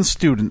 million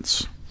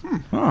students.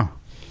 Huh.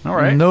 All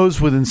right. And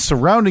those within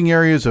surrounding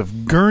areas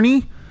of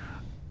Gurnee.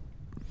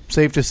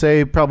 Safe to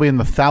say, probably in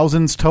the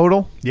thousands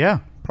total. Yeah.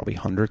 Probably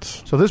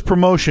hundreds. So this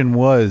promotion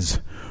was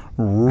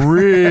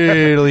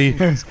really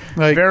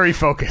very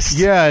focused.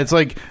 Yeah, it's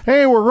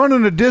hey, we're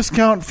running a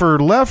discount for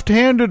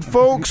left-handed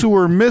folks who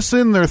are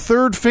missing their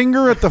third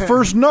finger at the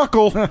first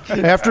knuckle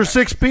after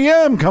 6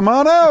 p.m. Come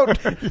on out.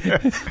 Yeah.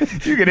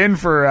 You get in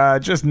for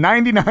just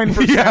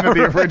 99% of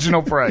the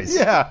original price.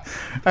 Yeah.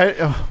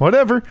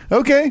 Whatever.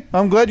 Okay.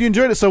 I'm glad you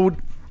enjoyed it. So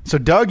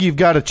Doug, you've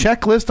got a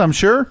checklist, I'm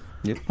sure,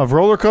 of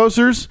roller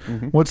coasters.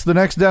 Mm-hmm. What's the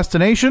next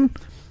destination?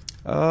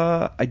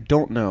 I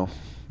don't know.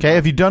 Okay,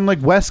 have you done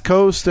West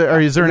Coast, or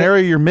is there an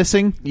area you're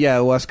missing? Yeah,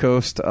 West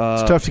Coast.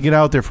 It's tough to get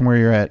out there from where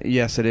you're at.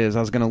 Yes, it is. I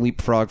was going to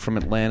leapfrog from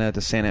Atlanta to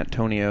San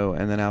Antonio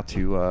and then out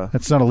to...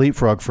 That's not a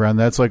leapfrog, friend.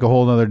 That's a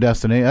whole other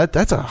destination.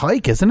 That's a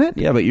hike, isn't it?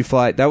 Yeah, but you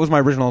fly... That was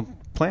my original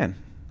plan.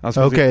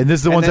 Okay, and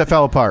this is the ones that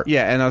fell apart.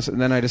 Yeah, and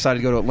then I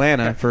decided to go to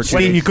Atlanta for...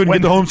 You couldn't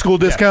get the homeschool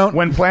discount?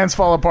 When plans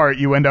fall apart,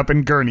 you end up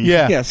in Gurnee.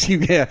 Yeah. Yes,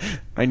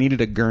 I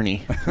needed a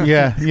gurney.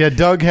 Yeah.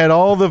 Doug had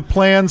all the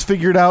plans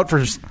figured out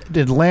for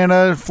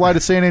Atlanta, fly to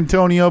San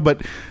Antonio,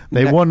 but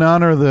they wouldn't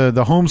honor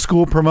the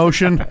homeschool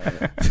promotion.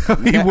 So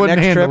he wouldn't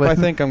next handle trip, it. I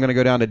think I'm going to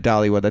go down to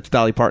Dollywood. That's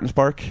Dolly Parton's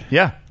Park.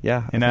 Yeah.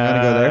 Yeah. I'm going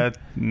to go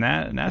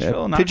there.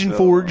 Nashville? Pigeon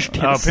Forge,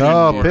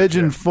 Tennessee.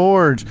 Pigeon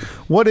Forge.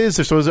 What is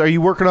there? So are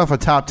you working off a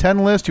top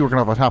 10 list? You working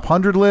off a top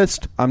 100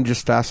 list? I'm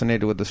just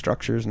fascinated with the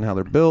structures and how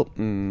they're built.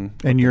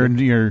 And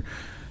you're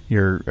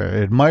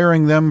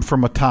admiring them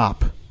from a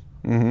top.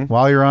 Mm-hmm.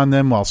 While you're on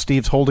them, while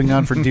Steve's holding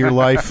on for dear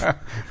life,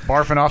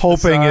 barfing off,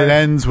 hoping it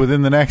ends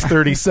within the next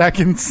 30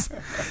 seconds.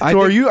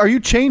 So are you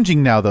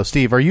changing now, though,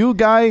 Steve? Are you a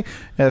guy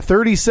at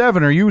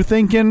 37? Are you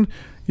thinking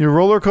your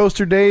roller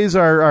coaster days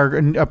are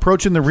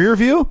approaching the rear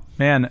view?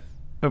 Man,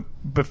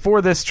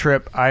 before this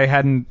trip,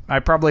 I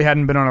probably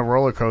hadn't been on a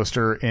roller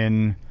coaster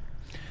in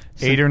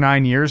 8 or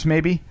 9 years,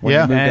 maybe. When you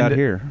moved out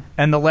here,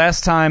 and the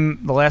last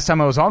time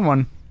I was on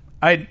one,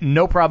 I had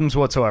no problems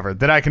whatsoever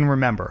that I can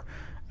remember.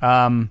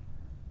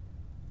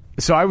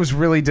 So I was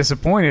really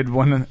disappointed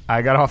when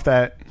I got off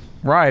that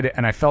ride,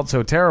 and I felt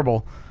so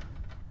terrible.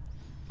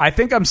 I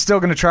think I'm still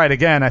going to try it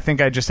again. I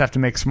think I just have to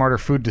make smarter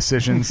food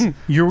decisions.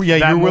 You're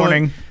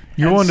willing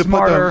to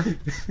smarter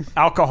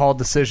alcohol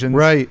decisions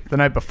the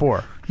night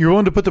before. You're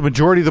willing to put the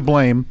majority of the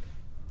blame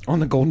on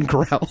the Golden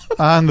Corral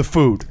on the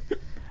food.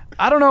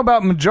 I don't know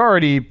about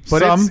majority, but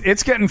Some.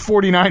 it's getting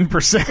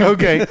 49%.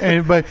 Okay,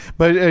 but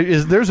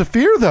there's a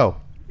fear though.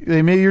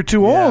 Maybe you're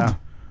too Yeah. old.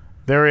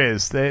 There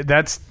is.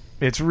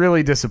 It's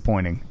really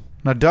disappointing.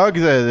 Now, Doug,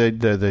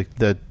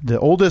 the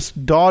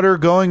oldest daughter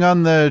going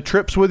on the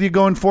trips with you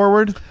going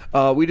forward.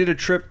 We did a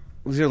trip.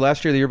 It was either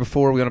last year or the year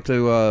before. We went up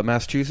to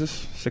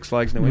Massachusetts, Six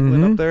Flags New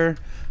England up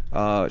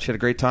there. She had a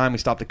great time. We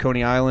stopped at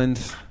Coney Island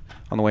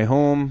on the way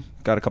home.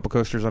 Got a couple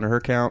coasters under her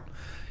count.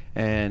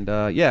 And,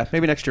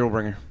 maybe next year we'll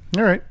bring her.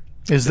 All right.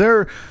 Is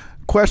there a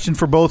question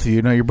for both of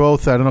you? Now, you're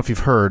both, I don't know if you've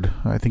heard,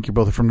 I think you're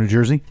both from New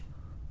Jersey.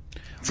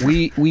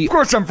 We Of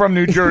course I'm from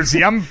New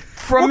Jersey. I'm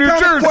from New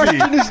what kind of Jersey.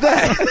 question is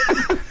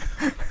that?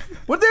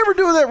 What did they ever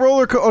do with that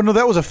roller coaster? Oh, no,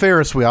 that was a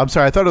Ferris wheel. I'm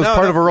sorry. I thought it was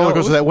part of a roller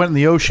coaster that went in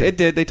the ocean. It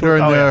did. They told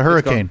during me. the It's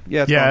hurricane. gone.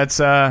 Yeah, Yeah,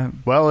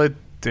 gone.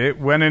 it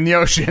went in the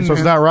ocean. So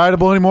it's not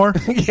rideable anymore?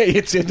 Yeah,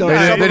 it's They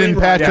didn't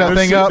patch that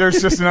thing up?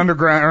 There's just an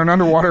underground or an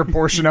underwater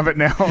portion of it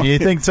now. You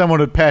think someone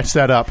would patch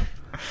that up?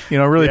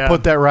 Really Yeah.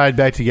 put that ride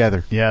back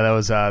together. Yeah, that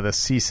was the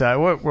Seaside.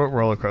 What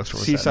roller coaster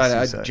was Seaside,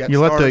 that? Jet You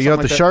let Star or the something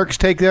like that. sharks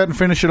take that and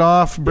finish it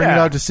off, bring it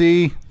Yeah. out to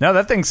sea. No,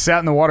 that thing sat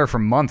in the water for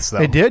months, though.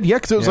 It did, yeah,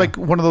 because it was Yeah. like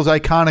one of those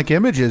iconic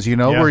images,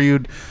 Yeah. where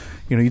you'd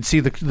see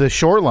the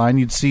shoreline,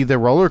 you'd see the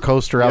roller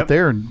coaster out Yep.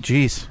 there, and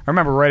geez. I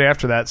remember right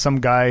after that, some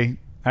guy.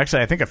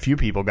 Actually, I think a few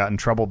people got in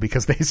trouble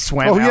because they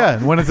swam Oh, out.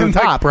 yeah, went to the and,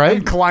 top, right?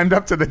 And climbed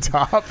up to the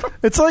top.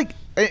 It's like,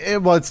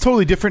 it's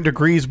totally different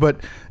degrees, but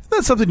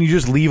that's something you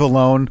just leave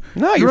alone.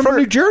 No, you're from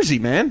New Jersey,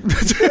 man.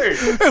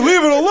 Hey,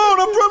 leave it alone.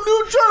 I'm from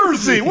New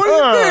Jersey. What do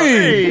you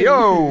mean? Hey,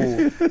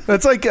 yo.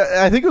 That's like,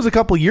 I think it was a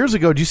couple years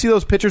ago. Do you see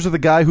those pictures of the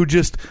guy who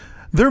just,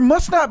 there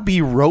must not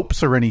be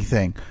ropes or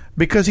anything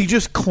because he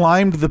just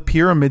climbed the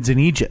pyramids in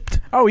Egypt.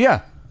 Oh,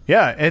 yeah.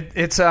 Yeah,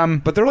 it's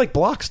But they're like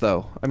blocks,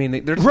 though. I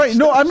mean, they're Right.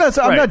 No, I'm not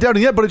Right.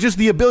 doubting that, but it's just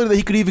the ability that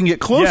he could even get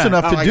close Yeah.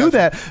 enough Oh, to I do gotcha.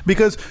 that,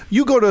 because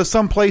you go to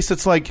some place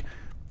that's like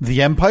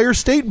the Empire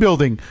State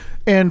Building,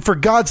 and for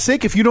God's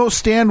sake, if you don't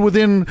stand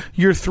within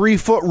your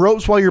 3-foot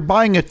ropes while you're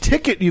buying a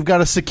ticket, you've got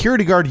a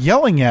security guard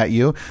yelling at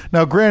you.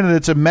 Now, granted,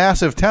 it's a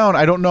massive town.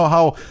 I don't know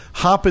how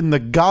hopping the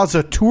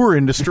Gaza tour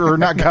industry, or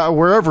not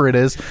wherever it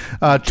is,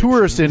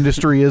 tourist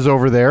industry is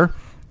over there.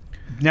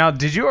 Now,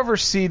 did you ever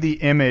see the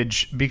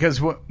image?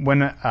 Because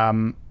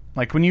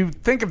when you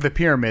think of the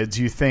pyramids,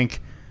 you think,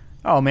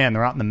 oh man,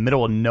 they're out in the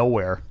middle of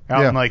nowhere,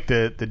 out in like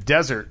the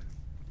desert.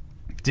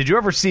 Did you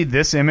ever see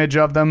this image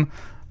of them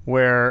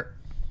where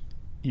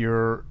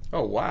you're...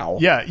 Oh, wow.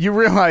 Yeah, you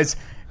realize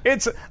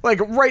it's like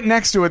right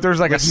next to it. There's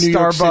like a New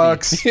York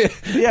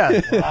Starbucks.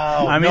 Yeah,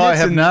 Wow. I mean, No, I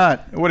it's have in-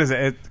 not. What is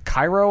it?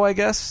 Cairo, I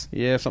guess.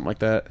 Yeah, something like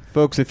that.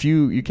 Folks, if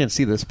you can't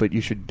see this, but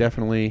you should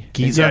definitely...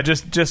 Giza? Yeah,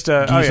 just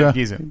oh yeah,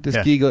 Giza. Just,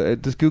 Yeah.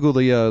 Google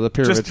the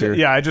pyramids Just here.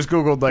 yeah, I just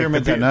googled like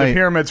Pyramids the at night.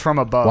 pyramids from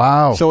above.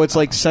 Wow. So it's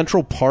like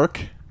Central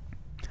Park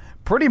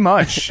Pretty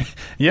much.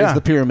 Yeah. is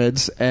the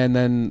pyramids, and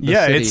then the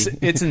Yeah, city.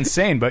 it's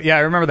insane. But yeah, I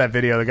remember that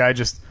video. The guy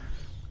just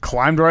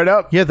climbed right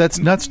up. Yeah, that's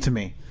nuts to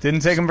me. Didn't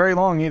take him very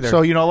long either.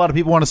 So, a lot of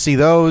people want to see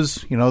those,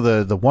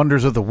 the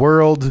wonders of the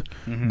world.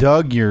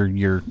 Doug,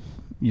 you're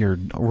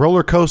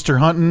roller coaster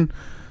hunting.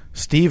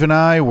 Steve and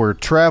I were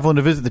traveling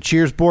to visit the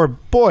Cheers board.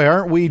 Boy,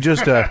 aren't we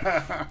just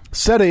a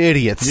set of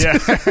idiots. yeah.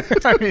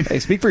 I mean, Hey,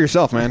 speak for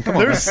yourself, man. Come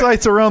on. There's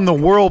sites around the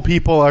world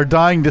people are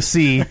dying to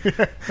see,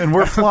 and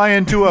we're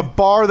flying to a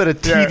bar that a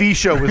TV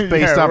show was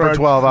based on for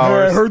 12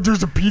 hours. I heard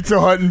there's a Pizza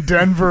Hut in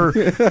Denver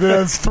that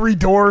has 3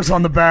 doors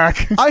on the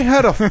back. I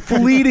had a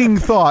fleeting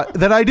thought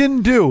that I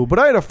didn't do, but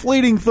I had a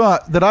fleeting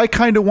thought that I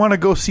kind of want to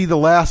go see the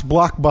last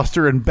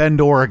Blockbuster in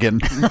Bend, Oregon.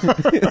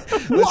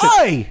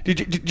 Why?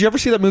 Did you ever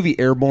see that movie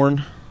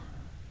Airborne?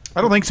 I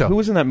don't think so. Who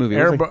was in that movie?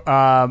 It was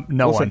like-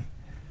 No What's one.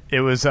 It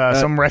was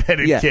some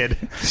redheaded yeah. kid.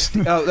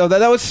 Oh,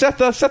 that was Seth.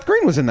 Seth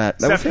Green was in that.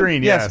 That Seth was him.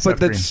 Green, yeah, Yes, Seth but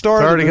the Green. star. It's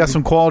of the already got movie-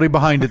 some quality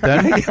behind it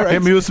then.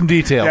 Hit me with some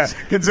details. Yeah,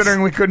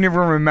 considering we couldn't even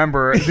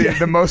remember,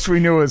 the most we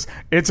knew was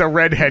it's a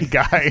redhead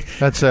guy.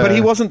 That's But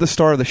he wasn't the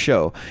star of the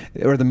show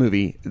or the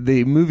movie.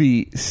 The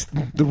movie,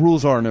 the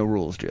rules are no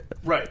rules.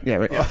 Right. Yeah.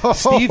 Right. Oh.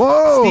 Steve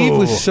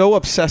was so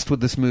obsessed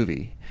with this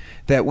movie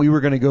that we were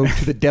going to go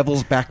to the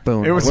Devil's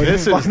Backbone. It was-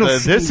 This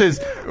is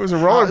It was a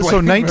rollerblade. so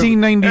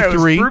 1993. Yeah, it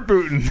was fruit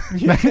booting.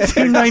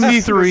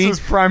 1993. This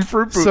is prime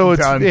fruit booting So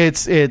time.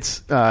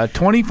 it's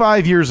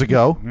 25 years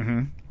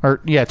ago. Or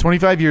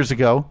 25 years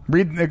ago.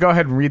 Go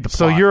ahead and read the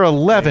So plot. you're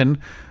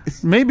 11.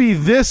 Maybe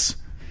this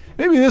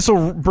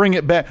will bring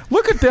it back.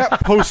 Look at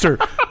that poster.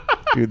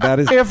 Dude, that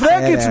is. If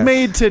that gets badass.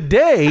 made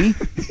today,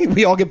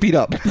 we all get beat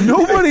up.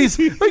 nobody's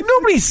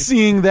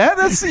seeing that.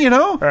 That's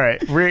All right.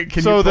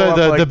 Can So you pull the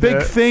up, like, the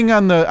big thing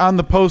on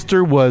the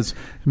poster was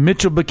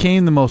Mitchell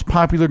became the most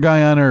popular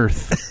guy on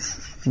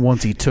earth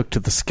once he took to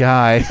the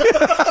sky.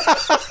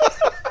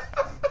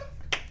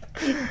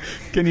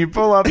 Can you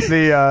pull up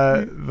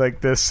the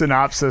the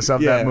synopsis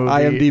of that movie?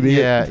 IMDb.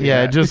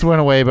 Yeah, it just went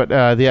away. But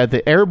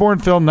the Airborne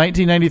film,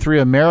 1993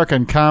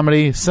 American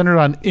comedy centered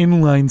on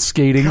inline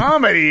skating.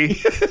 Comedy.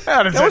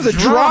 That was a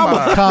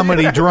drama.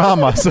 Comedy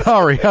drama.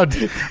 Sorry, how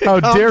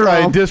dare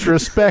I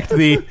disrespect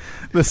the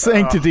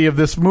sanctity of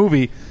this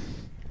movie?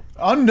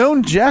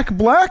 Unknown Jack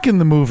Black in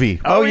the movie.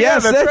 Oh,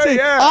 yes, that's that's right, it.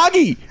 yeah.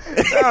 Augie.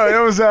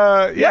 No, it was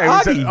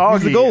Augie. He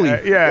was the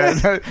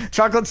goalie.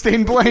 Chocolate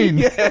stained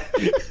Blaine.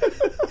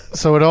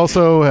 So it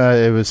also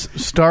it was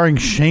starring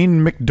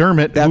Shane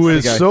McDermott, That's who the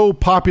is guy. so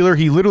popular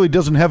he literally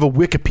doesn't have a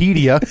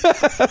Wikipedia.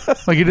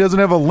 Like he doesn't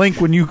have a link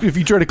if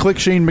you try to click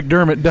Shane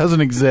McDermott, it doesn't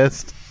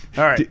exist.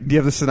 All right. Do you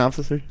have the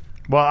synopsis there?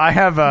 Well, I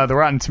have the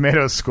Rotten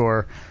Tomatoes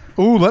score.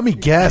 Ooh, let me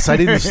guess. I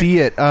didn't see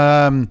it.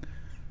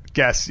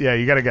 Guess. Yeah,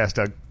 you got to guess,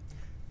 Doug.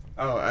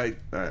 Oh,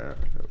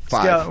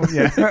 5.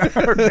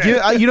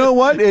 Yeah. You know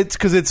what? It's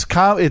because it's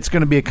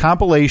going to be a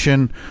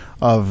compilation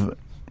of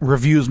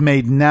reviews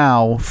made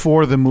now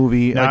for the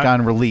movie, like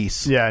on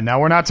release. Yeah, now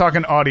we're not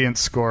talking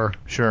audience score.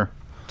 Sure.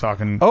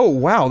 Talking. Oh,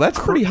 wow. That's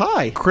pretty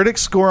high. Critic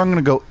score, I'm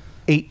going to go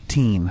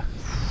 18.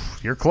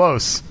 You're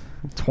close.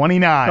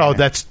 29. Oh,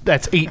 that's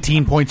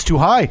 18 points too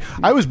high.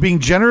 I was being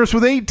generous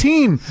with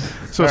 18.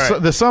 So, All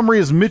right. The summary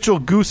is Mitchell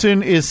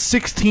Goosen is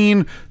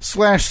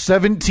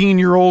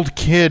 16/17-year-old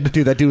kid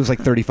Dude, that dude was like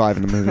 35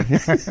 in the movie.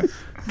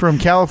 from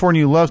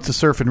California who loves to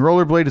surf and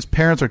rollerblade. His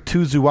parents are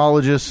two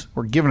zoologists.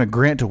 Were given a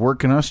grant to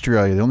work in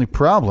Australia. The only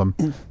problem,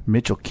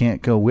 Mitchell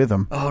can't go with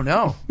him. Oh,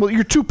 no. Well,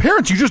 you're two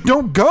parents. You just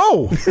don't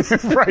go.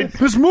 Right.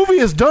 This movie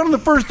is done in the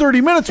first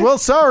 30 minutes. Well,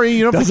 sorry.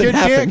 If the Doesn't kid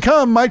happen. can't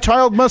come, my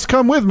child must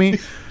come with me.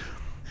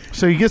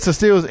 So he gets to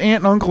stay with his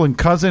aunt, uncle, and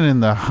cousin in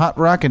the hot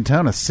rockin'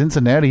 town of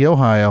Cincinnati,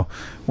 Ohio.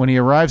 When he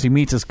arrives, he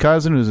meets his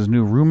cousin, who's his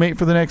new roommate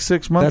for the next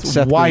 6 months, That's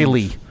Seth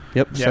Wiley. Green.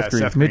 Yep, Yeah, Seth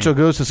Green. Seth Green. Mitchell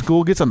goes to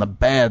school, gets on the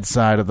bad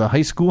side of the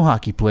high school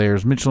hockey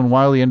players. Mitchell and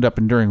Wiley end up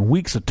enduring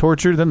weeks of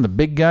torture. Then the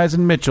big guys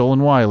and Mitchell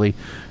and Wiley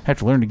have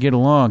to learn to get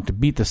along to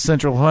beat the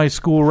Central High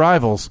School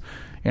rivals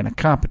in a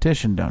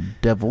competition down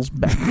Devil's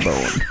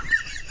Backbone.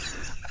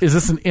 Is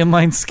this an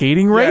inline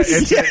skating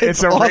race?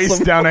 It's a race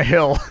awesome. down a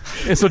hill.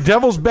 And so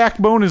Devil's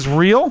Backbone is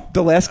real?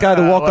 The last guy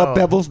to walk well. up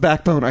Bevel's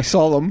backbone. I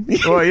saw him.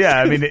 Well,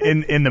 yeah. I mean,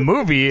 in the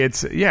movie,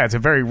 it's a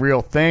very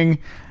real thing,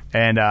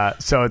 and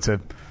so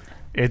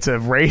it's a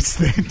race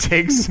that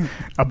takes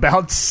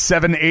about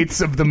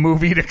 7/8 of the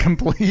movie to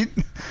complete.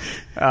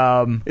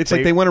 It's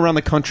like they went around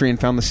the country and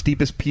found the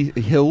steepest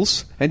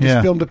hills and just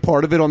Yeah. filmed a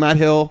part of it on that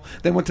hill.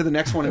 Then went to the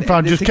next one and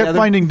ended Just kept together.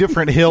 finding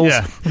different hills.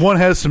 Yeah. One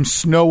has some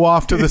snow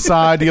off to the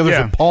side. The other's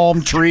Yeah. a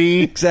palm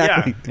tree.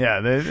 Exactly. Yeah.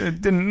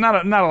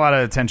 Not a lot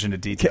of attention to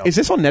detail. Is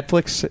this on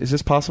Netflix? Is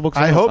this possible?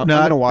 'Cause I hope I'm not.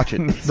 going to watch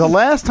it. The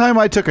last time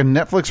I took a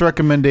Netflix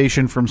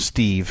recommendation from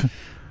Steve,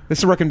 This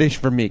is a recommendation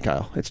from me,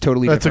 Kyle. It's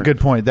totally that's a different.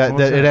 good point. That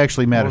What was it that?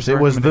 actually What matters. was the It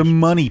was The recommendation?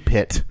 Money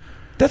Pit.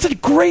 That's a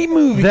great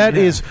movie. That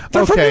is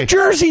They're from okay. New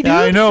Jersey, dude.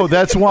 I know.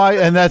 That's why,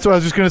 and that's what I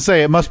was just going to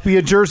say. It must be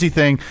a Jersey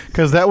thing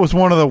because that was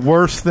one of the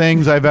worst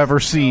things I've ever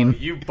seen.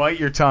 You bite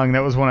your tongue.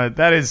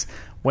 That is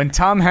when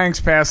Tom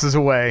Hanks passes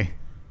away.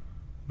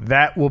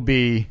 That will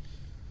be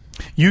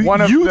You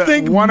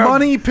think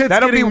Money Pit's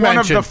that'll be getting one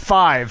mentioned? of the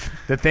 5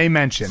 that they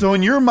mentioned. So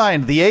in your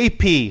mind, the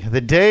AP, the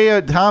day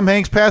Tom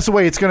Hanks passed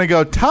away, it's going to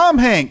go Tom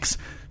Hanks,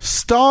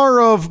 star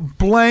of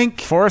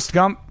blank, Forrest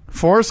Gump,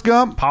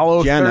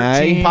 Apollo Gen A.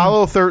 13,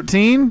 Apollo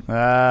 13,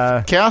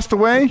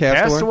 Castaway,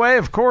 Castaway,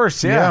 of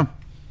course. Yeah.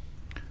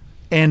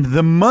 and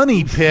the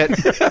Money Pit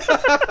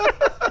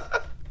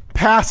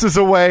passes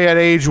away at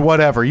age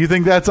whatever. You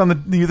think that's on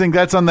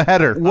the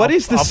header? What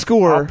is the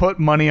score I'll put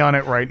money on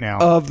it right now.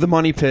 of The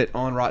Money Pit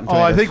on Rotten Oh,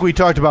 Tomatoes? I think we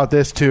talked about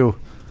this too.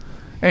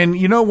 And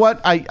you know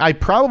what? I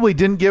probably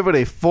didn't give it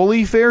a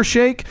fully fair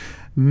shake,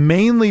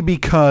 mainly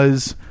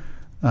because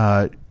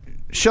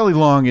Shelley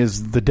Long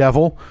is the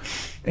devil,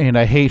 and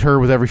I hate her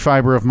with every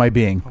fiber of my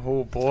being.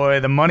 Oh boy,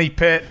 the Money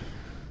Pit.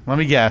 Let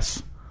me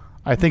guess.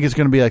 I think it's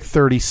going to be like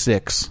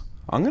 36.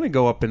 I'm going to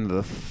go up into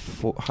the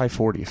high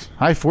 40s.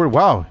 High 40.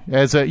 Wow.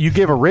 You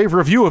gave a rave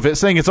review of it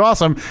saying it's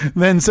awesome,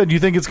 then said you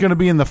think it's going to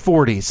be in the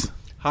 40s.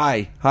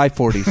 High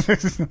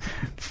 40s.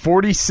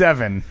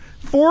 47.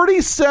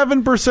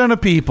 47%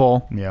 of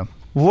people Yeah.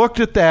 looked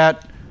at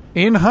that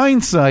in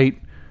hindsight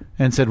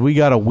and said, we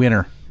got a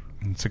winner.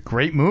 It's a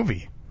great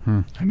movie.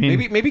 I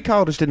mean, maybe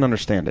Kyle just didn't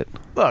understand it.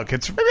 look,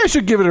 it's. Maybe I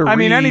should give it a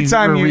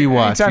Anytime you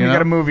rewatch.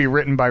 get a movie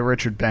written by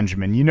Richard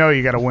Benjamin, you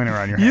got a winner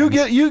on your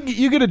hands.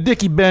 You get a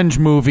Dickie Benj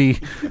movie.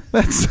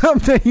 That's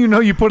something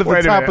you put at the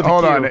Wait a top minute, of the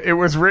hold queue. on. It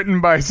was written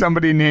by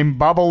somebody named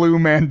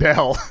Babalu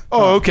Mandel.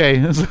 Oh, okay.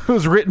 It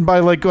was written by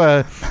like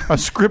a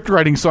script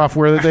writing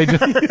software that they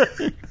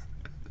just.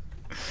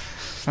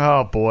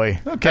 Oh boy,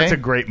 Okay. that's a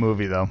great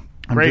movie though.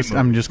 Great movie.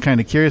 I'm just kind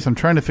of curious. I'm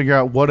trying to figure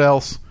out what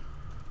else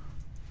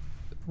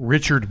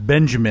Richard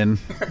Benjamin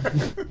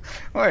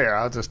Oh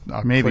yeah,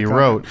 I'll maybe click on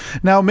wrote.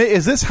 it. Now,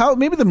 is this how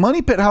maybe the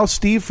Money Pit house,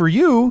 Steve, for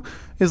you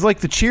is like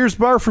the Cheers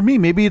bar for me?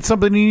 Maybe it's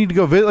something you need to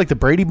go visit, like the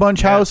Brady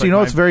Bunch Yeah, house. it's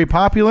like It's very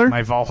popular.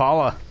 My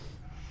Valhalla.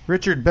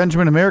 Richard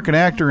Benjamin, American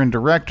actor and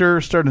director,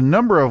 starred in a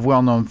number of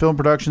well-known film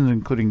productions,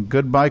 including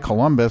Goodbye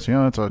Columbus.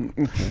 That's a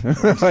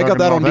I got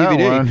that on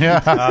DVD. one.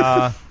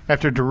 Yeah.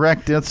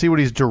 Let's see what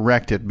he's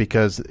directed,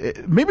 because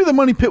maybe the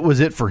Money Pit was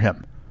it for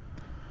him.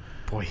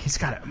 Boy, this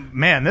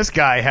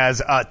guy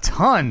has a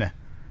ton.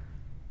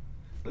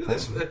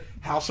 This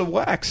House of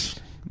Wax.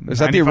 Is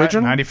that the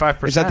original?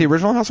 95%. Is that the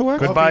original House of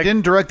Wax? Goodbye. Well, he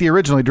didn't direct the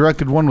original. He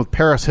directed one with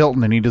Paris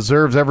Hilton, and he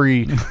deserves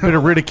every bit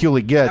of ridicule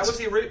he gets.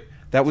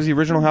 That was the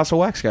original House of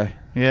Wax guy.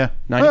 Yeah.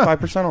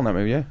 95% on that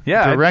movie, yeah.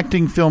 Yeah.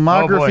 Directing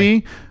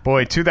filmography.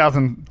 Boy,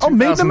 2000. Oh,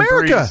 Made in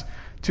America.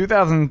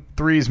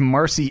 2003's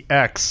Marcy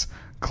X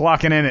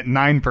clocking in at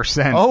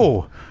 9%.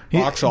 Oh.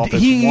 Box office,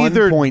 He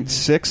either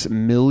 $1.6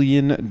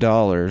 million. It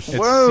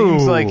Whoa.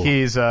 seems like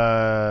he's,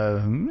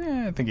 I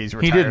think he's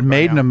retired. He did by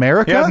Made in now.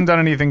 America? He hasn't done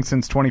anything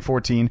since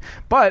 2014.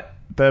 But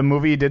the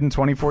movie he did in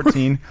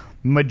 2014,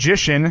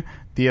 Magician,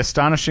 The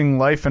Astonishing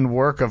Life and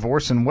Work of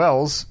Orson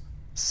Welles,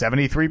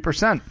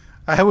 73%.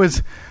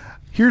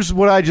 Here's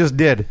what I just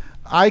did.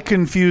 I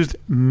confused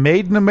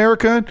Made in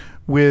America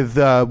with,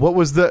 what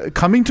was the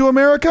Coming to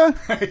America?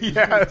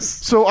 Yes.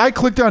 So I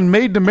clicked on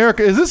Made in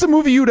America. Is this a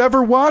movie you'd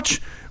ever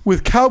watch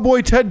with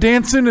Cowboy Ted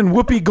Danson and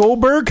Whoopi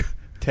Goldberg?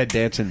 Ted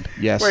Danson,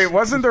 yes. Wait,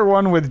 wasn't there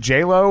one with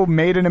J-Lo,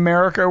 Made in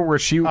America, where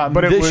she...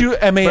 but it was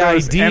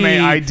M-A-I-D.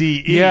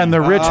 M-A-I-D-E. Yeah, and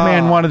the rich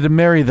man wanted to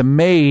marry the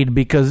maid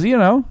because, he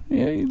so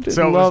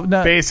it was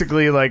not,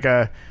 basically like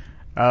a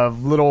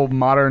little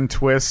modern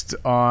twist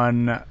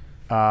on...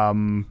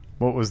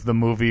 what was the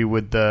movie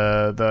with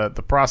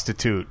the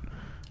prostitute?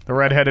 The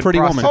redheaded Pretty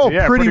Woman. prostitute.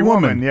 Oh, Yeah, Pretty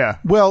Woman. Yeah.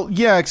 Well,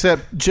 yeah,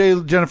 except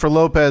Jennifer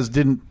Lopez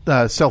didn't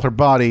sell her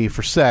body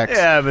for sex.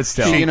 Yeah, but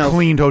still. She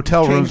cleaned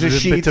hotel rooms Changed the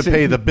sheets to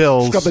pay and the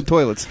bills. Scrub the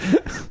toilets.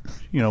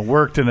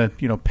 Worked in a,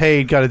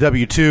 paid, got a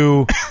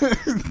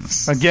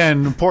W-2.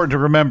 Again, important to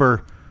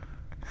remember,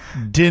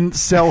 didn't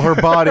sell her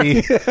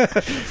body for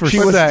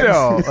But sex.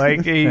 still,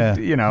 like, he, Yeah.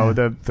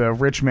 the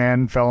rich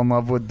man fell in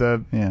love with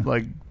the, Yeah.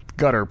 like,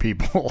 gutter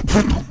people.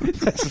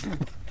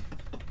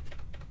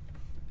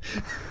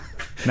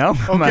 No?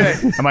 Okay.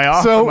 Am I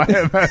off? So,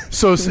 Am I-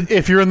 so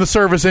if you're in the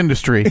service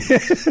industry,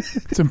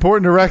 it's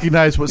important to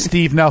recognize what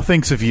Steve now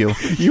thinks of you.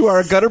 You are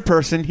a gutter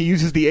person. He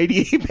uses the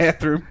ADA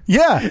bathroom.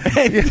 Yeah,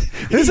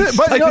 this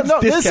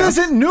discounts.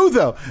 isn't new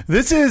though.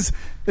 This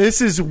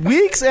is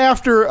weeks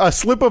after a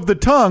slip of the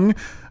tongue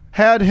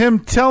had him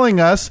telling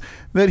us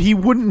that he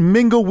wouldn't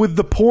mingle with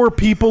the poor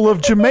people of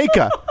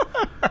Jamaica,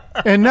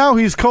 and now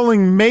he's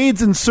calling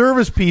maids and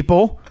service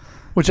people,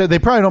 which they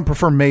probably don't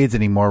prefer maids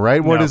anymore,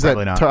 right? What No, is that?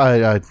 probably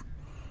not.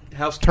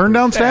 Turn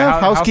down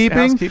staff, housekeeping.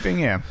 Housekeeping,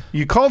 yeah.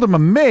 You called him a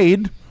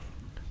maid,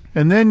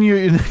 and then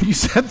you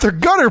said they're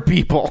gutter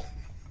people.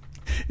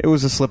 It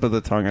was a slip of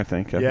the tongue, I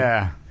think.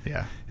 Yeah.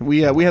 We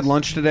had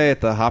lunch today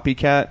at the Hoppy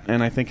Cat,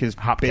 and I think his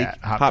Hopcat,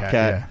 Hopcat,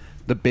 yeah.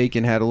 the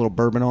bacon had a little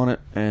bourbon on it,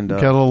 and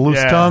Got a little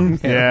loose tongue.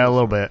 Yeah, a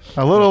little bit.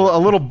 A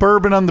little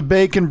bourbon on the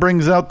bacon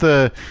brings out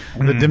the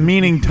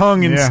demeaning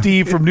tongue in Yeah.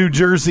 Steve from New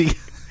Jersey.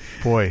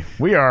 Boy,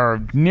 we are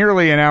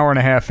nearly an hour and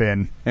a half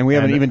in. and we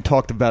haven't even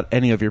talked about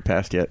any of your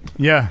past yet.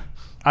 Yeah.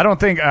 I don't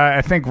think,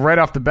 I think right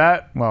off the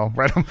bat, well,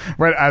 right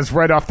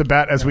off the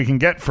bat as we can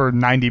get for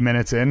 90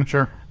 minutes in.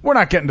 Sure. We're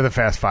not getting to the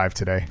Fast Five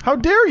today. How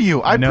dare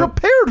you? I know.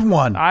 prepared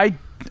one. I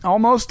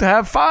almost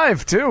have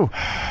 5, too.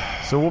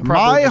 So we'll probably...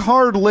 My just-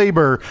 hard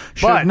labor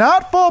should But-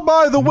 not fall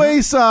by the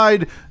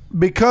wayside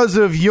because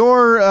of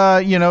your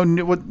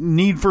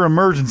need for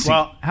emergency.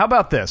 Well, how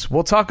about this?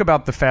 We'll talk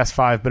about the Fast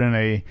Five, but in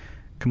a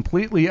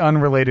completely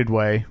unrelated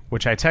way,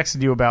 which I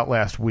texted you about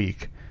last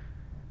week.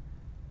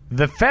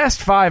 The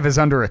Fast Five is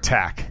under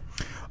attack.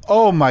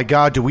 oh my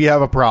God, do we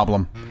have a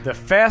problem? The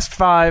Fast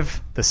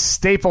Five, the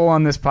staple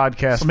on this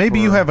podcast. So maybe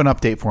for- you have an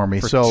update for me.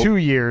 for So 2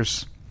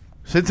 years.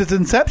 since its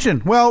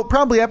inception, well,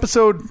 probably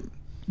episode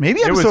It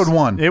was- episode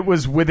 1. It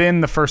was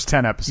within the first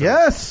 10 episodes.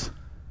 Yes.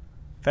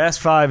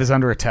 Fast Five is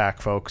under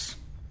attack, folks.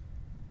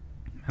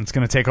 And it's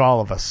going to take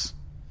all of us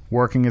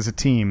working as a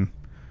team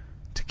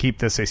to keep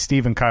this a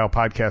Steve and Kyle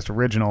podcast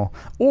original,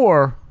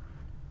 or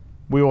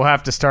we will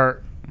have to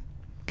start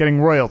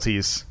getting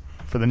royalties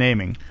for the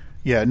naming.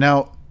 Yeah.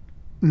 Now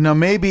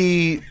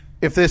maybe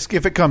if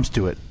it comes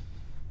to it,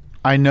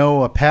 I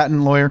know a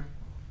patent lawyer.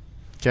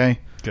 Okay.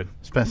 Good.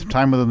 Spent some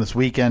time with him this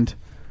weekend.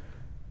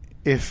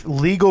 If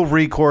legal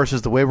recourse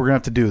is the way we're going to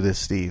have to do this,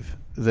 Steve,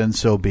 then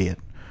so be it.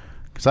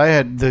 Because I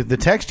had the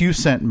text you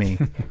sent me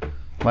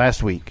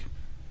last week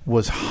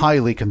was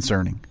highly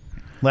concerning.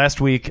 Last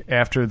week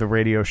after the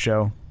radio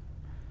show,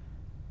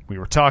 we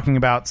were talking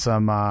about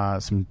some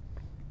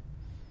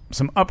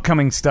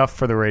upcoming stuff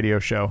for the radio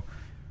show.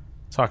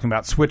 Talking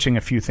about switching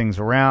a few things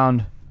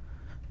around,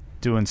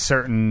 doing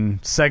certain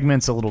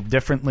segments a little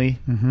differently.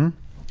 Mm-hmm.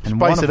 And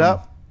Spice it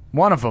up.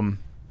 One of them,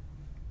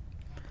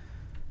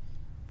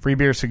 Free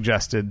Beer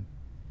suggested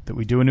that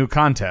we do a new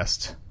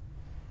contest,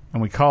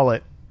 and we call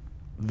it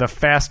the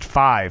Fast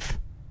Five.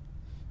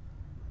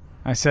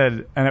 I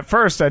said, and at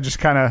first I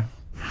just I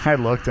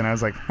looked and I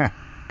was like,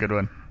 good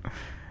one.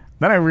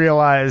 Then I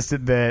realized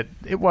that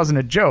it wasn't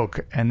a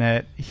joke and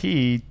that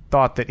he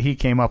thought that he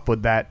came up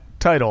with that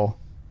title,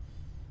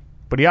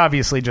 but he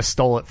obviously just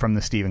stole it from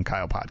the Steve and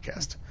Kyle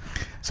podcast.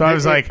 So I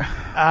was like,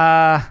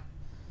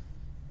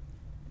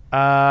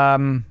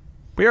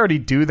 we already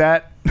do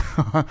that.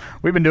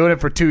 We've been doing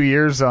it for 2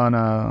 years on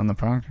the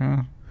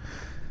podcast.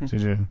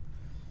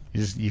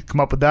 Did you come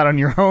up with that on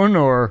your own,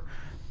 or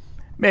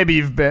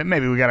Maybe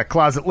we got a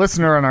closet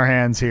listener on our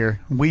hands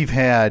here. We've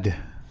had,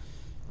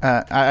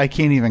 I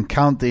can't even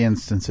count the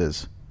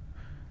instances,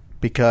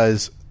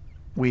 because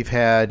we've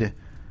had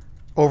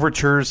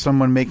overtures,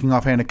 someone making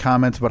offhanded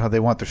comments about how they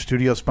want their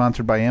studio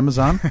sponsored by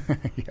Amazon.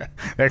 Yeah,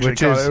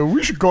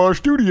 we should call our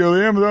studio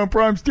the Amazon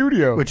Prime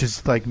Studio, which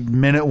is like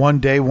minute one,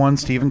 day one,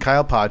 Steve and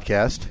Kyle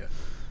podcast. Yeah.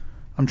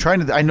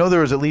 I know there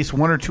was at least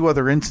one or two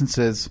other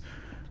instances.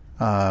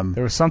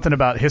 There was something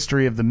about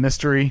history of the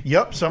mystery.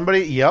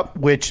 Yep,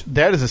 which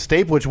that is a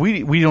staple, which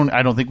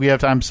I don't think we have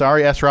time. I'm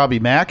sorry, ask Robbie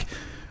Mack.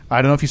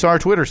 I don't know if you saw our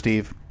Twitter,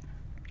 Steve.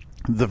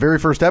 The very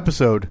first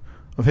episode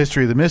of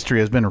History of the Mystery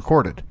has been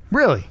recorded.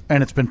 Really?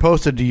 And it's been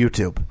posted to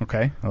YouTube.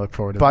 Okay, I look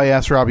forward to by that.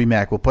 Ask Robbie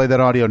Mack. We'll play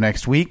that audio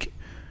next week.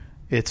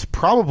 It's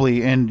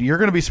probably, and you're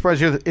going to be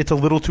surprised, it's a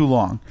little too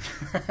long.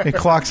 It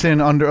clocks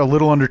in a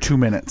little under 2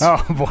 minutes.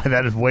 Oh, boy,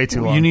 that is way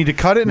too long. You need to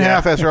cut it in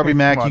half, Ask Robbie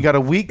Mack. You got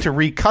a week to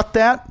recut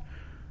that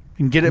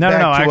and get it back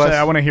to actually, us.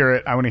 I want to hear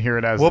it. I want to hear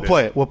it as We'll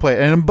play it.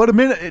 But a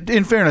minute,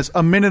 in fairness,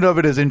 a minute of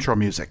it is intro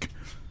music.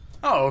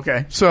 Oh,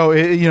 okay. So,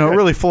 it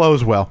really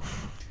flows well.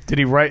 Did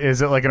he write,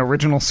 is it like an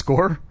original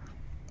score?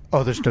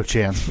 Oh, there's no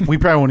chance. We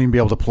probably won't even be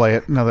able to play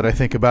it now that I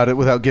think about it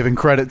without giving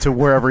credit to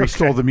wherever he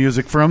stole the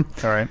music from.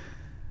 All right.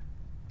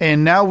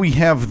 And now we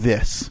have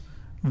this.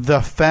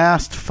 The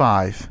Fast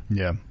Five.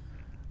 Yeah.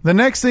 The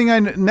next thing,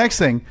 one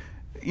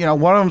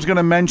of them's going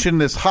to mention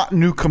this hot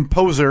new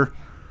composer,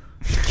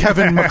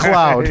 Kevin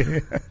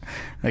MacLeod.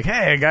 Like,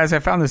 hey, guys, I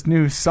found this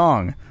new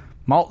song,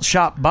 Malt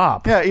Shop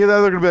Bop. Yeah,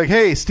 either they're going to be like,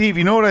 hey, Steve,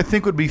 you know what I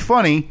think would be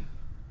funny?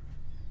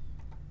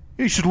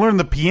 You should learn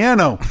the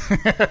piano.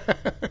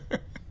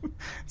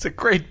 It's a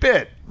great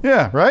bit.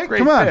 Yeah, right? Great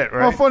Come on. bit,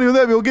 right? How funny would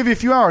that be? We'll give you a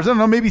few hours. I don't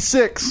know, maybe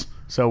 6.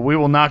 So we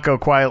will not go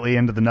quietly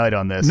into the night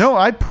on this. No,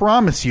 I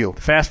promise you.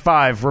 Fast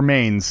Five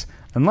remains,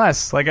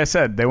 unless, like I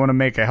said, they want to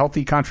make a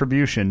healthy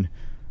contribution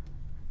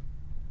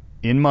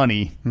in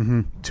money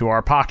to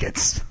our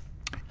pockets.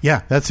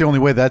 Yeah, that's the only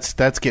way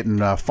that's getting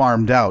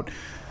farmed out.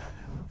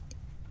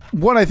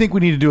 What I think we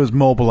need to do is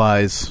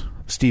mobilize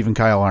Steve and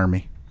Kyle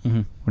Army.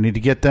 Mm-hmm. We need to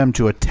get them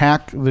to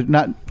attack,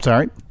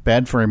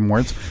 bad frame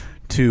words,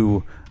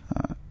 to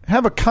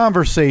have a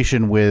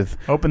conversation with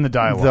open the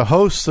dialogue. The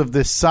hosts of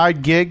this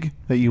side gig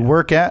that you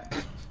work at.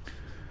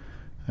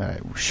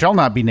 Shall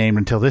not be named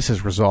until this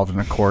is resolved in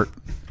a court.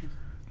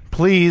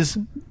 Please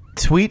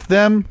tweet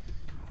them.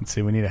 Let's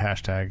see, we need a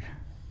hashtag.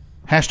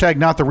 Hashtag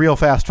not the real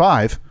Fast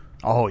Five.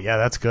 Oh, yeah,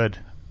 that's good.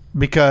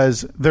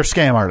 Because they're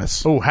scam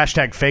artists. Oh,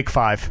 hashtag Fake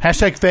Five.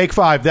 Hashtag Fake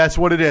Five. That's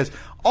what it is.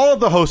 All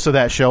of the hosts of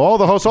that show, all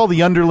the hosts, all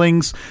the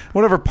underlings,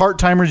 whatever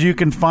part-timers you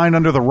can find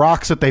under the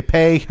rocks that they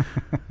pay,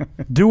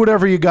 do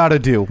whatever you got to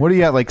do. What do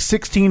you got, like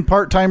 16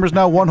 part-timers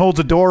now? One holds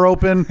a door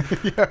open,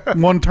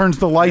 one turns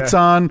the lights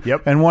on,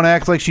 and one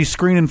acts like she's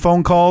screening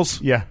phone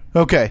calls? Yeah.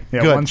 Okay,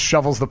 good. One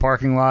shovels the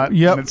parking lot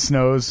when it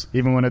snows,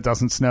 even when it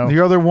doesn't snow. The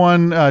other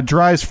one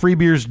drives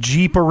Freebeer's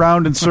Jeep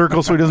around in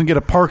circles so he doesn't get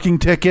a parking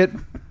ticket.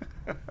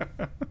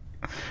 All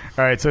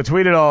right, so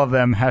tweeted all of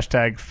them,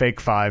 hashtag Fake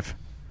Five.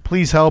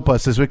 Please help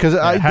us this week.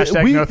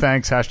 Hashtag no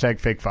thanks, hashtag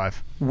Fake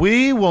Five.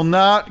 We will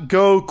not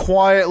go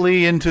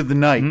quietly into the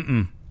night.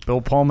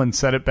 Bill Pullman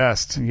said it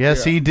best.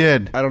 Yes, he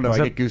did. I don't know.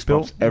 I get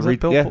goosebumps every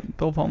Bill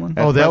Pullman?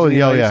 Oh, that was,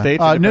 no.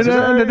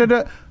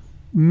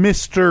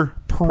 Mr.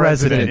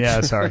 President. Yeah,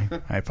 sorry.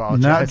 I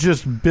apologize. Not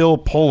just Bill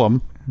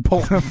Pullman.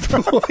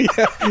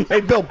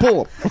 Hey, Bill,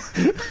 pull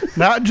him.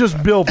 Not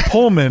just Bill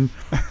Pullman.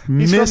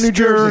 He's Mr. from New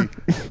Jersey.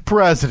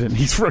 President.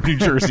 He's from New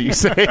Jersey, you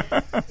say.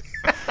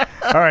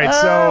 All right,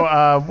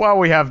 so while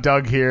we have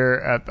Doug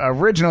here,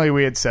 originally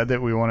we had said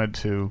that we wanted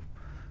to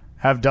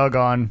have Doug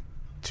on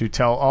to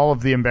tell all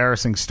of the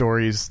embarrassing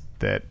stories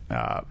that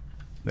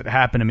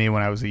happened to me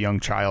when I was a young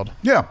child.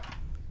 Yeah.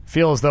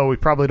 Feel as though we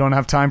probably don't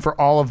have time for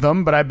all of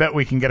them, but I bet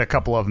we can get a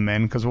couple of them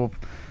in because we'll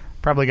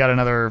probably got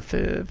another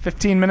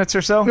 15 minutes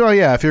or so. Well,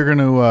 yeah, if you're going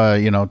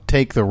to,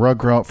 take the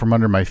rug out from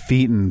under my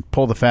feet and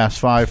pull the Fast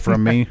Five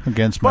from me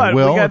against my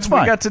will, it's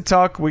fine. We got to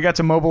talk. We got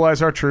to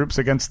mobilize our troops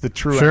against the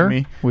true sure,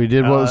 enemy. We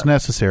did what was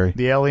necessary.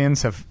 The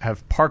aliens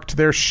have parked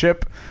their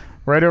ship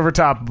right over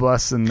top of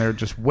us, and they're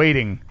just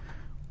waiting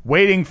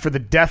for the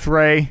death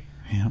ray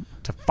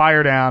to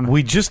fire down.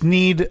 We just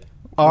need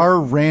our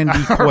Randy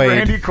Quaid. Our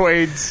Randy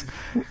Quaids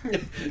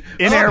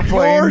in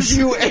airplanes. Yours,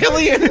 you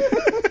alien.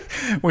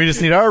 We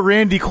just need our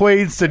Randy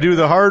Quaids to do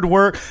the hard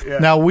work. Yeah.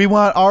 Now, we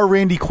want our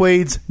Randy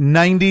Quaids,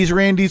 90s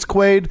Randy's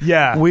Quaid.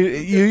 Yeah.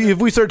 If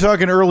we start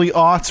talking early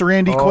aughts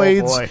Randy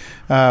Quaids,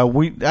 I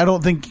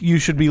don't think you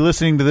should be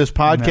listening to this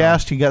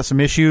podcast. No. You got some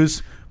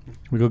issues.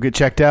 We go get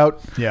checked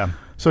out. Yeah.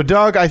 So,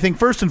 Doug, I think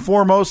first and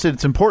foremost,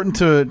 it's important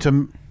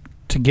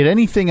to get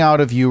anything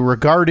out of you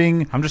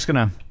regarding I'm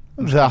gonna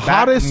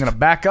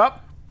back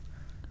up.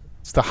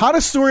 It's the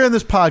hottest story on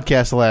this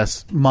podcast the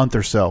last month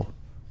or so.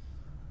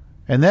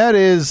 And that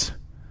is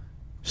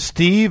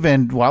Steve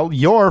and,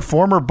 your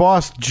former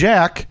boss,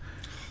 Jack,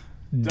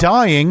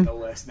 dying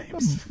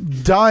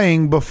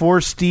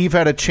before Steve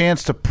had a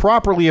chance to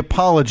properly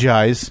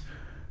apologize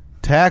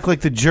to act like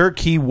the jerk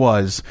he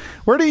was.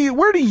 Where do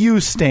you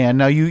stand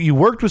now? You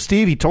worked with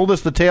Steve. He told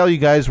us the tale. You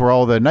guys were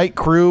all the night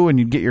crew, and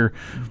you'd get your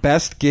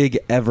best gig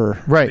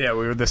ever. Right. Yeah,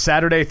 we were the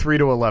Saturday 3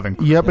 to 11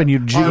 crew. Yep, and you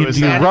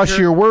rush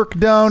your work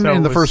down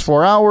in the first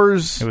 4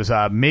 hours. It was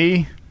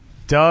me,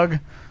 Doug,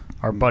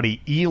 our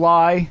buddy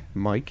Eli,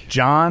 Mike,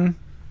 John.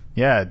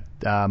 Yeah,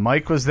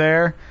 Mike was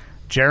there.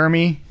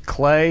 Jeremy,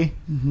 Clay.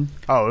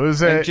 Oh, it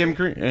was and Jim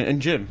Green and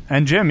Jim.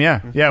 And Jim,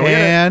 yeah.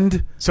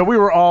 So we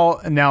were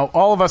all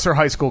of us are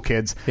high school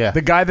kids. Yeah.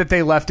 The guy that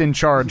they left in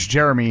charge,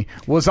 Jeremy,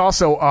 was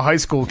also a high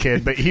school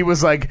kid, but he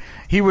was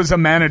a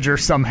manager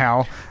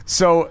somehow.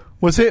 So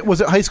was it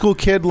high school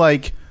kid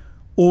like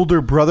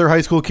older brother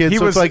high school kid?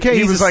 So it's like, hey,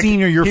 he's a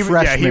senior, you're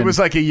freshman. Yeah, he was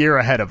like a year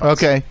ahead of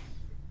us. Okay.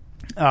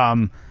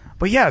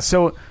 But yeah,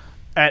 so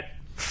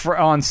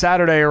on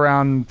Saturday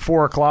around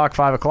 4 o'clock,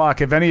 5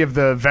 o'clock, if any of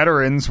the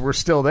veterans were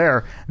still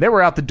there, they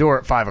were out the door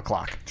at 5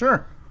 o'clock.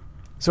 Sure.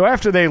 So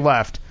after they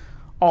left,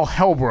 all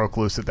hell broke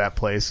loose at that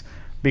place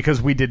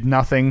because we did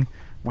nothing.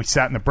 We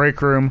sat in the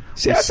break room.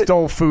 We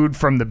stole food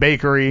from the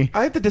bakery.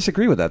 I have to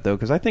disagree with that, though,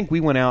 because I think we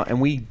went out and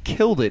we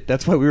killed it.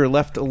 That's why we were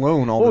left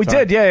alone all the time. We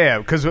did, yeah.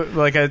 Because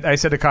like I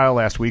said to Kyle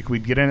last week,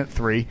 we'd get in at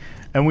 3,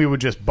 and we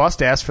would just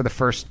bust ass for the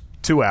first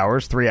 2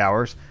 hours, 3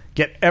 hours,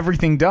 get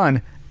everything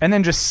done, and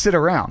then just sit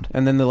around.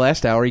 And then the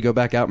last hour, you go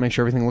back out, make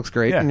sure everything looks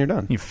great, and you're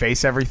done. You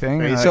face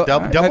everything. So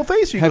double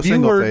face or you go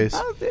single face?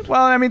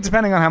 Well, I mean,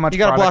 depending on how much you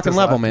got to block and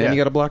level, man. Yeah. You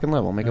got to block and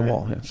level. Make a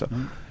wall. Yeah, so.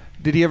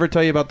 Did he ever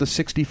tell you about the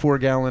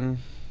 64-gallon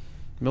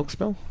milk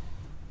spill?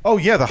 Oh,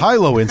 yeah, the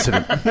high-low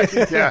incident.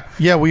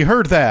 Yeah, we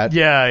heard that.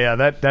 Yeah,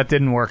 that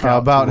didn't work out.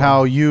 About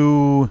how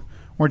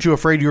weren't you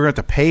afraid you were going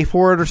to have to pay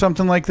for it or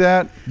something like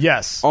that?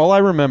 Yes. All I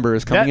remember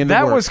is coming into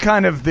work. That was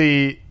kind of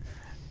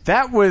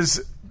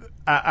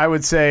I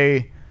would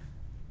say,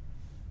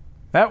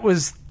 that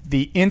was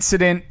the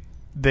incident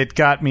that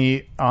got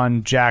me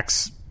on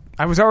Jack's.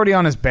 I was already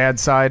on his bad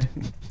side.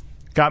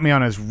 Got me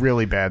on his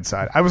really bad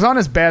side. I was on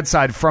his bad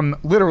side from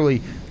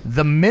literally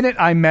the minute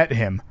I met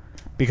him,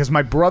 because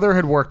my brother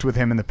had worked with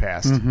him in the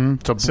past.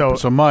 Mm-hmm.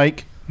 So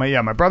Mike,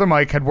 my brother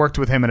Mike had worked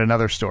with him at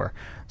another store.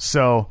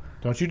 So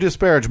don't you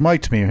disparage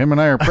Mike to me. Him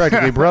and I are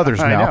practically brothers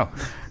now. I know.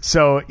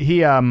 So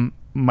he,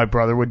 my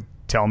brother would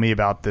tell me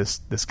about this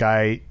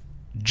guy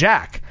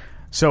Jack.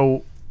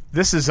 So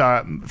this is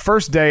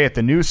first day at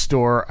the new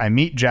store. I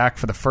meet Jack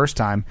for the first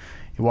time.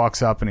 He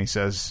walks up and he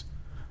says,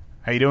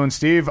 "How you doing,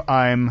 Steve?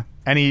 And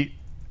he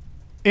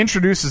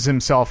introduces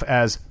himself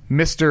as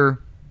Mr.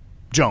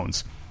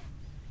 Jones.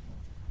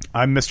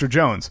 I'm Mr.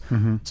 Jones."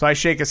 Mm-hmm. So I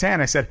shake his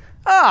hand. I said,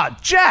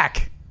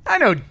 Jack, I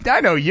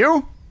know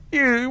you.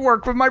 You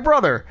work with my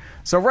brother.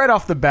 So right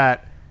off the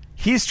bat,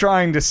 he's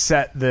trying to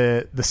set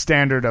the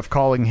standard of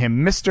calling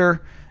him Mr.,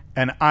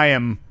 and I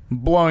am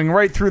blowing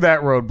right through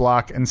that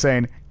roadblock and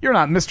saying, "You're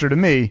not Mr. to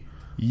me,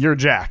 you're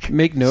Jack."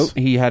 Make note,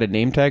 he had a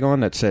name tag on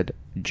that said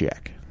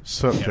Jack.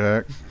 Sup,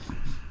 Jack?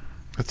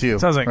 That's you.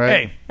 So I was like,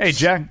 right? hey,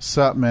 Jack.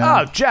 Sup, man?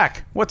 Oh,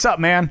 Jack, what's up,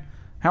 man?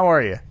 How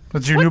are you?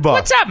 That's your new boss.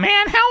 What's up,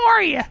 man? How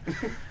are you?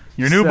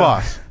 Your new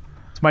boss.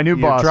 It's my new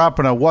You're boss.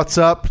 dropping a what's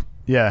up,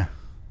 Yeah.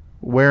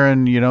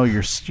 wearing your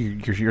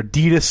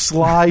Adidas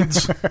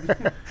slides.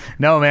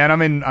 No, man,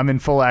 I'm in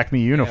full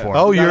Acme uniform.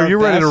 Oh, you're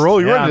ready to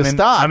roll. You're Yeah, ready to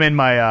stop. I'm in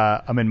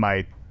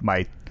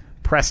my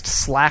pressed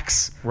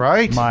slacks.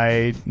 Right.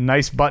 My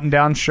nice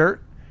button-down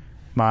shirt.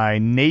 My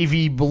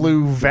navy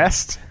blue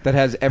vest. That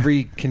has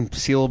every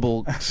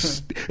concealable...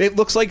 It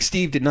looks like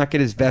Steve did not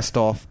get his vest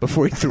off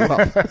before he threw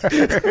up.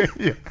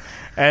 Yeah.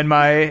 And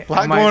my... A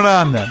lot going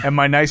on then. And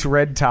my nice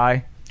red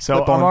tie.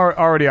 So I'm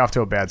already off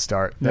to a bad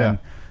start. Then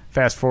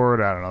fast forward,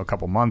 I don't know, a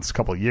couple months,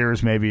 couple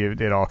years, maybe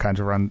it all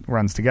kinds of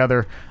runs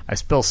together. I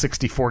spill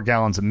 64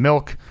 gallons of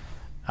milk.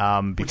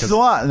 Because Which is a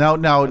lot.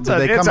 Now do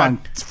they come on...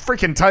 It's a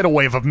freaking tidal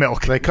wave of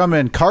milk. They come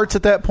in carts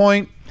at that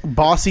point.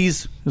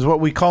 Bossies is what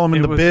we call them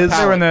in the biz.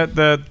 They were in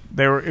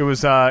it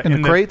was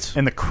in the crates?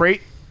 In the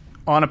crate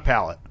on a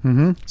pallet.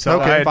 Mm-hmm.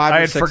 So okay. I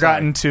had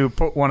forgotten to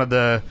put one of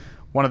the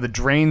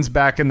drains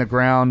back in the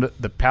ground.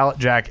 The pallet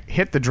jack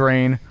hit the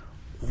drain.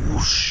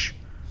 Whoosh.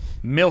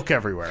 Milk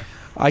everywhere.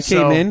 I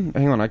came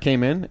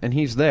in, and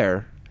he's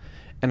there,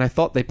 and I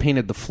thought they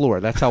painted the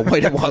floor. That's how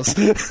white it was.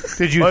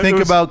 Did you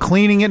think about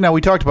cleaning it? Now, we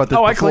talked about this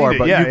before, I cleaned it.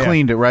 but Yeah, you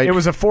cleaned it, right? It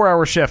was a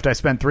 4-hour shift. I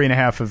spent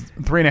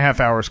 3.5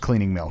 hours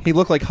cleaning milk. He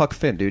looked like Huck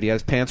Finn, dude. He had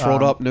his pants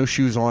rolled up, no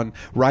shoes on,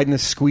 riding a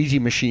squeegee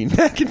machine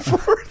back and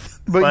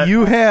forth. But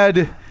you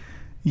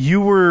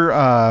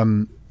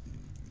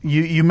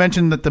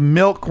mentioned that the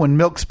milk, when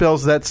milk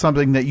spills, that's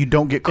something that you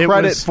don't get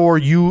credit for.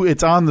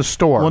 It's on the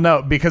store. Well,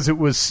 no, because it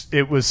was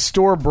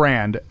store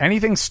brand.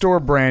 Anything store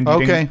brand,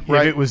 if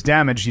it was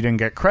damaged, you didn't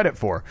get credit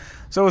for.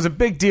 So it was a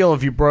big deal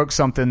if you broke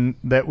something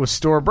that was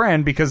store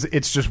brand because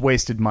it's just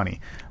wasted money.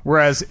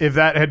 Whereas if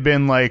that had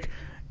been like,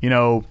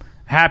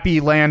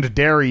 Happy Land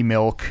Dairy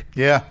milk,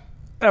 yeah,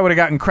 I would have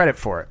gotten credit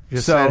for it.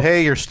 Just said,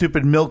 hey, your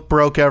stupid milk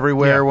broke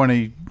everywhere when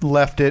he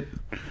left it.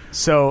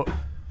 So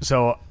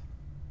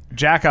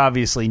Jack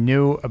obviously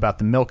knew about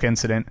the milk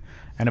incident,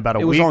 and about a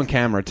week... It was on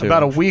camera, too.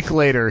 About a week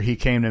later, he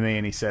came to me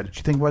and he said... Did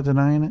you think about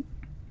denying it?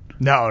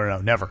 No,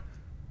 never.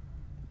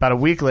 About a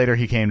week later,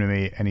 he came to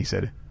me and he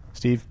said,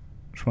 Steve,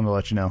 just wanted to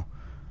let you know,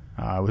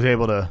 I was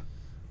able to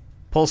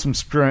pull some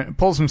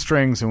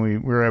strings, and we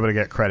were able to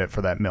get credit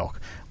for that milk.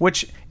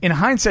 Which, in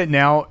hindsight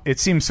now, it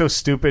seems so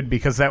stupid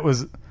because that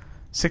was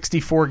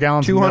 64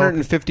 gallons of milk.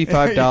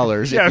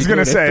 $255. Yeah, I was going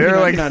to say, they're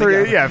like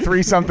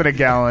 $3 something a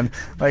gallon.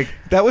 Like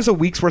that was a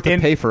week's worth of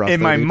pay for us.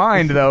 In my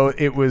mind, though,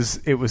 it was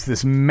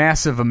this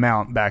massive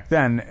amount back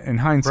then. In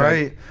hindsight,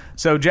 right.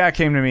 So Jack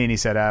came to me and he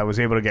said I was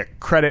able to get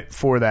credit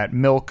for that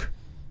milk,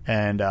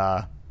 and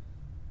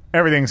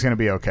everything's going to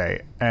be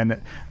okay.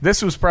 And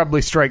this was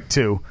probably strike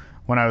 2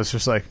 when I was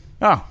just like,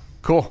 oh,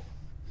 cool.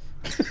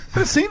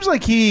 But it seems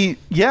like he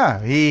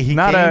came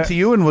Not to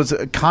you and was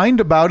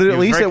kind about it. At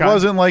least it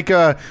wasn't like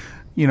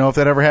if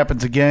that ever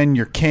happens again,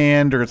 you're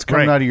canned or it's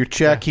coming out of your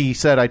check. Yeah. He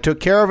said, I took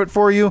care of it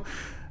for you.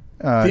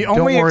 The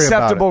only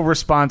acceptable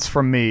response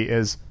from me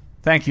is,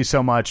 thank you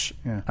so much.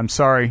 Yeah. I'm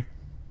sorry.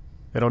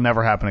 It'll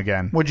never happen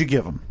again. What'd you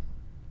give him?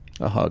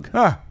 A hug.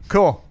 Ah,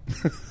 cool.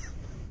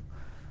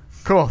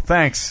 Cool,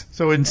 thanks.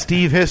 So in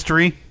Steve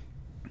history,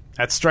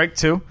 that's strike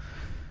 2.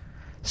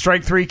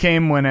 Strike 3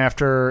 came when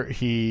after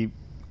he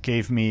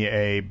gave me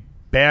a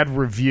bad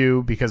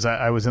review because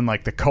I was in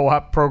like the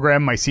co-op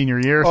program my senior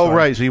year. Oh, so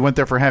right. So you went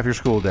there for half your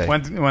school day.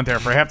 Went there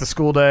for half the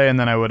school day, and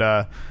then I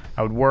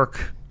would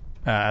work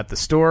at the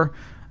store.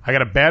 I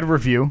got a bad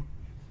review,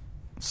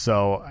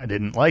 so I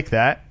didn't like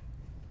that.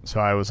 So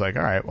I was like,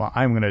 all right, well,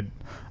 I'm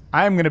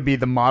gonna be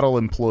the model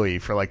employee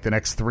for like the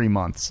next 3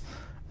 months.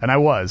 And I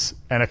was.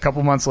 And a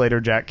couple months later,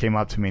 Jack came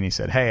up to me and he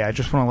said, hey, I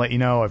just want to let you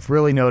know I've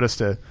really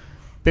noticed a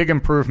big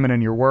improvement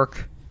in your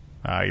work.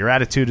 Your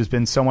attitude has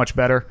been so much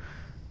better.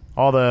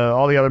 All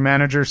the other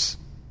managers,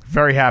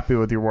 very happy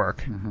with your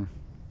work. Mm-hmm.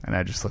 And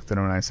I just looked at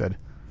him and I said,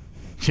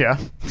 yeah,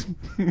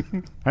 I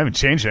haven't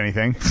changed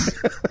anything.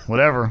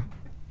 Whatever.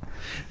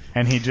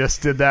 And he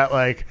just did that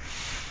like...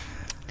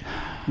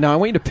 Now, I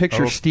want you to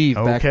picture Steve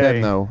back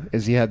then, though,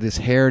 as he had this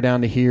hair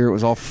down to here. It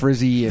was all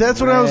frizzy and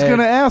That's what I was going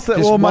to ask. That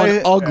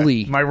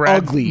ugly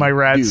rad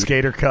dude.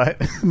 Skater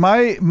cut.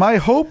 My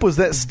hope was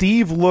that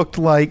Steve looked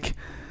like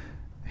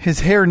his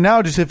hair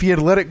now, just if he had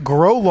let it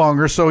grow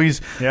longer. So he's,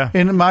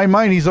 in my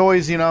mind, he's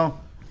always,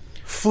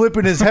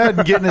 flipping his head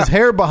and getting his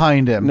hair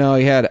behind him. No,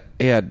 he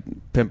had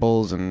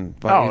pimples and...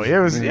 it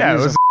was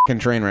a fucking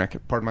train wreck.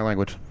 Pardon my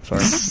language.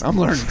 Sorry. I'm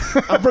learning.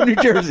 I'm from New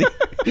Jersey.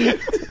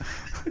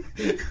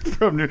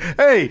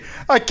 Hey,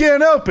 I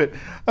can't help it.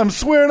 I'm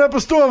swearing up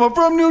a storm. I'm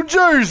from New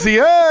Jersey.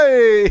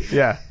 Hey.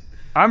 Yeah.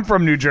 I'm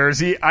from New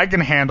Jersey. I can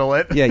handle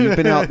it. Yeah, you've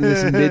been out in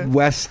this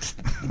Midwest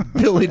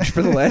village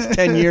for the last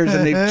 10 years,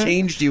 and they've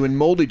changed you and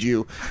molded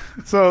you.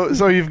 So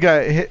you've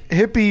got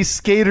hippie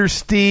skater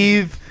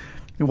Steve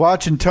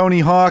watching Tony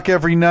Hawk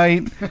every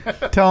night,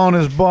 telling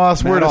his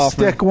boss where to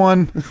stick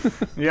one.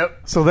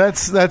 Yep. So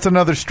that's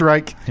another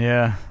strike.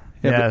 Yeah.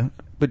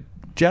 But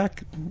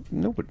Jack,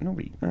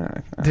 nobody.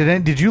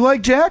 Did you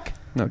like Jack?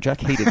 No,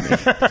 Jack hated me.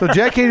 So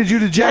Jack hated you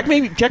to Jack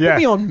put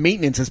me on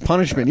maintenance as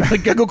punishment. He's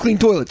like, gotta go clean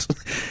toilets.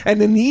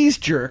 And then these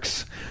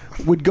jerks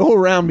would go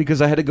around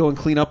because I had to go and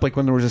clean up like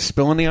when there was a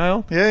spill in the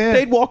aisle. Yeah.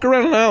 They'd walk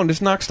around an aisle and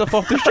just knock stuff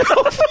off the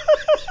shelf.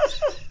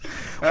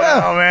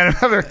 Oh man,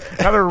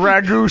 another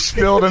ragu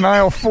spilled in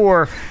aisle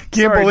 4.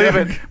 Can't believe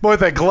it. Boy,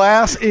 the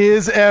glass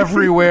is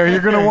everywhere.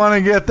 You're going to want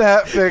to get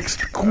that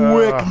fixed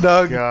quick,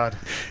 Doug. God.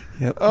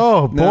 Yep.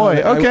 Oh boy.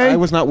 Okay. I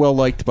was not well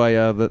liked by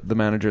the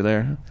manager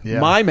there. Yeah.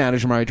 My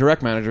manager, my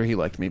direct manager, he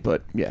liked me,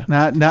 but yeah.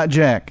 Not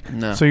Jack.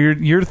 No. So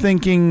you're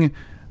thinking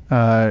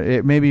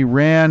it maybe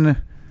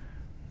ran.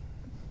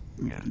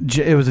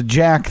 It was a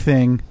Jack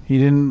thing. He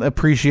didn't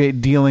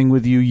appreciate dealing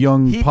with you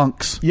young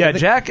punks. Yeah,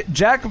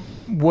 Jack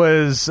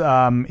was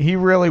he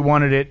really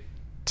wanted it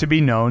to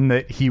be known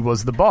that he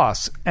was the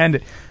boss.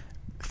 And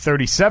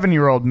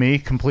 37-year-old me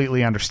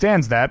completely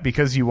understands that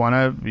because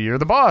you're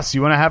the boss.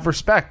 You want to have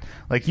respect.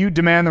 Like, you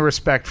demand the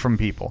respect from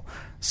people.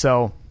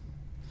 So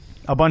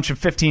a bunch of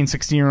 15,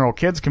 16-year-old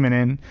kids coming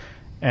in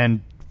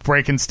and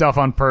breaking stuff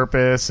on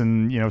purpose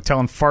and,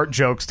 telling fart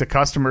jokes to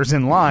customers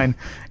in line,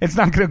 it's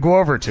not going to go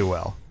over too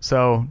well.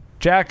 So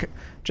Jack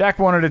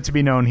wanted it to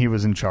be known he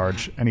was in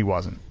charge, and he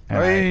wasn't.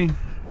 And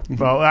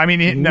he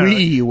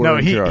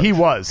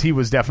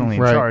was definitely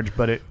in charge,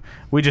 but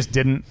we just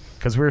didn't,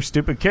 because we were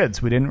stupid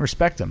kids. We didn't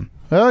respect him.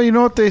 Well, you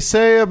know what they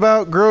say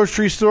about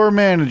grocery store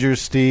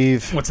managers,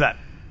 Steve? What's that?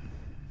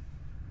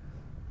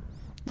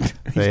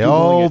 They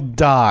all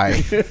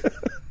die.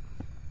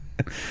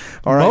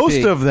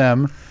 Most of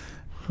them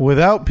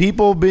without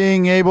people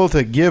being able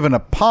to give an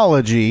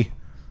apology.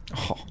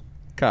 Oh,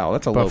 Kyle,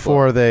 that's a low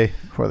before they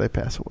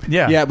pass away.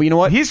 Yeah, but you know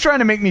what? He's trying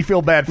to make me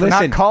feel bad for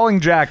not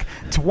calling Jack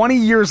 20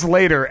 years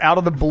later out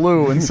of the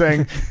blue and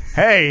saying,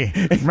 "Hey,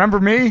 remember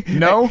me?"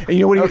 No.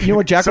 You know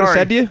what Jack would have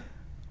said to you?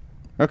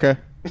 Okay.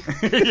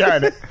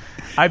 Yeah,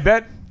 I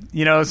bet.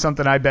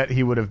 Something. I bet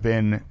he would have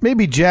been.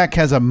 Maybe Jack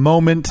has a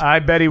moment. I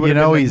bet he would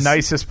have been the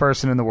nicest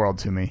person in the world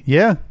to me.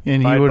 Yeah,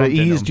 and he would have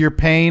eased your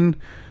pain.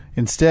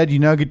 Instead, you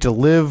now get to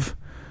live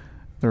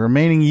the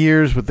remaining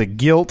years with the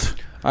guilt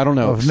I don't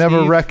know. of never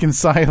Steve,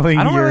 reconciling.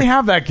 I don't really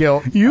have that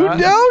guilt. You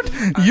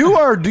don't?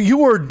 You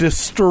were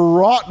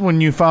distraught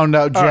when you found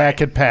out Jack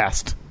had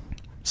passed.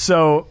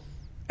 So,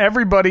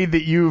 everybody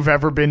that you've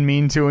ever been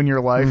mean to in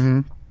your life,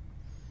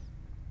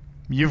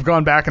 you've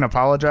gone back and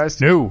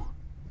apologized?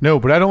 No,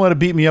 but I don't let it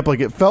beat me up like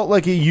it felt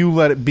like it. You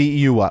let it beat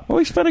you up. Well,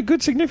 he spent a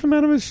good significant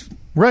amount of his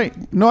Right.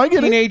 No, I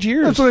get teenage it.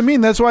 years. That's what I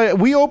mean. That's why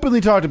we openly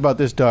talked about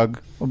this, Doug.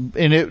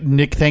 And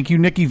Nick, thank you,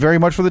 Nikki, very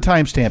much for the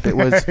timestamp. It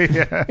was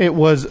it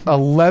was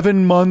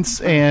 11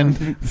 months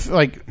and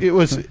like it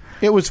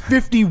was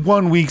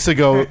 51 weeks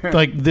ago,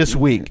 like this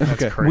week.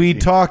 That's crazy. We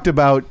talked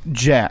about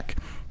Jack.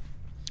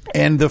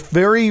 And the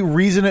very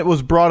reason it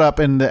was brought up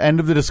in the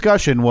end of the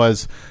discussion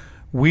was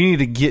we need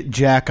to get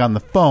Jack on the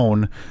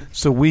phone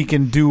so we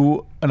can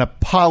do an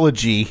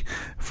apology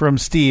from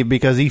Steve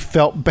because he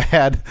felt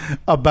bad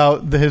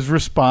about his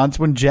response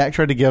when Jack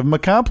tried to give him a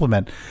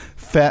compliment.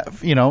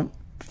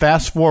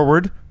 Fast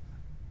forward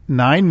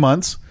 9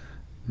 months,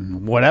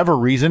 whatever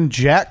reason,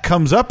 Jack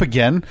comes up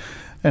again,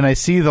 and I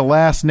see the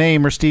last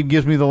name, or Steve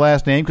gives me the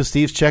last name because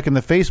Steve's checking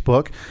the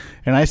Facebook,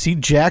 and I see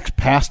Jack's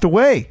passed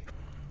away.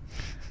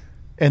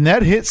 And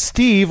that hit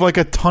Steve like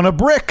a ton of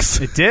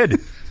bricks. It did.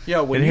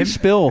 Yeah, when you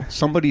spill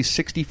somebody's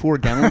 64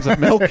 gallons of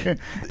milk,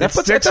 that's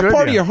a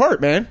part of your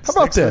heart, man. How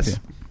about this?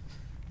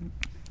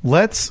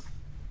 Let's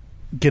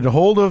get a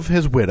hold of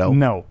his widow.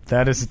 No,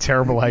 that is a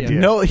terrible idea.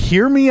 No,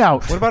 hear me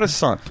out. What about his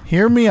son?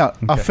 Hear me out.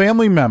 A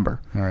family member.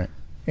 All right.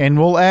 And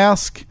we'll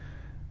ask,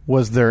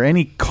 was there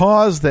any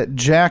cause that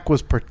Jack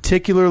was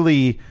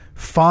particularly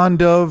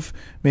fond of?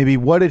 Maybe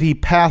what did he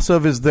pass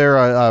of? Is there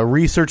a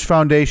research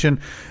foundation?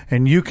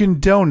 And you can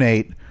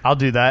donate. I'll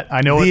do that.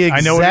 I know the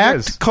I know what it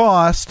is. exact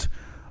cost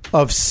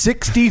of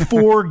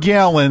 64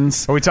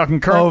 gallons. Are we talking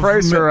current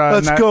price or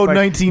let's go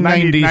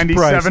 1990s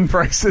 97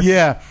 price. prices?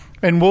 Yeah,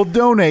 and we'll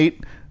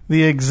donate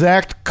the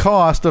exact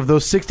cost of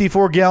those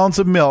 64 gallons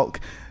of milk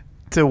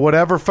to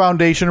whatever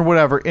foundation or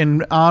whatever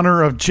in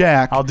honor of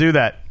Jack. I'll do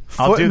that.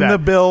 I'll do Footing that. the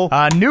bill.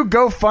 New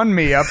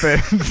GoFundMe up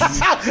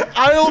at.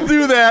 I'll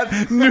do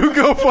that. New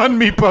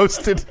GoFundMe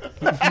posted.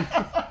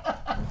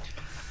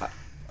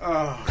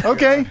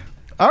 Okay.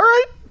 All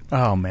right.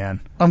 Oh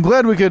man. I'm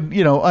glad we could,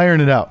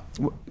 iron it out.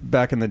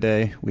 Back in the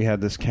day, we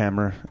had this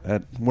camera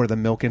at where the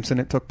milk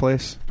incident took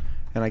place,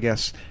 and I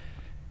guess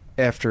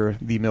after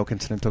the milk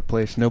incident took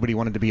place, nobody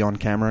wanted to be on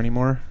camera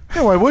anymore.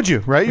 Yeah, why would you,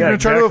 right? You're Yeah, going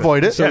to try to exactly.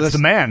 avoid it. So it's the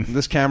man.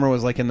 This camera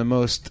was like in the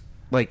most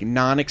like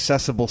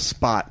non-accessible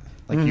spot.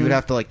 Like you would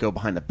have to like go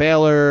behind the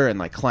baler and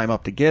like climb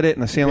up to get it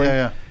in the ceiling.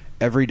 Yeah.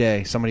 Every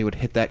day, somebody would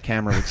hit that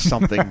camera with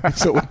something,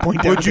 so it would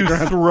point down Would to you the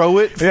ground. throw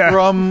it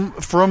Yeah.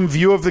 from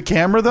view of the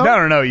camera, though?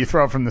 No. You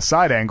throw it from the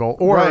side angle,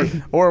 or Right.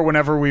 or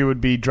whenever we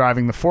would be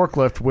driving the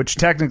forklift, which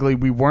technically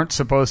we weren't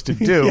supposed to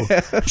do.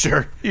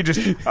 Sure. You just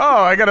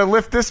I got to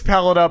lift this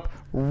pallet up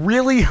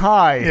really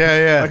high.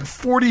 Yeah. like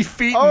 40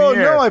 feet. Oh, in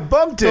the air. no, I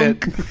bumped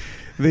it.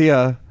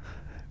 The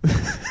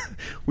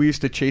we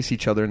used to chase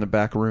each other in the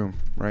back room,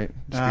 right?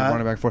 Just Uh-huh.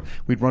 running back and forth.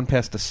 We'd run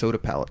past the soda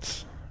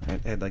pallets.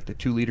 It had like the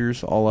 2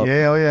 liters all up.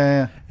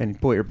 Yeah. And you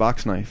pull out your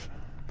box knife.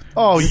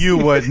 Oh, you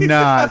would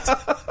not.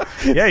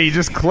 Yeah, you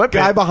just clip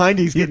Guy it. behind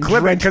you's You getting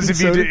clip it drenched because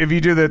in soda. if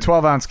you do the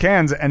 12-ounce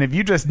cans, and if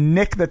you just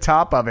nick the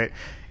top of it,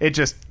 it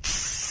just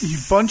You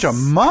bunch of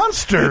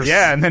monsters.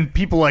 yeah, and then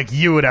people like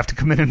you would have to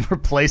come in and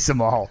replace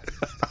them all.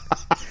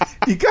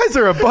 You guys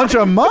are a bunch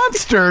of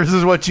monsters,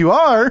 is what you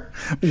are.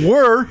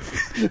 Were.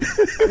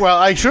 Well,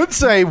 I shouldn't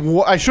say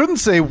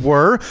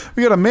were.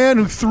 We got a man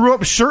who threw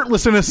up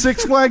shirtless in a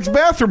Six Flags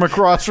bathroom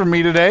across from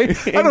me today.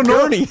 I don't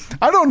know. Gurney.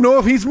 I don't know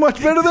if he's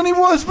much better than he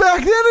was back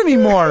then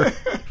anymore.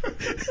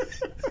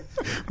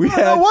 We I don't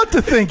know had what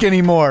to think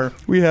anymore.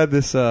 we had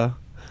this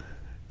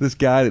this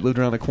guy that lived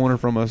around the corner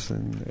from us,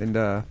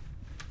 and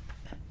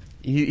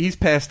he's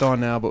passed on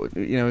now. But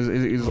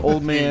he's an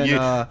old man.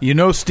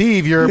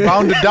 Steve, you're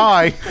bound to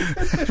die.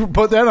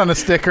 Put that on a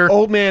sticker.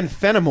 Old man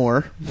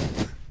Fenimore.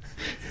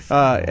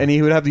 And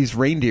he would have these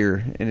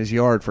reindeer in his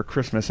yard for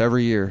Christmas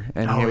every year,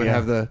 and he would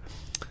have the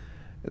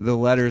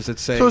letters that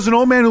say. So as an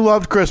old man who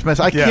loved Christmas,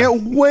 I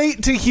can't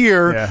wait to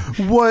hear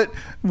what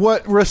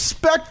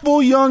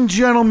respectful young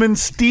gentlemen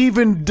Steve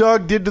and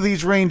Doug did to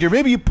these reindeer.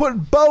 Maybe you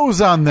put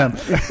bows on them.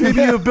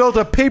 Maybe you built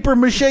a paper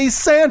mache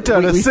Santa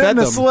to we sit fed in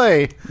a them.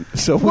 sleigh.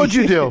 So What'd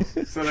you do?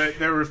 So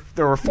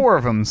there were 4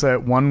 of them. So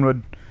one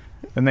would,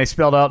 and they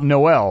spelled out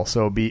Noel.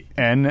 So it'd be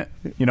N.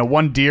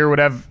 One deer would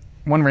have,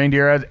 one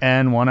reindeer has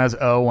N, one has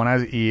O, one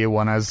has E,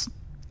 one has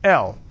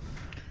L.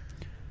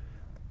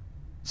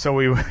 So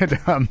we would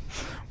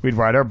we'd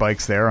ride our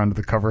bikes there under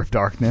the cover of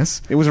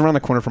darkness. It was around the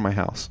corner from my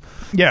house.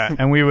 Yeah,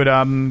 and we would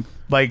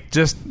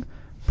just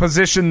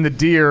position the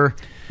deer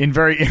in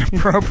very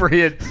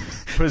inappropriate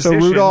positions. So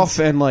Rudolph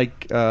and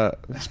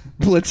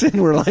Blitzen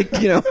were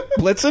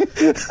blitzing,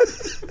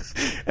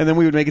 and then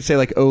we would make it say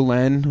like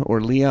Olen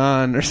or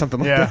Leon or something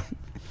like that.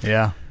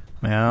 Yeah.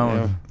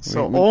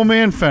 So old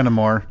man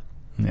Fenimore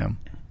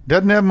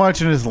doesn't have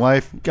much in his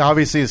life.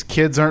 Obviously, his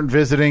kids aren't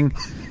visiting,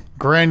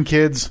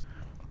 grandkids,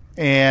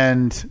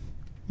 and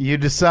you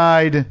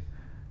decide,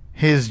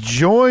 his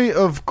joy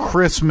of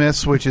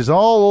Christmas, which is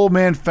all old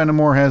man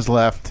Fenimore has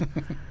left,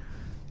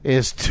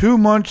 is too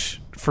much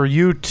for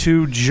you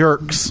two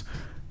jerks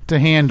to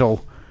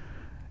handle.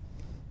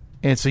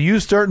 And so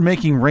you start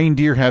making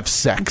reindeer have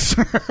sex.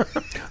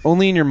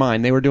 Only in your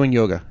mind. They were doing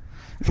yoga.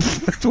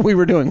 That's what we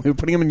were doing. We were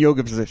putting them in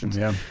yoga positions.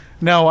 Yeah.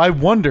 Now, I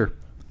wonder,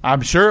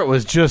 I'm sure it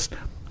was just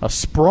a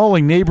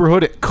sprawling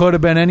neighborhood. It could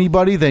have been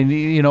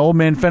anybody. Old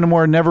man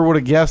Fenimore never would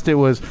have guessed it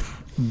was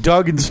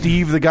Doug and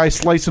Steve, the guy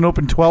slicing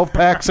open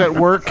 12-packs at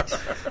work,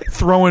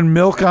 throwing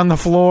milk on the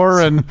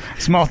floor. And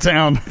Small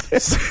town.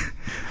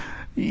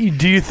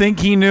 do you think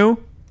he knew?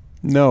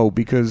 No,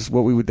 because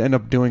what we would end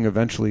up doing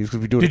eventually is because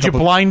we do it. Did you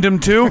blind him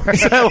too?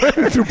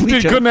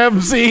 Couldn't have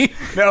him see?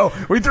 No,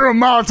 we threw a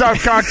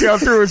Molotov cocktail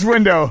through his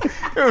window.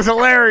 It was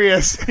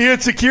hilarious. He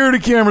had security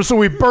cameras, so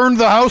we burned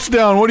the house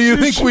down. What do you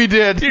think we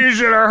did? You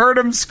should have heard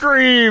him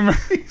scream.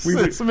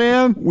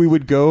 Man. We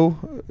would go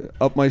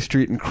up my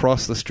street and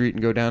cross the street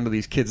and go down to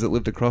these kids that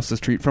lived across the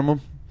street from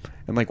him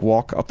and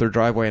walk up their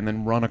driveway and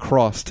then run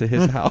across to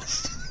his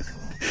house.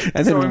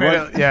 And So then we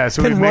run, made it-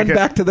 so then we'd run make it-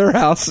 back to their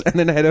house and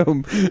then head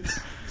home.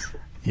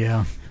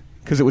 Yeah.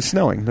 Because it was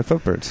snowing, the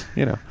footbirds,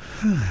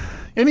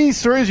 Any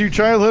stories of your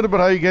childhood about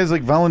how you guys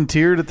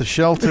volunteered at the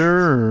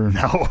shelter, or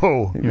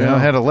No.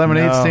 had a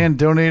lemonade No. stand,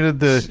 donated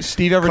the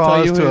Steve ever tell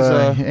cause you to his,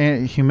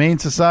 a humane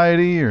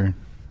society, or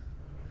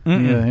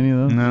any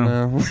of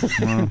those?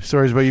 No.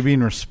 Stories about you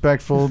being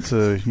respectful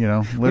to very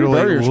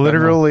literally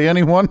respectful.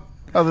 anyone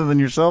other than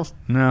yourself?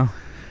 No.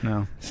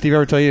 Steve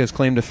ever tell you his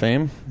claim to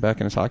fame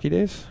back in his hockey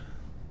days?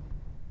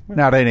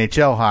 Not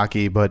NHL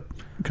hockey, but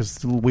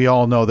because we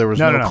all know there was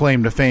no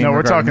claim to fame. No, we're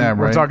regarding talking. that,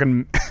 We're right?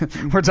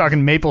 talking. We're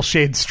talking Maple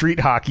Shade street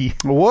hockey.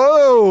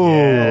 Whoa!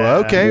 Yeah.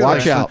 Okay,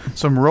 Watch out.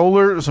 Some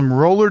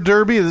roller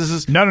derby. This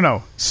is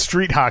No.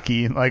 Street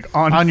hockey,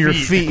 on your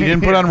feet. You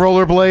didn't put on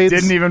rollerblades.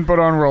 Didn't even put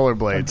on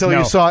rollerblades until No.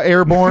 you saw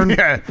Airborne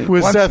Yeah.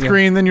 with Once- Seth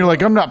Green. Then you're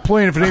like, I'm not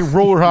playing if it ain't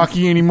roller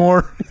hockey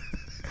anymore.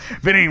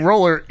 If it ain't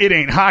roller, it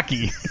ain't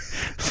hockey.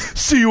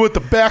 See you at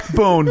the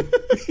backbone.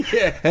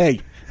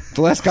 Hey,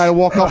 the last guy to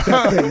walk off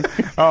that thing.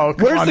 Oh,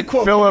 come Where's on. the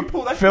quote? Can you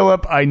pull that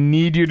Philip, I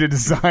need you to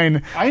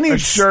design I need a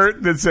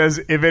shirt that says,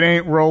 if it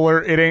ain't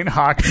roller, it ain't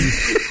hockey.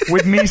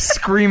 With me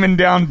screaming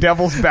down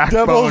Devil's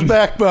Backbone. Devil's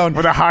backbone.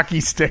 With a hockey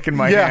stick in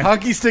my Yeah, hand.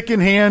 hockey stick in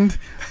hand,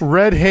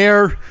 red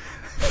hair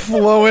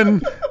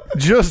flowing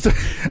just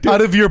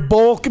out of your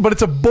bowl, but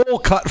it's a bowl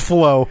cut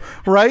flow,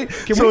 right?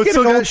 Can so we it's get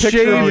still an old got picture?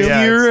 shaved Oh,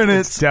 yeah, here, and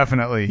it's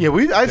definitely. yeah.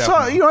 I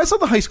saw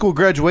the high school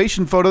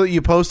graduation photo that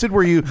you posted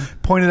where you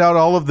pointed out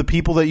all of the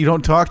people that you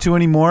don't talk to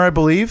anymore. I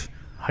believe.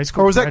 High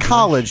school Or was that graduation.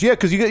 college? Yeah,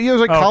 because you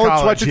was like Oh, college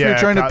college, sweatshirts. You're yeah,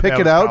 trying to that pick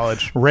was it out.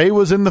 college. Ray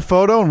was in the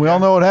photo, and we all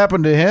know what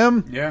happened to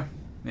him. Yeah,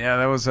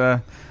 that was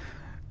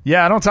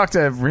Yeah, I don't talk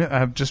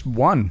to just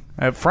one.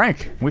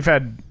 Frank. We've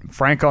had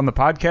Frank on the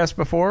podcast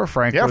before.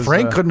 Frank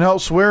Couldn't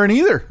help swearing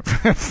either.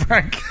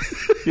 Frank.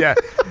 Yeah.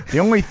 The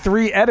only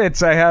 3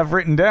 edits I have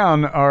written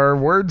down are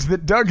words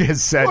that Doug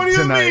has said What do you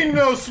tonight. mean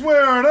no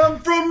swearing? I'm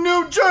from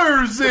New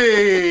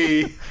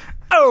Jersey.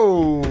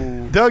 Oh.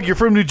 Doug, you're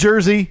from New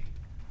Jersey.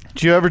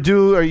 Did you ever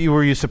were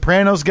you a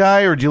Sopranos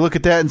guy, or did you look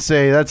at that and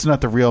say that's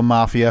not the real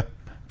mafia?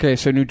 Okay,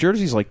 so New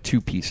Jersey's like 2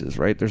 pieces,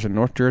 right? There's a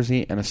North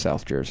Jersey and a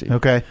South Jersey.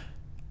 Okay.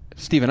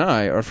 Steve and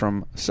I are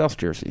from South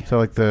Jersey. So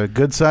like the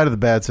good side or the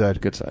bad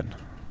side? Good side.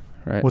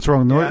 Right. What's wrong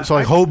with North? Yeah, So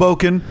like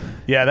Hoboken?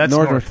 Yeah, that's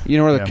north. You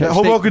know where the Yeah. state-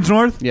 Hoboken's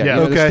north? Yeah, Yeah.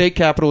 you know, the Okay. state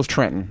capital is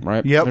Trenton,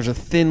 right? Yep. There's a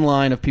thin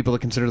line of people that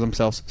consider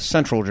themselves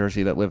Central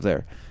Jersey that live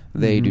there.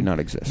 They do not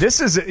exist.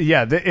 This is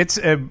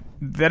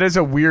that is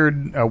a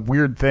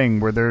weird thing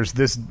where there's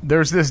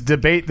this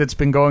debate that's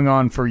been going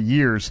on for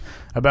years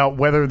about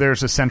whether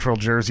there's a Central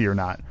Jersey or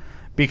not.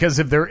 Because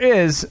if there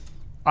is,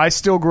 I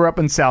still grew up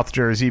in South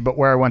Jersey, but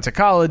where I went to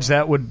college,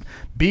 that would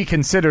be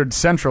considered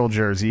Central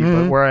Jersey.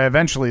 But where I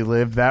eventually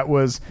lived, that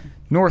was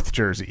North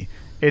Jersey.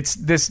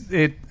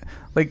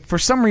 Like, for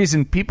some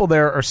reason, people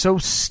there are so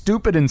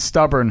stupid and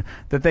stubborn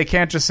that they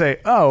can't just say,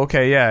 "Oh,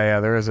 okay, yeah,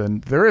 there is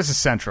a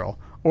Central,"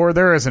 or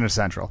 "There isn't a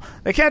Central."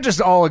 They can't just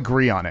all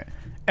agree on it,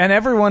 and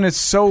everyone is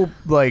so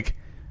like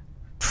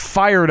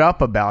fired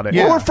up about it.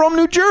 Yeah. Well, we're from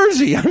New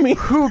Jersey. I mean,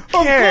 Who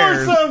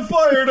cares? I'm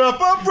fired up.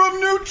 I'm from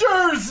New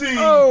Jersey.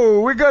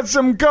 Oh, we got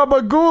some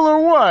gabagool or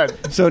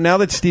what? so now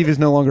that Steve is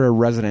no longer a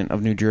resident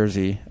of New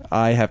Jersey,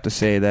 I have to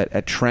say that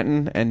at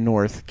Trenton and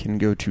North can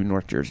go to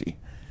North Jersey.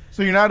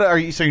 So you're not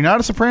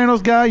a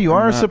Sopranos guy? You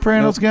are a Not-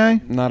 Sopranos nope,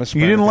 guy? not a You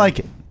Sopranos didn't guy. like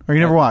it, or you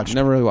never watched?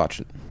 Never really watched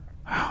it.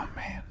 Oh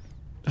man.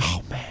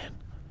 Oh man.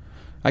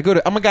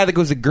 I'm a guy that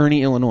goes to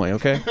Gurnee, Illinois,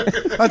 okay?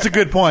 That's a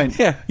good point.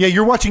 Yeah.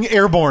 You're watching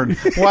Airborne.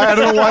 Why? I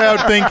don't know why I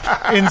would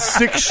think in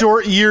 6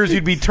 short years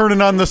you'd be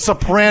turning on The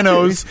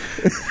Sopranos.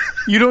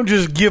 You don't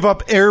just give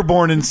up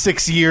Airborne in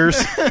 6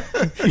 years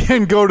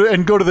and go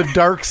to the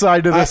dark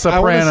side of The I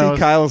Sopranos. want to see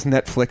Kyle's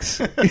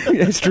Netflix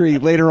history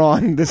later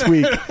on this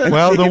week.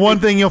 Well, the one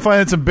thing you'll find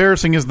that's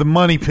embarrassing is the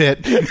Money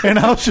Pit, and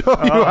I'll show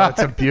you Oh, how.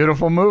 it's a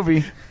beautiful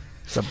movie.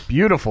 It's a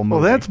beautiful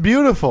movie. Well, that's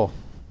beautiful.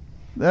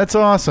 That's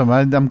awesome.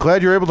 I'm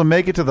glad you're able to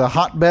make it to the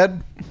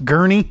hotbed,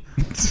 Gurnee.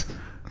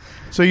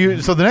 So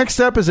the next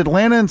step is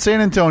Atlanta and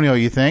San Antonio,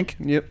 you think?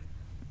 Yep.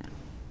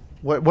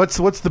 What's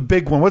the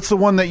big one? What's the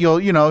one that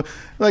you'll,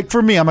 like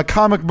for me, I'm a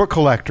comic book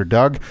collector,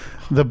 Doug.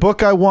 The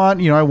book I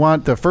want, I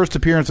want the first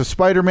appearance of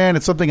Spider-Man.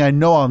 It's something I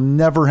know I'll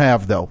never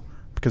have, though,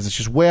 because it's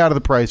just way out of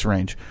the price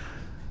range.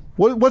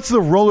 What's the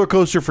roller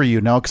coaster for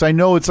you now? Because I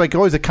know it's like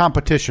always a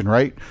competition,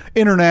 right?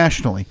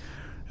 Internationally.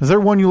 Is there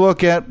one you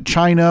look at,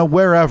 China,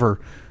 wherever,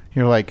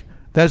 you're like,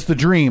 that's the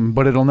dream,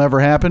 but it'll never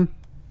happen?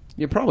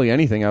 Yeah, probably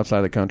anything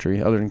outside the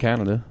country other than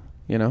Canada,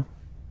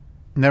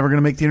 Never going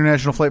to make the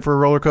international flight for a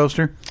roller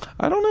coaster?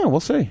 I don't know. We'll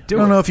see. I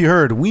don't know if you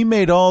heard. We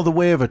made all the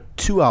way of a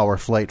 2-hour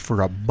flight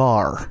for a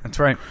bar. That's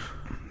right.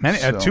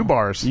 2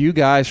 bars. You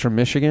guys from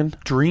Michigan?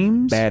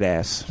 Dreams?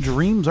 Badass.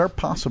 Dreams are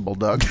possible,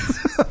 Doug.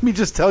 Let me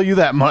just tell you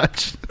that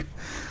much.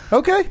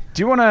 Okay.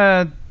 Do you want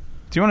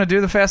to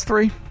do the Fast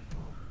 3?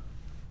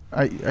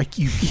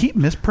 You keep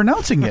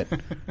mispronouncing it.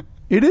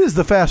 It is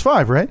the Fast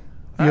 5, right?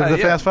 You have the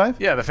Fast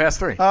 5? Yeah, the Fast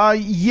 3.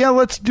 Yeah,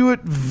 let's do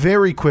it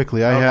very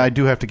quickly. Okay. I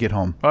do have to get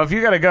home. Well, if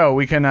you got to go,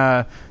 we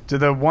can... do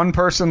the one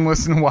person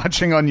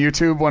watching on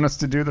YouTube want us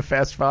to do the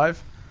Fast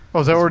 5? Oh,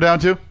 is that what we're down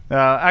to?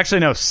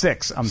 Actually, no,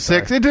 6. I'm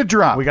 6? sorry. It did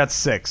drop. We got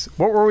 6.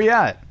 What were we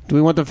at? Do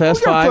we want the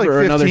Fast We got 5 like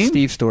or another 15?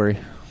 Steve story?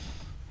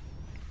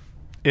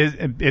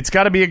 It's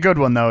got to be a good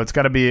one, though. It's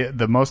got to be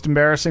the most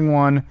embarrassing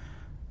one.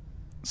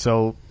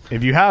 So,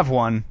 if you have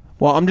one...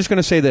 Well, I'm just going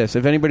to say this.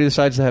 If anybody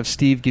decides to have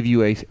Steve give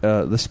you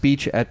the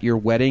speech at your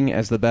wedding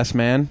as the best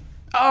man...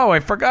 Oh, I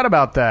forgot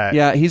about that.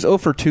 Yeah, he's 0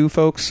 for 2,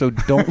 folks, so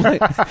don't...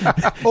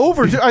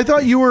 Over. I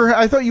thought you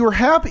were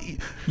happy.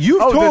 You've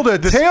told a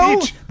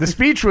tale. The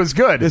speech was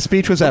good. The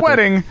speech was the epic.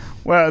 wedding,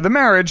 the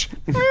marriage.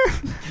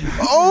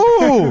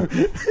 Oh.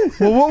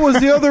 Well, what was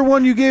the other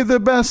one you gave the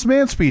best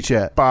man speech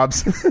at?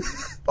 Bob's.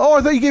 Oh,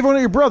 I thought you gave one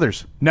of your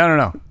brothers.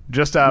 No.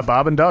 Just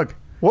Bob and Doug.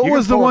 What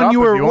was the one you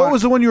were? What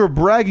was the one you were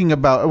bragging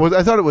about?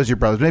 I thought it was your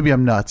brothers. Maybe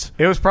I'm nuts.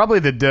 It was probably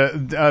the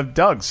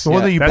Doug's. The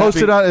one that you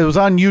posted on. It was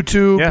on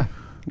YouTube. Yeah,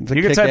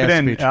 you can type it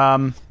in.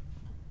 It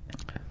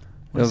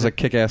was a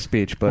kick-ass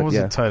speech, but what was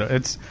the title?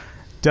 It's.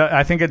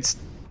 I think it's.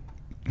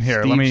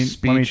 Here, let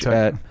me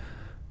type.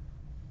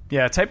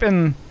 Yeah, type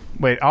in.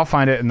 Wait, I'll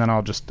find it and then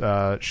I'll just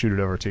shoot it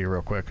over to you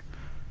real quick.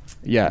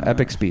 Yeah,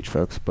 epic speech,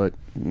 folks, but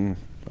 0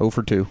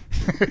 for 2.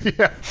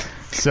 Yeah.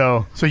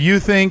 So you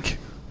think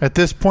at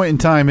this point in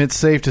time it's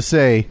safe to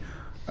say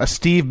a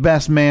Steve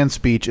Best Man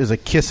speech is a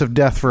kiss of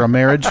death for a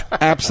marriage?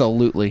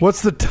 Absolutely.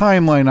 What's the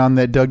timeline on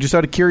that, Doug? Just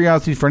out of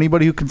curiosity for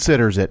anybody who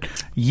considers it.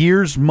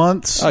 Years,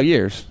 months? Oh,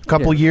 years.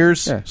 Couple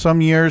years? Yeah.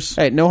 Some years?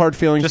 Hey, no hard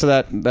feelings for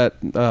that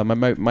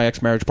my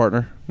ex-marriage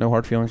partner. No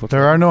hard feelings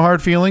whatsoever. There are no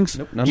hard feelings?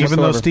 Nope, none even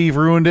whatsoever. though Steve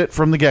ruined it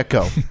from the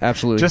get-go?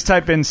 Absolutely. just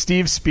type in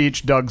Steve's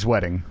speech, Doug's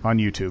wedding on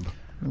YouTube.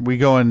 We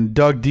going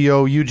Doug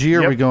D-O-U-G,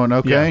 or Yep. we going,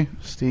 okay, Yeah.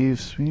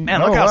 Steve's speech?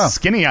 Man, look how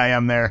skinny I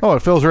am there. Oh,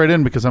 it fills right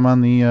in because I'm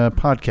on the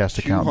podcast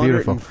account.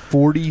 Beautiful.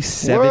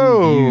 247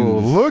 Whoa,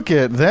 views. look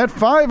at that.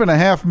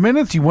 5.5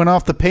 minutes. You went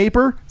off the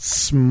paper.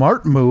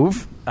 Smart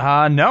move.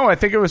 No, I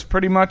think it was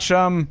pretty much.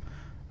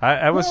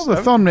 I was. Well,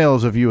 the thumbnail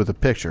is a view of the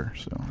picture.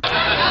 So.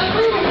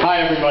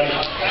 Hi, everybody.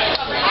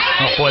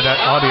 Oh boy, that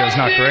audio is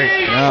not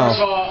great.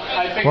 No.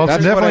 Well,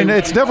 That's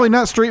it's definitely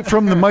not straight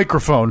from the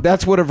microphone.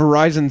 That's what a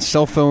Verizon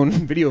cell phone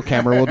video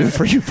camera will do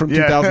for you from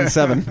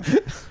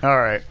 2007. All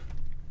right.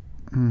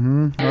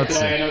 Let's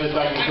Today, I see. know that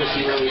Doug and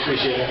Christy really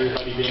appreciate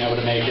everybody being able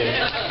to make it.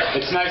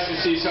 It's nice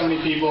to see so many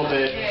people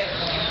that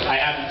I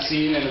haven't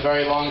seen in a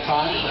very long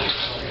time.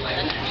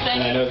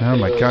 And I know that Oh,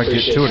 they my really God, get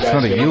appreciate to it. you It's guys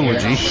not a being here.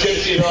 eulogy. Good to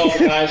see that all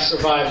the guys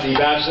survived the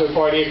bachelor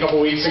party a couple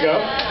weeks ago.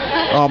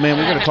 Oh, man,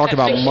 we're going to talk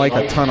about Mike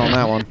a ton on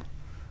that one.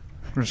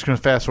 We're just going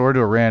to fast forward to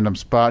a random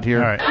spot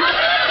here. All right.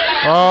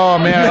 Oh,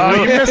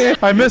 man.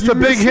 I missed a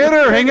big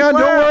hitter. Hang on.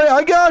 Don't worry.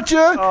 I got you.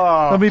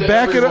 Let me To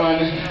back it everyone,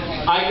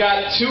 up. I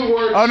got 2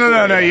 words. Oh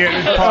no! You,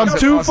 I'm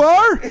too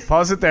far?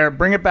 Pause it there.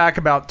 Bring it back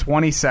about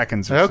 20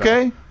 seconds. Or so.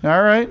 Okay.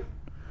 All right.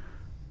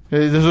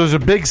 This was a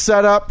big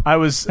setup. I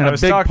was And a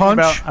big talking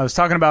punch?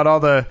 about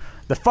all the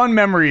fun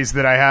memories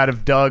that I had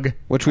of Doug.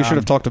 Which we should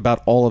have talked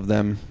about all of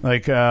them.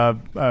 Like,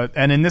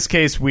 and in this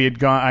case, we had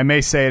gone. I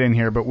may say it in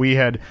here, but we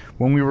had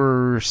when we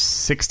were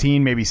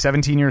 16, maybe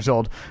 17 years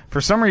old.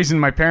 For some reason,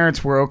 my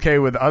parents were okay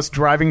with us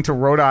driving to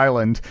Rhode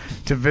Island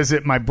to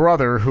visit my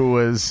brother, who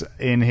was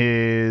in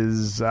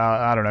his.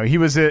 I don't know. He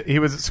was at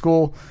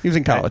school. He was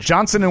in college. At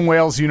Johnson and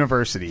Wales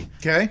University.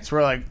 Okay. So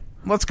we're like,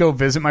 let's go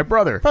visit my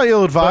brother. Probably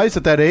ill-advised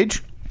at that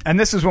age. And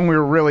this is when we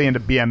were really into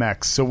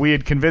BMX. So we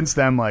had convinced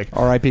them, like,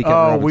 R.I.P. Kevin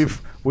oh,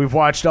 Robinson. we've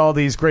watched all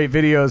these great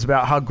videos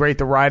about how great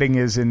the riding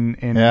is in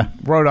Yeah.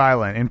 Rhode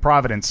Island, in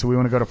Providence. So we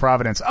want to go to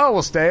Providence. Oh,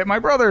 we'll stay at my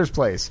brother's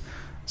place.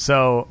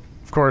 So,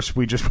 of course,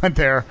 we just went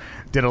there,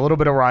 did a little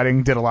bit of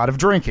riding, did a lot of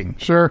drinking.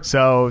 Sure.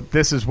 So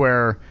this is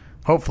where,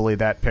 hopefully,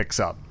 that picks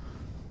up.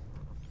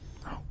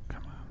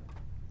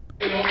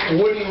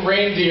 Wooden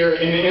reindeer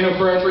in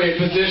inappropriate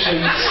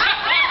positions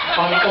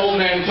on Old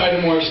Man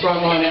Tidamore's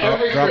front lawn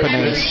every dropping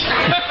Christmas.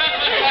 names.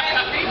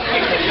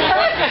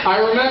 I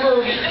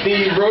remember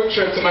the road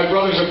trip to my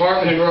brother's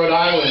apartment in Rhode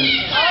Island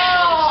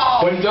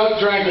when Doug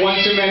drank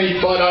one too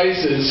many Bud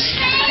Ices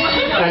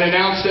and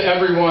announced to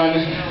everyone,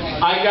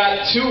 "I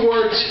got 2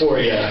 words for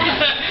you,"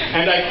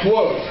 and I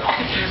quote,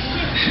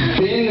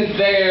 "Been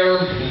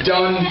there,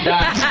 done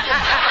that."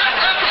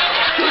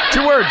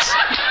 2 words.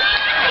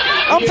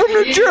 I'm from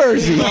New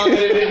Jersey.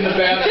 Vomited in the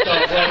bathtub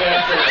right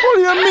after. What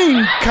do you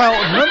mean,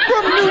 Carlton? I'm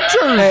from New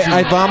Jersey. Hey,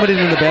 I vomited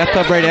in the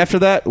bathtub right after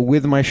that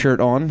with my shirt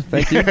on.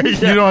 Thank you.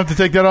 You don't have to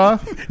take that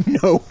off?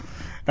 No.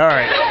 All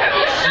right.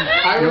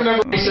 I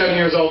remember being 7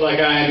 years old like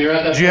I am. You're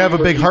at that. Did you have a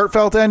big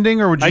heartfelt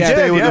ending, or would you I stay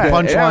did, with yeah. the Yeah,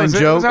 punchline it was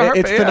joke? a-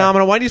 It's yeah.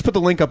 phenomenal. Why don't you just put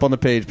the link up on the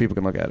page? People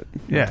can look at it.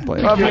 Yeah. Play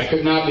it. I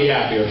could not be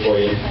happier for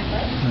you.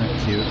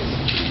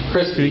 Cute.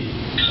 Crispy.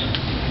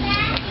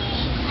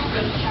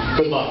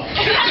 Good luck.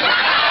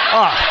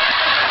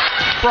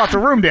 Brought the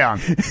room down.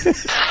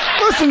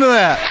 Listen to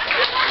that.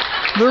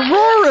 They're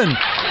roaring.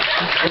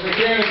 In the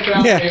Cannon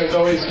family, Yeah, it was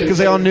always because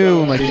they all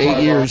knew in like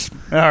 8 years.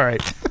 All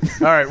right.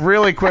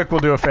 Really quick,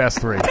 we'll do a fast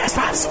 3.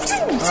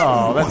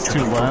 Oh, that's too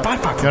loud.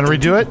 Gonna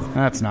redo it?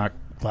 That's not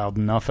loud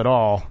enough at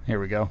all. Here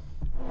we go.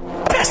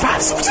 Fast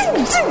 5, 6,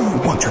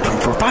 1, 2, 3,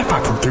 4, 5,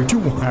 5, 4, 3, 2,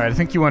 1. All right, I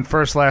think you went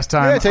first last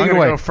time. Yeah, take I'm it gonna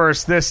away. go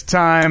first this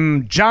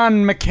time.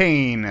 John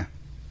McCain.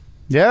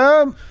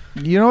 Yeah.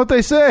 You know what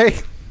they say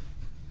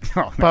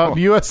Oh, about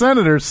no. U.S.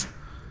 senators.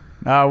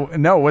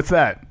 No, what's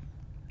that?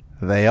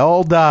 They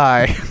all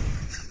die.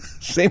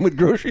 Same with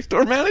grocery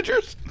store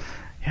managers.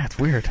 Yeah, it's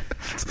weird.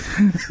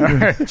 All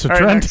right, It's a all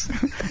right,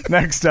 trend.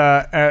 next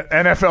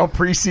NFL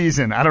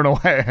preseason. I don't know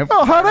why.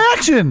 Oh, hot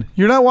action.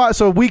 You're not watching.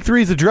 So week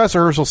 3 is the dress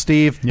rehearsal,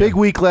 Steve. Big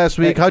week last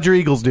week. How'd your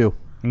Eagles do?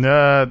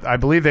 I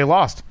believe they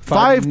lost.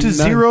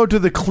 5-0 to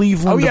the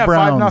Cleveland Oh, yeah,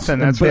 Browns. 5-0.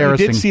 That's But you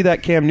embarrassing. did see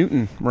that Cam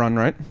Newton run,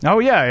 right? Oh,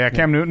 yeah.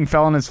 Cam Newton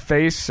fell on his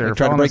face or Tried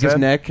fell to on break his head.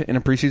 neck in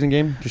a preseason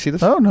game. Did you see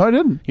this? Oh, no, I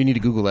didn't. You need to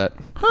Google that.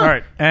 All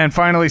right, and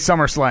finally,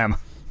 SummerSlam.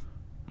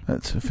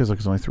 It feels like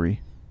it's only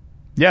 3.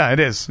 Yeah, it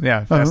is.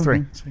 Yeah, fast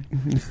 3.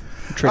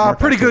 Trademark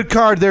Pretty that. good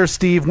card there,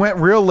 Steve. Went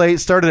real late.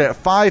 Started at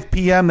 5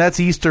 p.m. That's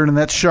Eastern, and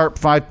that's sharp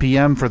 5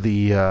 p.m. for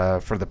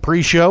the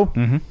pre-show.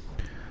 Mm-hmm.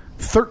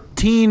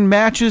 13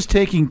 matches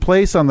taking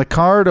place on the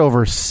card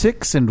over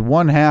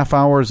 6.5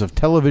 hours of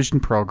television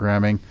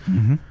programming.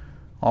 Mm-hmm.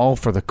 All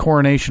for the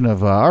coronation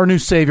of our new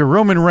savior,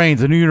 Roman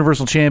Reigns, the new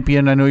Universal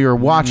Champion. I know you were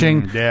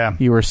watching. Yeah.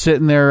 You were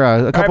sitting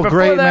there. A couple Before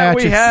great that,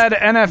 matches. we had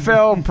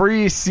NFL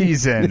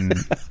preseason.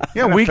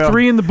 yeah, week NFL.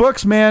 3 in the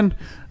books, man.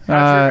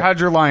 How'd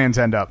your Lions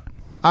end up?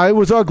 I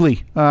was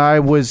ugly. I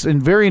was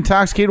very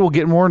intoxicated. We'll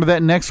get more into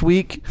that next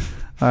week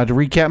to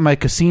recap my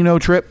casino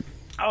trip.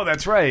 Oh,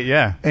 that's right.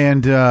 Yeah.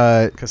 And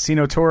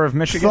Casino tour of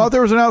Michigan. thought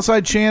there was an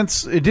outside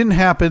chance. It didn't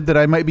happen that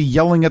I might be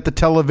yelling at the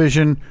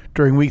television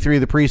during week 3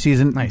 of the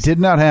preseason. Nice. Did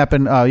not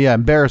happen. Yeah,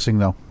 embarrassing,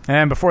 though.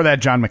 And before that,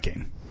 John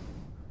McCain.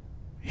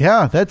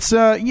 Yeah, that's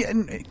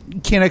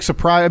can't act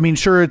surprise. I mean,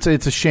 sure, it's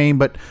a shame,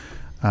 but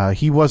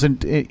he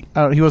wasn't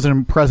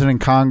present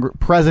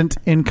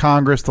in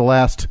Congress the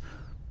last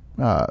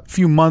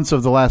few months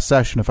of the last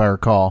session, if I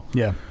recall.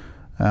 Yeah.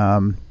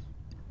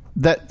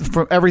 That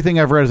from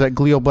everything I've read is that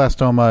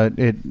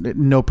glioblastoma.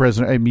 No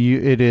prison. I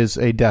mean, it is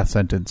a death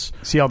sentence.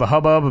 See all the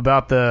hubbub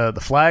about the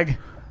flag?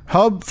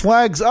 Hub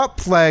flags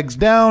up, flags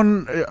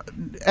down.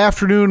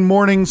 Afternoon,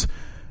 mornings.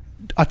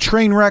 A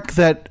train wreck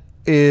that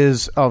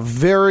is a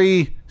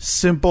very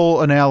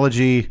simple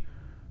analogy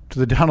to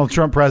the Donald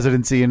Trump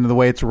presidency and the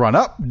way it's run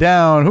up,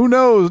 down. Who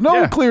knows? No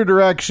Yeah. clear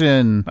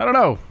direction. I don't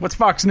know. What's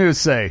Fox News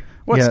say?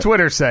 What's Yeah.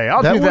 Twitter say?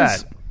 I'll do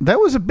that. That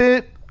was a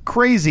bit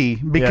crazy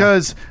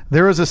because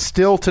there was a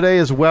still today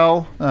as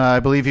well. I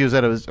believe he was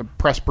at a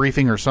press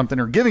briefing or something,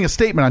 or giving a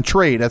statement on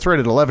trade. That's right,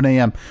 at 11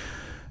 a.m.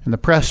 And the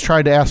press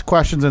tried to ask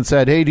questions and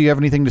said, "Hey, do you have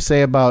anything to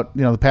say about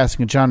the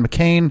passing of John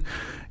McCain?"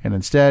 And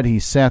instead, he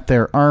sat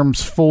there,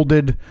 arms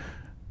folded,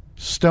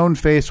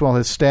 stone-faced, while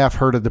his staff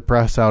herded the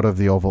press out of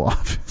the Oval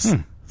Office.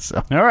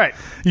 So All right.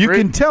 you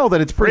can tell that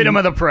it's pretty, freedom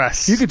of the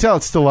press. You can tell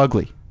it's still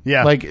ugly.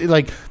 Yeah. Like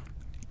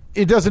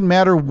it doesn't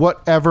matter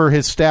whatever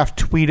his staff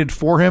tweeted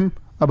for him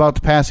about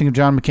the passing of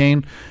John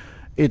McCain.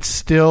 It's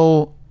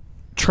still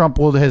Trump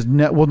will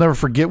never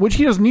forget, which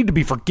he doesn't need to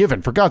be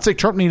forgiven. For God's sake,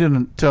 Trump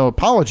needed to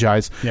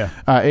apologize. Yeah.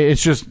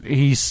 It's just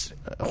he's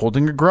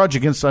holding a grudge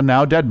against a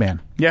now dead man.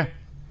 Yeah.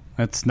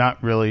 That's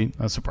not really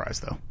a surprise,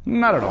 though.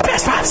 Not at all.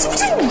 Fast 5,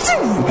 6,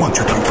 1,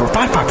 2, 3, 4,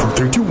 5, 5, 4,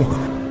 3, 2,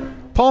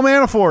 1. Paul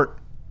Manafort,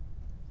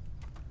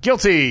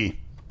 Guilty.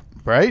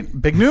 right?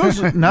 Big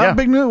news? Not Yeah.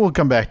 big news. We'll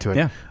come back to it.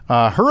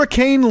 Yeah.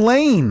 Hurricane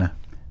Lane.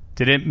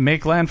 Did it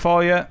make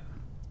landfall yet?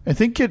 I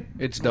think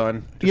It's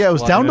done. it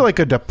was down to like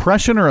a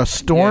depression or a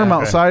storm Yeah.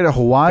 outside of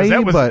Hawaii.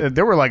 But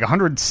There were like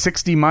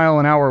 160 mile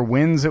an hour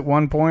winds at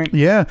one point.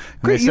 yeah, And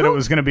they said it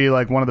was going to be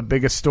like one of the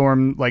biggest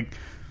storm. Like,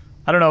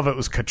 I don't know if it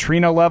was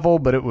Katrina level,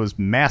 but it was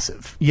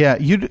massive. Yeah,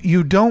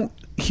 you don't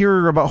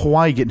hear about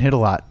Hawaii getting hit a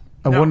lot.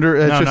 I No. wonder.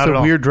 It's No, just not at a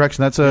all. weird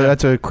direction. That's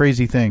a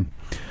crazy thing.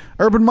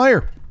 Urban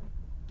Meyer,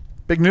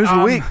 big news of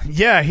the week.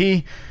 Yeah,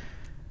 he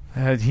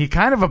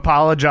kind of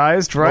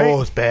apologized, right?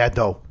 Oh, it's bad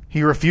though.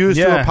 He refused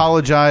to Yeah.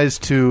 apologize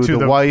to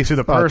the wife, to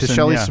the person, to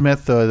Shelley yeah.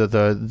 Smith,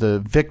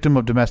 the victim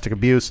of domestic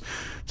abuse.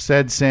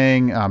 Instead,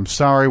 saying, "I'm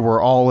sorry,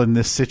 we're all in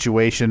this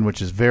situation,"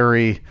 which is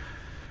very.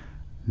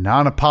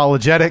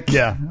 non-apologetic.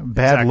 Yeah,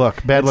 bad exactly.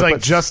 look. Bad it's look. like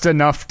but- just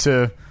enough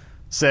to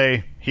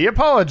say he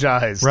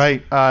apologized.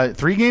 right.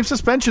 3-game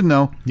suspension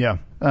though. Yeah.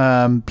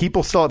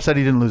 People still upset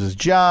he didn't lose his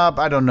job.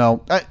 I don't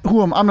know.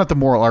 I'm not the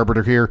moral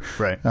arbiter here.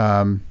 Right.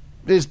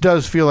 This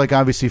does feel like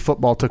obviously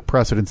football took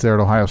precedence there at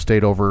Ohio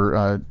State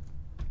over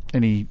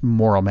any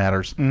moral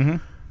matters. Mm-hmm.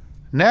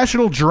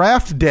 National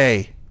Draft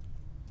Day.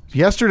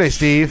 Yesterday,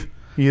 Steve.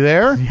 You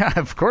there? Yeah,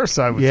 of course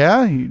I was.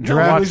 Yeah,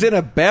 I was in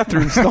a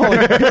bathroom stall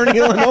in Kearney,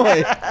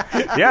 Illinois.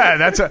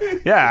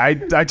 Yeah,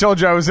 I told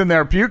you I was in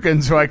there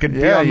puking so I could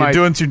be on my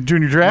doing your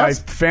my drafts.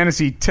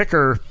 fantasy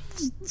ticker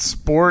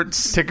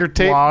sports Ticker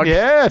tape. blog.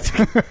 Yeah,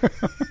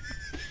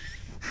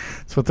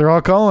 that's what they're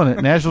all calling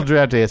it. National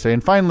Draft Day yesterday.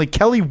 And finally,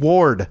 Kelly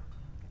Ward.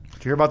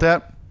 Did you hear about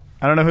that?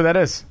 I don't know who that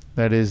is.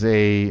 That is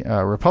a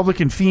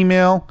Republican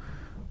female,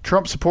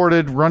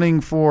 Trump-supported,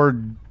 running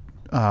for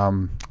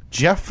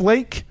Jeff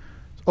Flake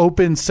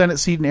open Senate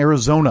seat in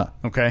Arizona.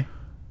 Okay.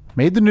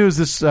 Made the news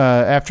this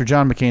after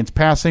John McCain's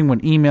passing when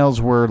emails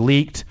were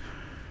leaked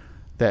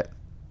that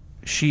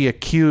she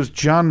accused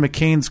John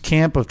McCain's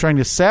camp of trying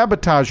to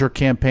sabotage her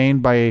campaign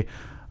by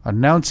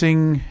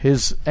announcing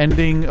his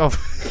ending of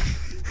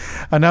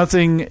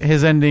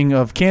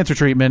cancer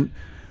treatment.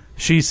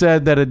 She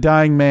said that a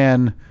dying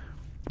man,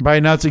 by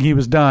announcing he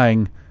was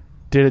dying,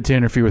 did it to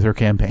interfere with her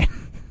campaign.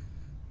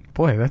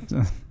 Boy, that's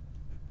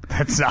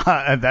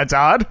odd. That's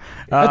odd.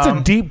 That's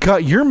a deep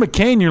cut. You're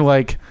McCain. You're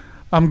like,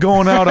 I'm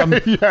going out.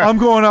 I'm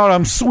going out.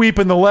 I'm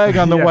sweeping the leg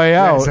on the way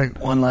out. It's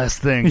like one last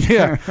thing.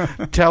 Yeah.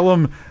 Tell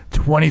him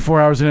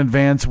 24 hours in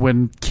advance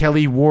when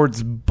Kelly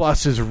Ward's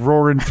bus is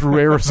roaring through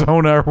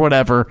Arizona or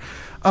whatever.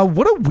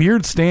 What a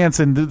weird stance.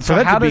 And So for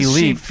that how to be does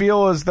she leaked.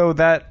 feel as though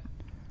that?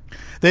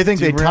 They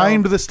think they derail?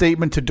 timed the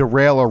statement to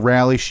derail a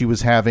rally she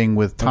was having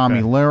with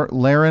Tommy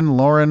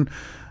Lauren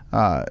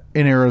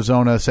in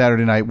Arizona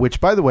Saturday night, which,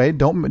 by the way,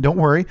 don't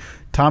worry.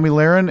 Tommy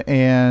Lauren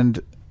and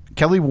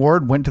Kelly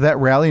Ward went to that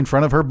rally in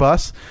front of her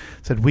bus,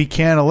 said, we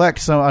can't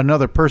elect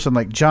another person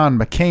like John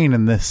McCain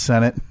in this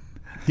Senate.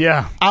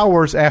 Yeah.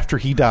 Hours after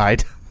he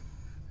died.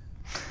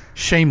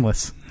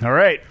 Shameless. All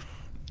right.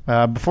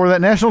 Before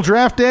that National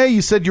Draft Day,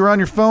 you said you were on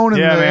your phone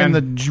in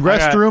the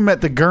restroom at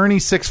the Gurney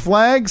Six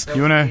Flags.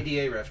 You wanna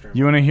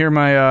hear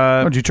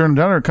my? Did you turn it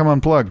down or come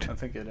unplugged? I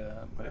think it.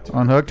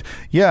 Unhooked.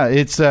 Yeah,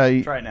 it's Try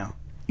it now.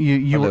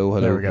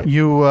 Hello. There we go.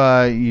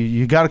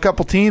 You got a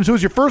couple teams. Who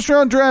was your first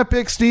round draft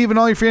pick, Steve, in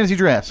all your fantasy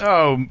drafts?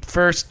 Oh,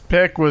 first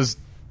pick was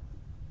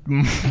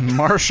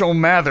Marshall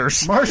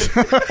Mathers.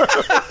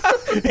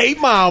 8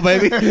 Mile,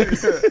 baby.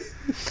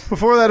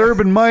 Before that,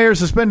 Urban Meyer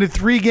suspended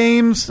 3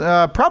 games.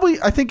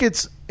 Probably, I think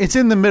it's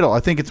in the middle. I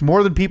think it's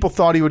more than people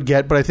thought he would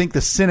get, but I think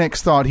the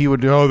cynics thought he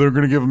would. Oh, they're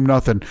going to give him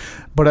nothing.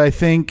 But I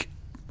think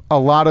a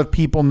lot of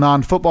people,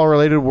 non-football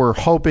related, were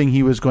hoping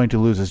he was going to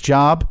lose his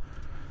job.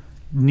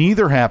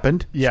 Neither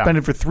happened. Yeah.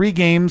 Suspended for 3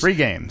 games. 3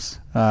 games.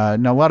 Now,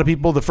 a lot of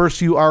people, the first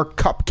few are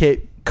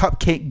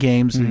cupcake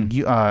games.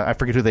 I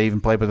forget who they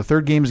even play, but the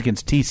third game is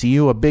against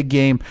TCU, a big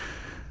game.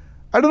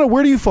 I don't know.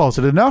 Where do you fall? Is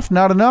it enough?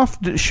 Not enough?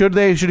 Should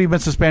he have been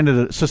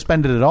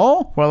suspended at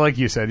all? Well, like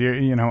you said,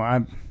 you know,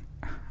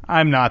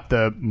 I'm not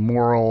the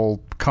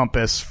moral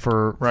compass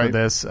for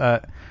this.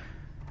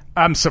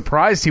 I'm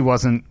surprised he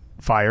wasn't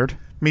fired.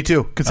 Me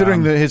too.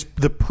 Considering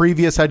the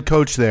previous head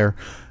coach there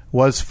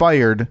was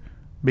fired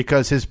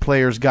because his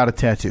players got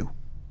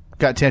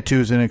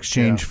tattoos in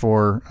exchange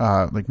for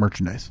like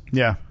merchandise.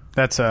 Yeah,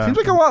 that's Seems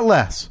like a lot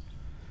less.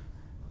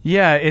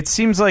 Yeah, it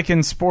seems like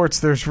in sports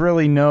there's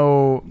really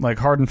no like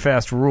hard and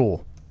fast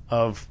rule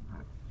of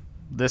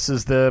this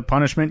is the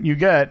punishment you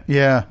get.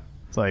 Yeah.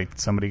 It's like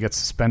somebody gets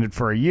suspended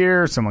for a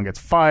year, someone gets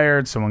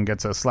fired, someone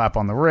gets a slap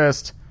on the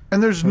wrist.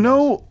 And there's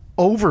no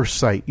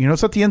oversight. You know,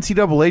 it's not the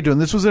NCAA doing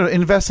this. Was an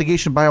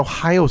investigation by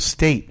Ohio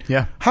State.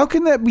 Yeah. How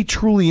can that be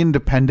truly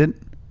independent?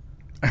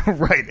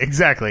 Right,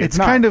 exactly. It's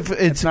not. kind of not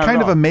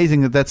at all.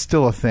 amazing that that's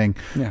still a thing.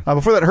 Yeah.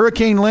 Before that,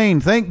 Hurricane Lane,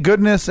 thank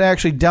goodness,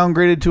 actually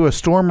downgraded to a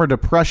storm or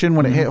depression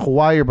when it hit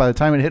Hawaii, or by the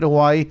time it hit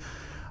Hawaii.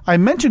 I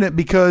mention it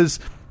because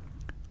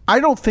I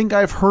don't think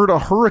I've heard a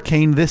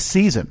hurricane this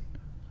season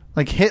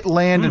like hit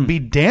land and be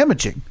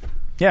damaging.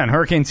 Yeah, and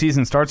hurricane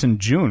season starts in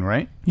June,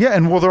 right? Yeah,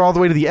 and well, they're all the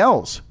way to the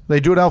L's. They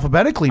do it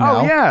alphabetically now.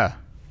 Oh, yeah.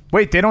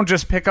 Wait, they don't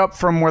just pick up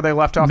from where they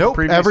left off the Nope.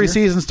 previous Every year?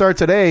 season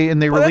starts at A,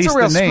 and they release that's a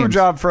real the screw names.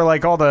 job for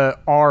like all the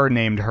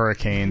R-named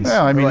hurricanes.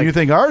 Yeah, I mean, Like, you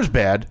think ours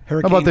bad? How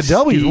Hurricane about the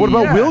W's? What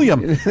about Steve.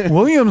 William?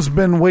 William's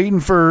been waiting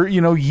for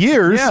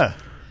years. Yeah.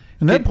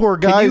 And that poor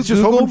can guy you is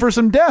just Google- hoping for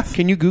some death.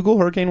 Can you Google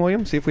Hurricane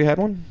William? See if we had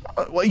one.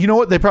 Well, you know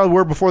what? They probably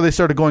were before they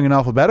started going in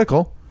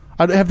alphabetical.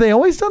 Have they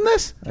always done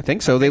this? I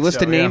think so. They list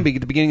so, a name yeah. at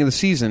the beginning of the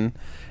season,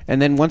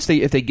 and then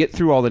if they get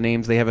through all the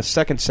names, they have a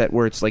second set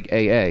where it's like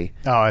AA.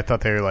 Oh, I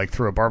thought they were like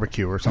threw a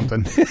barbecue or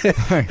something.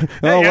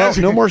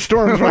 No more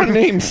storms, wrong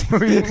names.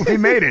 we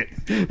made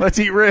it. Let's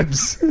eat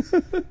ribs.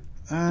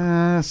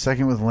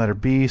 Second with the letter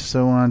B.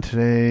 So on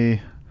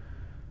today.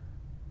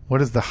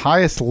 What is the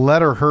highest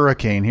letter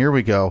hurricane? Here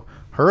we go.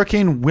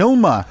 Hurricane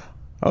Wilma.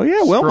 Oh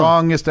yeah, Wilma.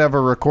 Strongest ever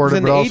It was recorded,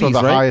 in but the also 80s,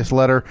 the right? highest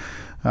letter.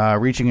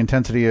 reaching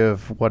intensity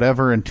of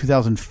whatever in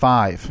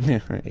 2005. Yeah,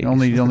 right.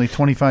 Only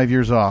 25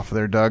 years off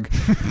there, Doug.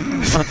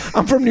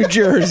 I'm from New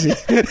Jersey.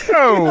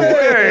 Oh,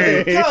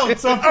 hey.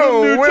 Counts, I'm from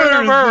Oh, New we have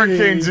Jersey.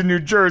 hurricanes in New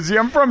Jersey.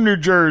 I'm from New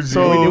Jersey.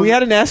 So- we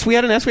had an S. We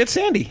had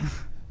Sandy.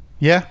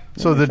 Yeah.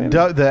 So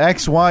the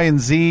X, Y, and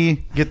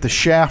Z get the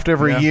shaft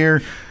every Yeah.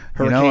 year.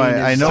 You know,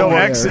 Hurricane I is know so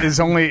what- X is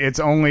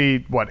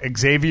only what,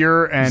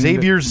 Xavier and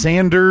Xavier,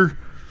 Xander,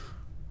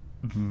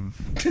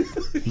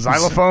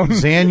 xylophone.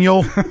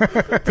 Zaniel.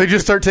 They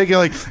just start taking,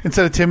 like,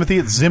 instead of Timothy,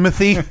 it's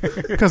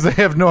Zimothy because they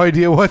have no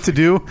idea what to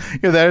do.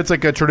 That it's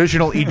like a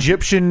traditional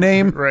Egyptian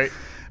name. Right.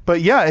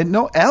 But yeah, and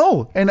no,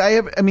 L. And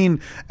I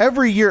mean,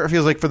 every year it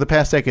feels like for the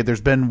past decade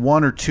there's been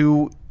one or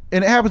two,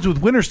 and it happens with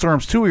winter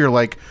storms too, where you're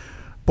like,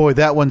 boy,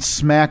 that one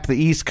smacked the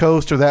East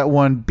Coast, or that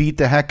one beat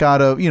the heck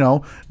out of,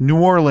 New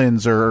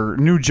Orleans or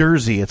New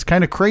Jersey. It's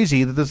kind of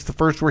crazy that this is the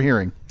first we're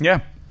hearing.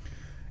 Yeah.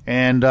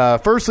 And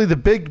firstly, the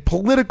big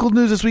political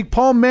news this week: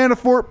 Paul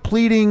Manafort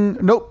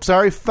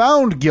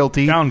found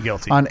guilty. Found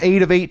guilty. On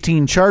 8 of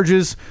 18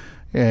 charges,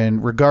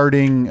 and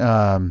regarding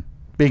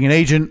being an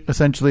agent,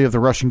 essentially, of the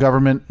Russian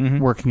government,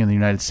 working in the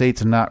United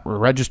States and not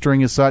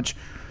registering as such.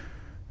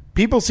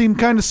 People seem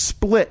kind of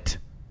split.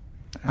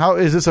 How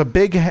is this a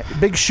big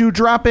shoe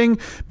dropping?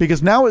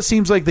 Because now it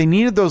seems like they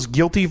needed those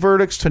guilty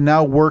verdicts to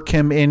now work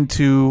him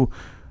into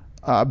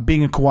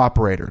being a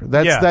cooperator.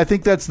 I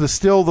think that's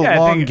still the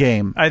long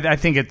game. I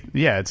think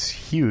it's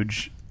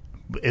huge.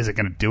 Is it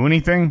going to do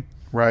anything?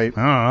 Right.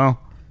 I don't know.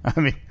 I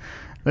mean,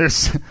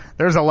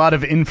 there's a lot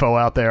of info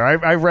out there.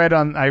 I read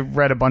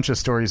a bunch of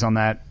stories on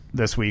that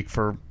this week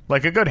for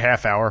like a good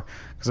half hour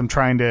because I'm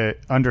trying to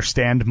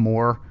understand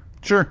more.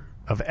 Sure.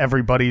 Of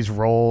everybody's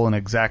role and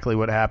exactly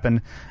what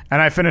happened.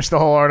 And I finished the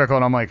whole article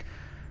and I'm like,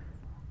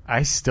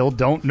 I still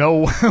don't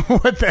know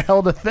what the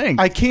hell to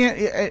think. I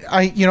can't.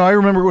 I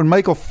remember when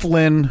Michael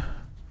Flynn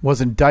was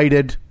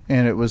indicted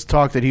and it was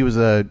talk that he was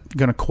going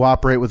to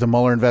cooperate with the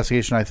Mueller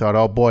investigation. I thought,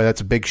 oh boy,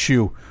 that's a big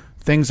shoe.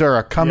 Things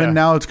are coming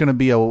now. It's going to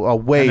be a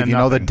wave.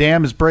 The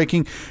dam is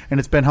breaking, and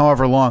it's been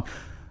however long.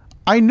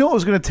 I know it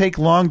was going to take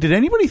long. Did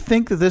anybody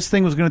think that this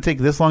thing was going to take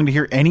this long to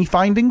hear any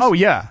findings? Oh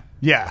yeah.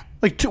 Yeah.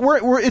 Like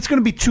it's going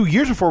to be 2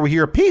 years before we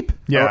hear a peep.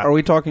 Yeah. Are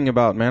we talking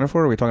about Manafort?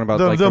 Or are we talking about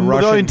the the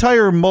Russian,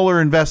 entire Mueller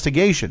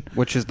investigation?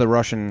 which is the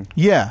Russian?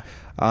 Yeah.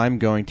 I'm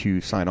going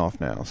to sign off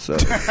now. So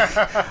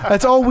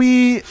That's all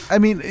we. I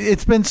mean,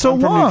 it's been so I'm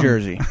from long. New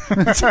Jersey.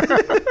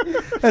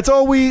 That's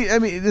all we. I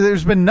mean,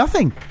 there's been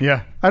nothing.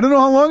 Yeah. I don't know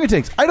how long it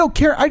takes. I don't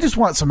care. I just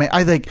want some.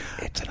 I think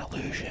It's an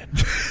illusion.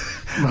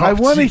 I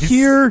want to jeez.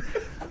 hear.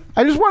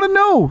 I just want to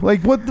know,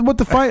 like, what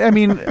the fight. I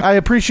mean, I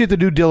appreciate the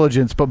due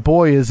diligence, but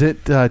boy, is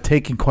it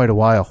taking quite a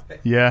while.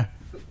 Yeah.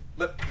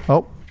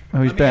 Oh,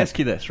 he's me back. ask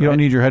you this, You don't right?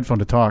 need your headphone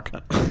to talk.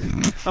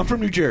 I'm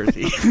from New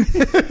Jersey.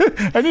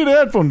 I need a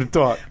headphone to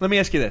talk. Let me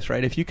ask you this,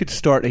 right? If you could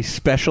start a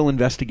special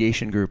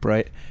investigation group,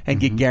 right, and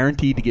get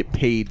guaranteed to get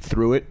paid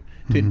through it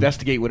to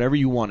investigate whatever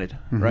you wanted,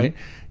 right?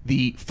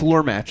 The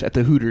floor match at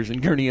the Hooters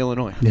in Gurnee,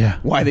 Illinois. Yeah.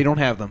 Why they don't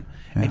have them.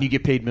 And you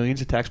get paid millions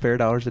of taxpayer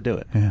dollars to do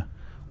it. Yeah.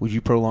 Would you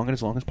prolong it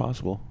as long as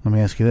possible? Let me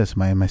ask you this: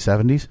 am I in my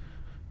 70s?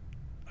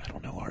 I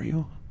don't know. Are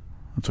you?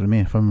 That's what I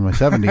mean. If I'm in my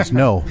 70s,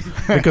 no,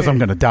 because I'm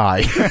going to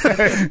die,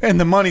 and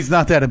the money's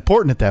not that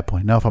important at that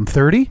point. Now, if I'm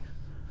 30,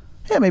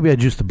 yeah, maybe I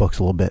juice the books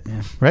a little bit,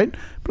 right?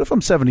 But if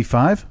I'm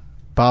 75,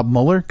 Bob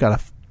Mueller got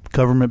a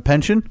government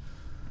pension.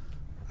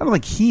 I don't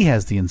think he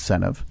has the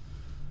incentive.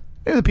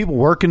 Maybe the people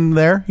working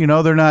there,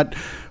 they're not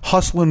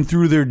hustling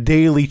through their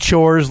daily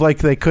chores like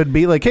they could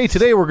be. Like, hey,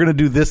 today we're going to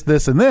do this,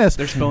 this, and this.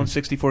 They're spilling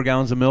 64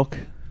 gallons of milk.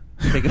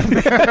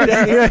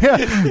 yeah.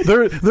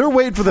 They're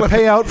waiting for the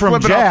payout from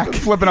Jack.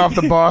 Flipping off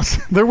the boss.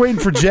 They're waiting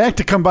for Jack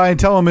to come by and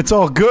tell them it's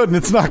all good and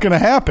it's not going to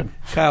happen.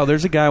 Kyle,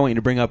 there's a guy I want you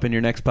to bring up in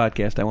your next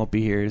podcast. I won't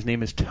be here. His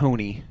name is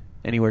Tony,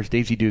 and he wears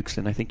Daisy Dukes,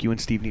 and I think you and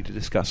Steve need to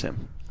discuss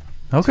him.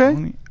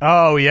 Okay.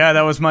 Oh yeah,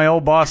 that was my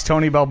old boss,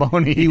 Tony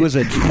Balboni. He was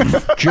a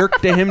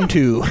jerk to him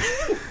too.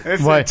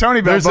 Why?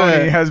 Tony There's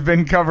Balboni a- has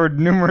been covered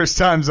numerous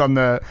times on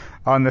the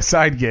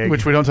side gig,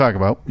 Which we don't talk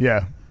about.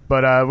 yeah.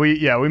 But we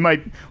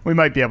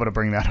might be able to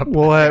bring that up.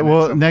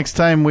 Well, next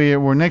time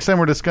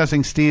we're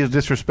discussing Steve's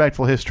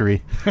disrespectful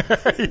history,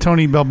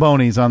 Tony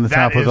Balboni's on the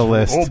top of the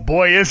list. Oh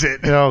boy, is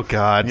it? Oh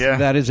God. Yeah,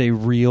 That is a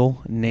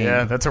real name.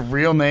 yeah. That's a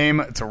real name.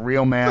 It's a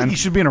real Like man, he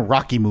should be in a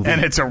Rocky movie.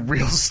 and it's a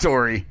real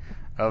story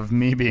of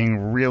me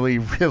being really,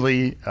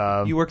 really.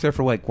 You worked there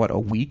for a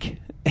week?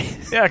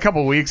 Yeah, a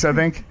couple weeks, I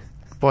think.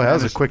 Boy, that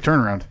was a quick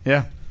turnaround.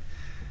 Yeah.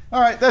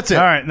 All right, that's it.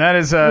 All right, that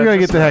is. We gotta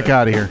get the heck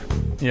out of here.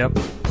 Yep.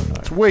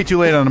 It's way too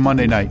late on a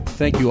Monday night.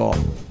 Thank you all.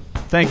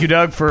 Thank you,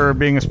 Doug, for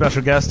being a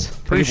special guest.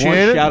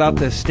 Appreciate it. Shout out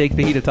to Steak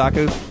Fajita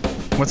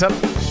Tacos. What's up?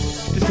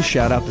 Just a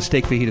shout out to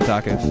Steak Fajita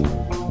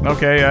Tacos.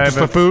 Okay, I have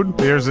the food?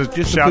 Here's a Just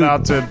the shout food.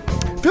 out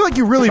to. I feel like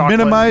you really Chocolate.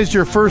 minimized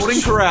your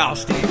first. Corral,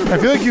 Steve. I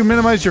feel like you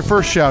minimized your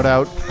first shout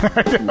out,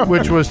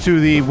 which was to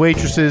the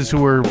waitresses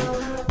who were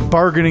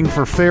bargaining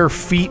for fair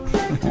feet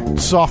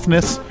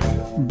softness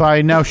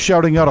by now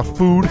shouting out a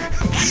food.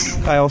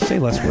 I'll say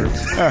less words.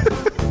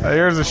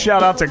 Here's a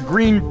shout out to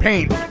Green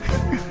Paint.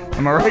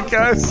 Am I right,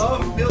 guys?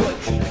 Love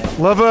Village.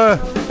 Love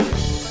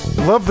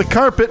the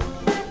carpet.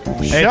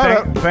 Hey, Shut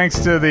up. Thanks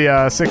to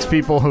the 6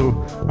 people who,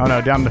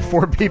 down to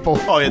 4 people.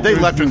 Oh, yeah, they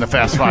left in the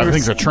Fast Five. I think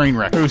it's a train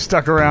wreck. Who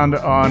stuck around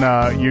on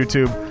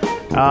YouTube.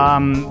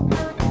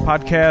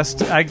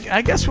 Podcast. I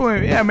guess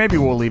maybe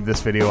we'll leave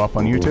this video up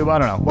on YouTube. I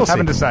don't know. We'll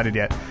Haven't see. decided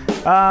yet.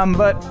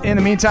 But in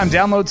the meantime,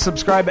 download,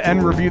 subscribe,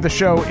 and review the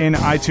show in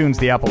iTunes,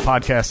 the Apple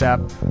Podcast app,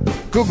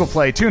 Google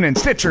Play, TuneIn,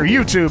 Stitcher,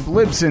 YouTube,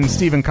 Libsyn,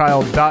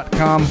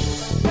 StephenKyle.com.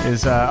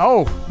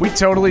 We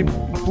totally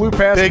blew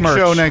past Big merch.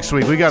 show next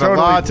week. We got a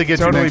lot to get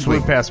to next Totally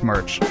week. blew past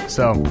merch.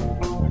 So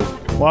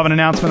we'll have an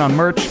announcement on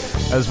merch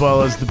as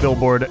well as the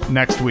billboard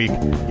next week.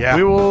 Yeah.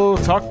 We will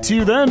talk to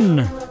you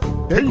then.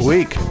 Big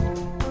week.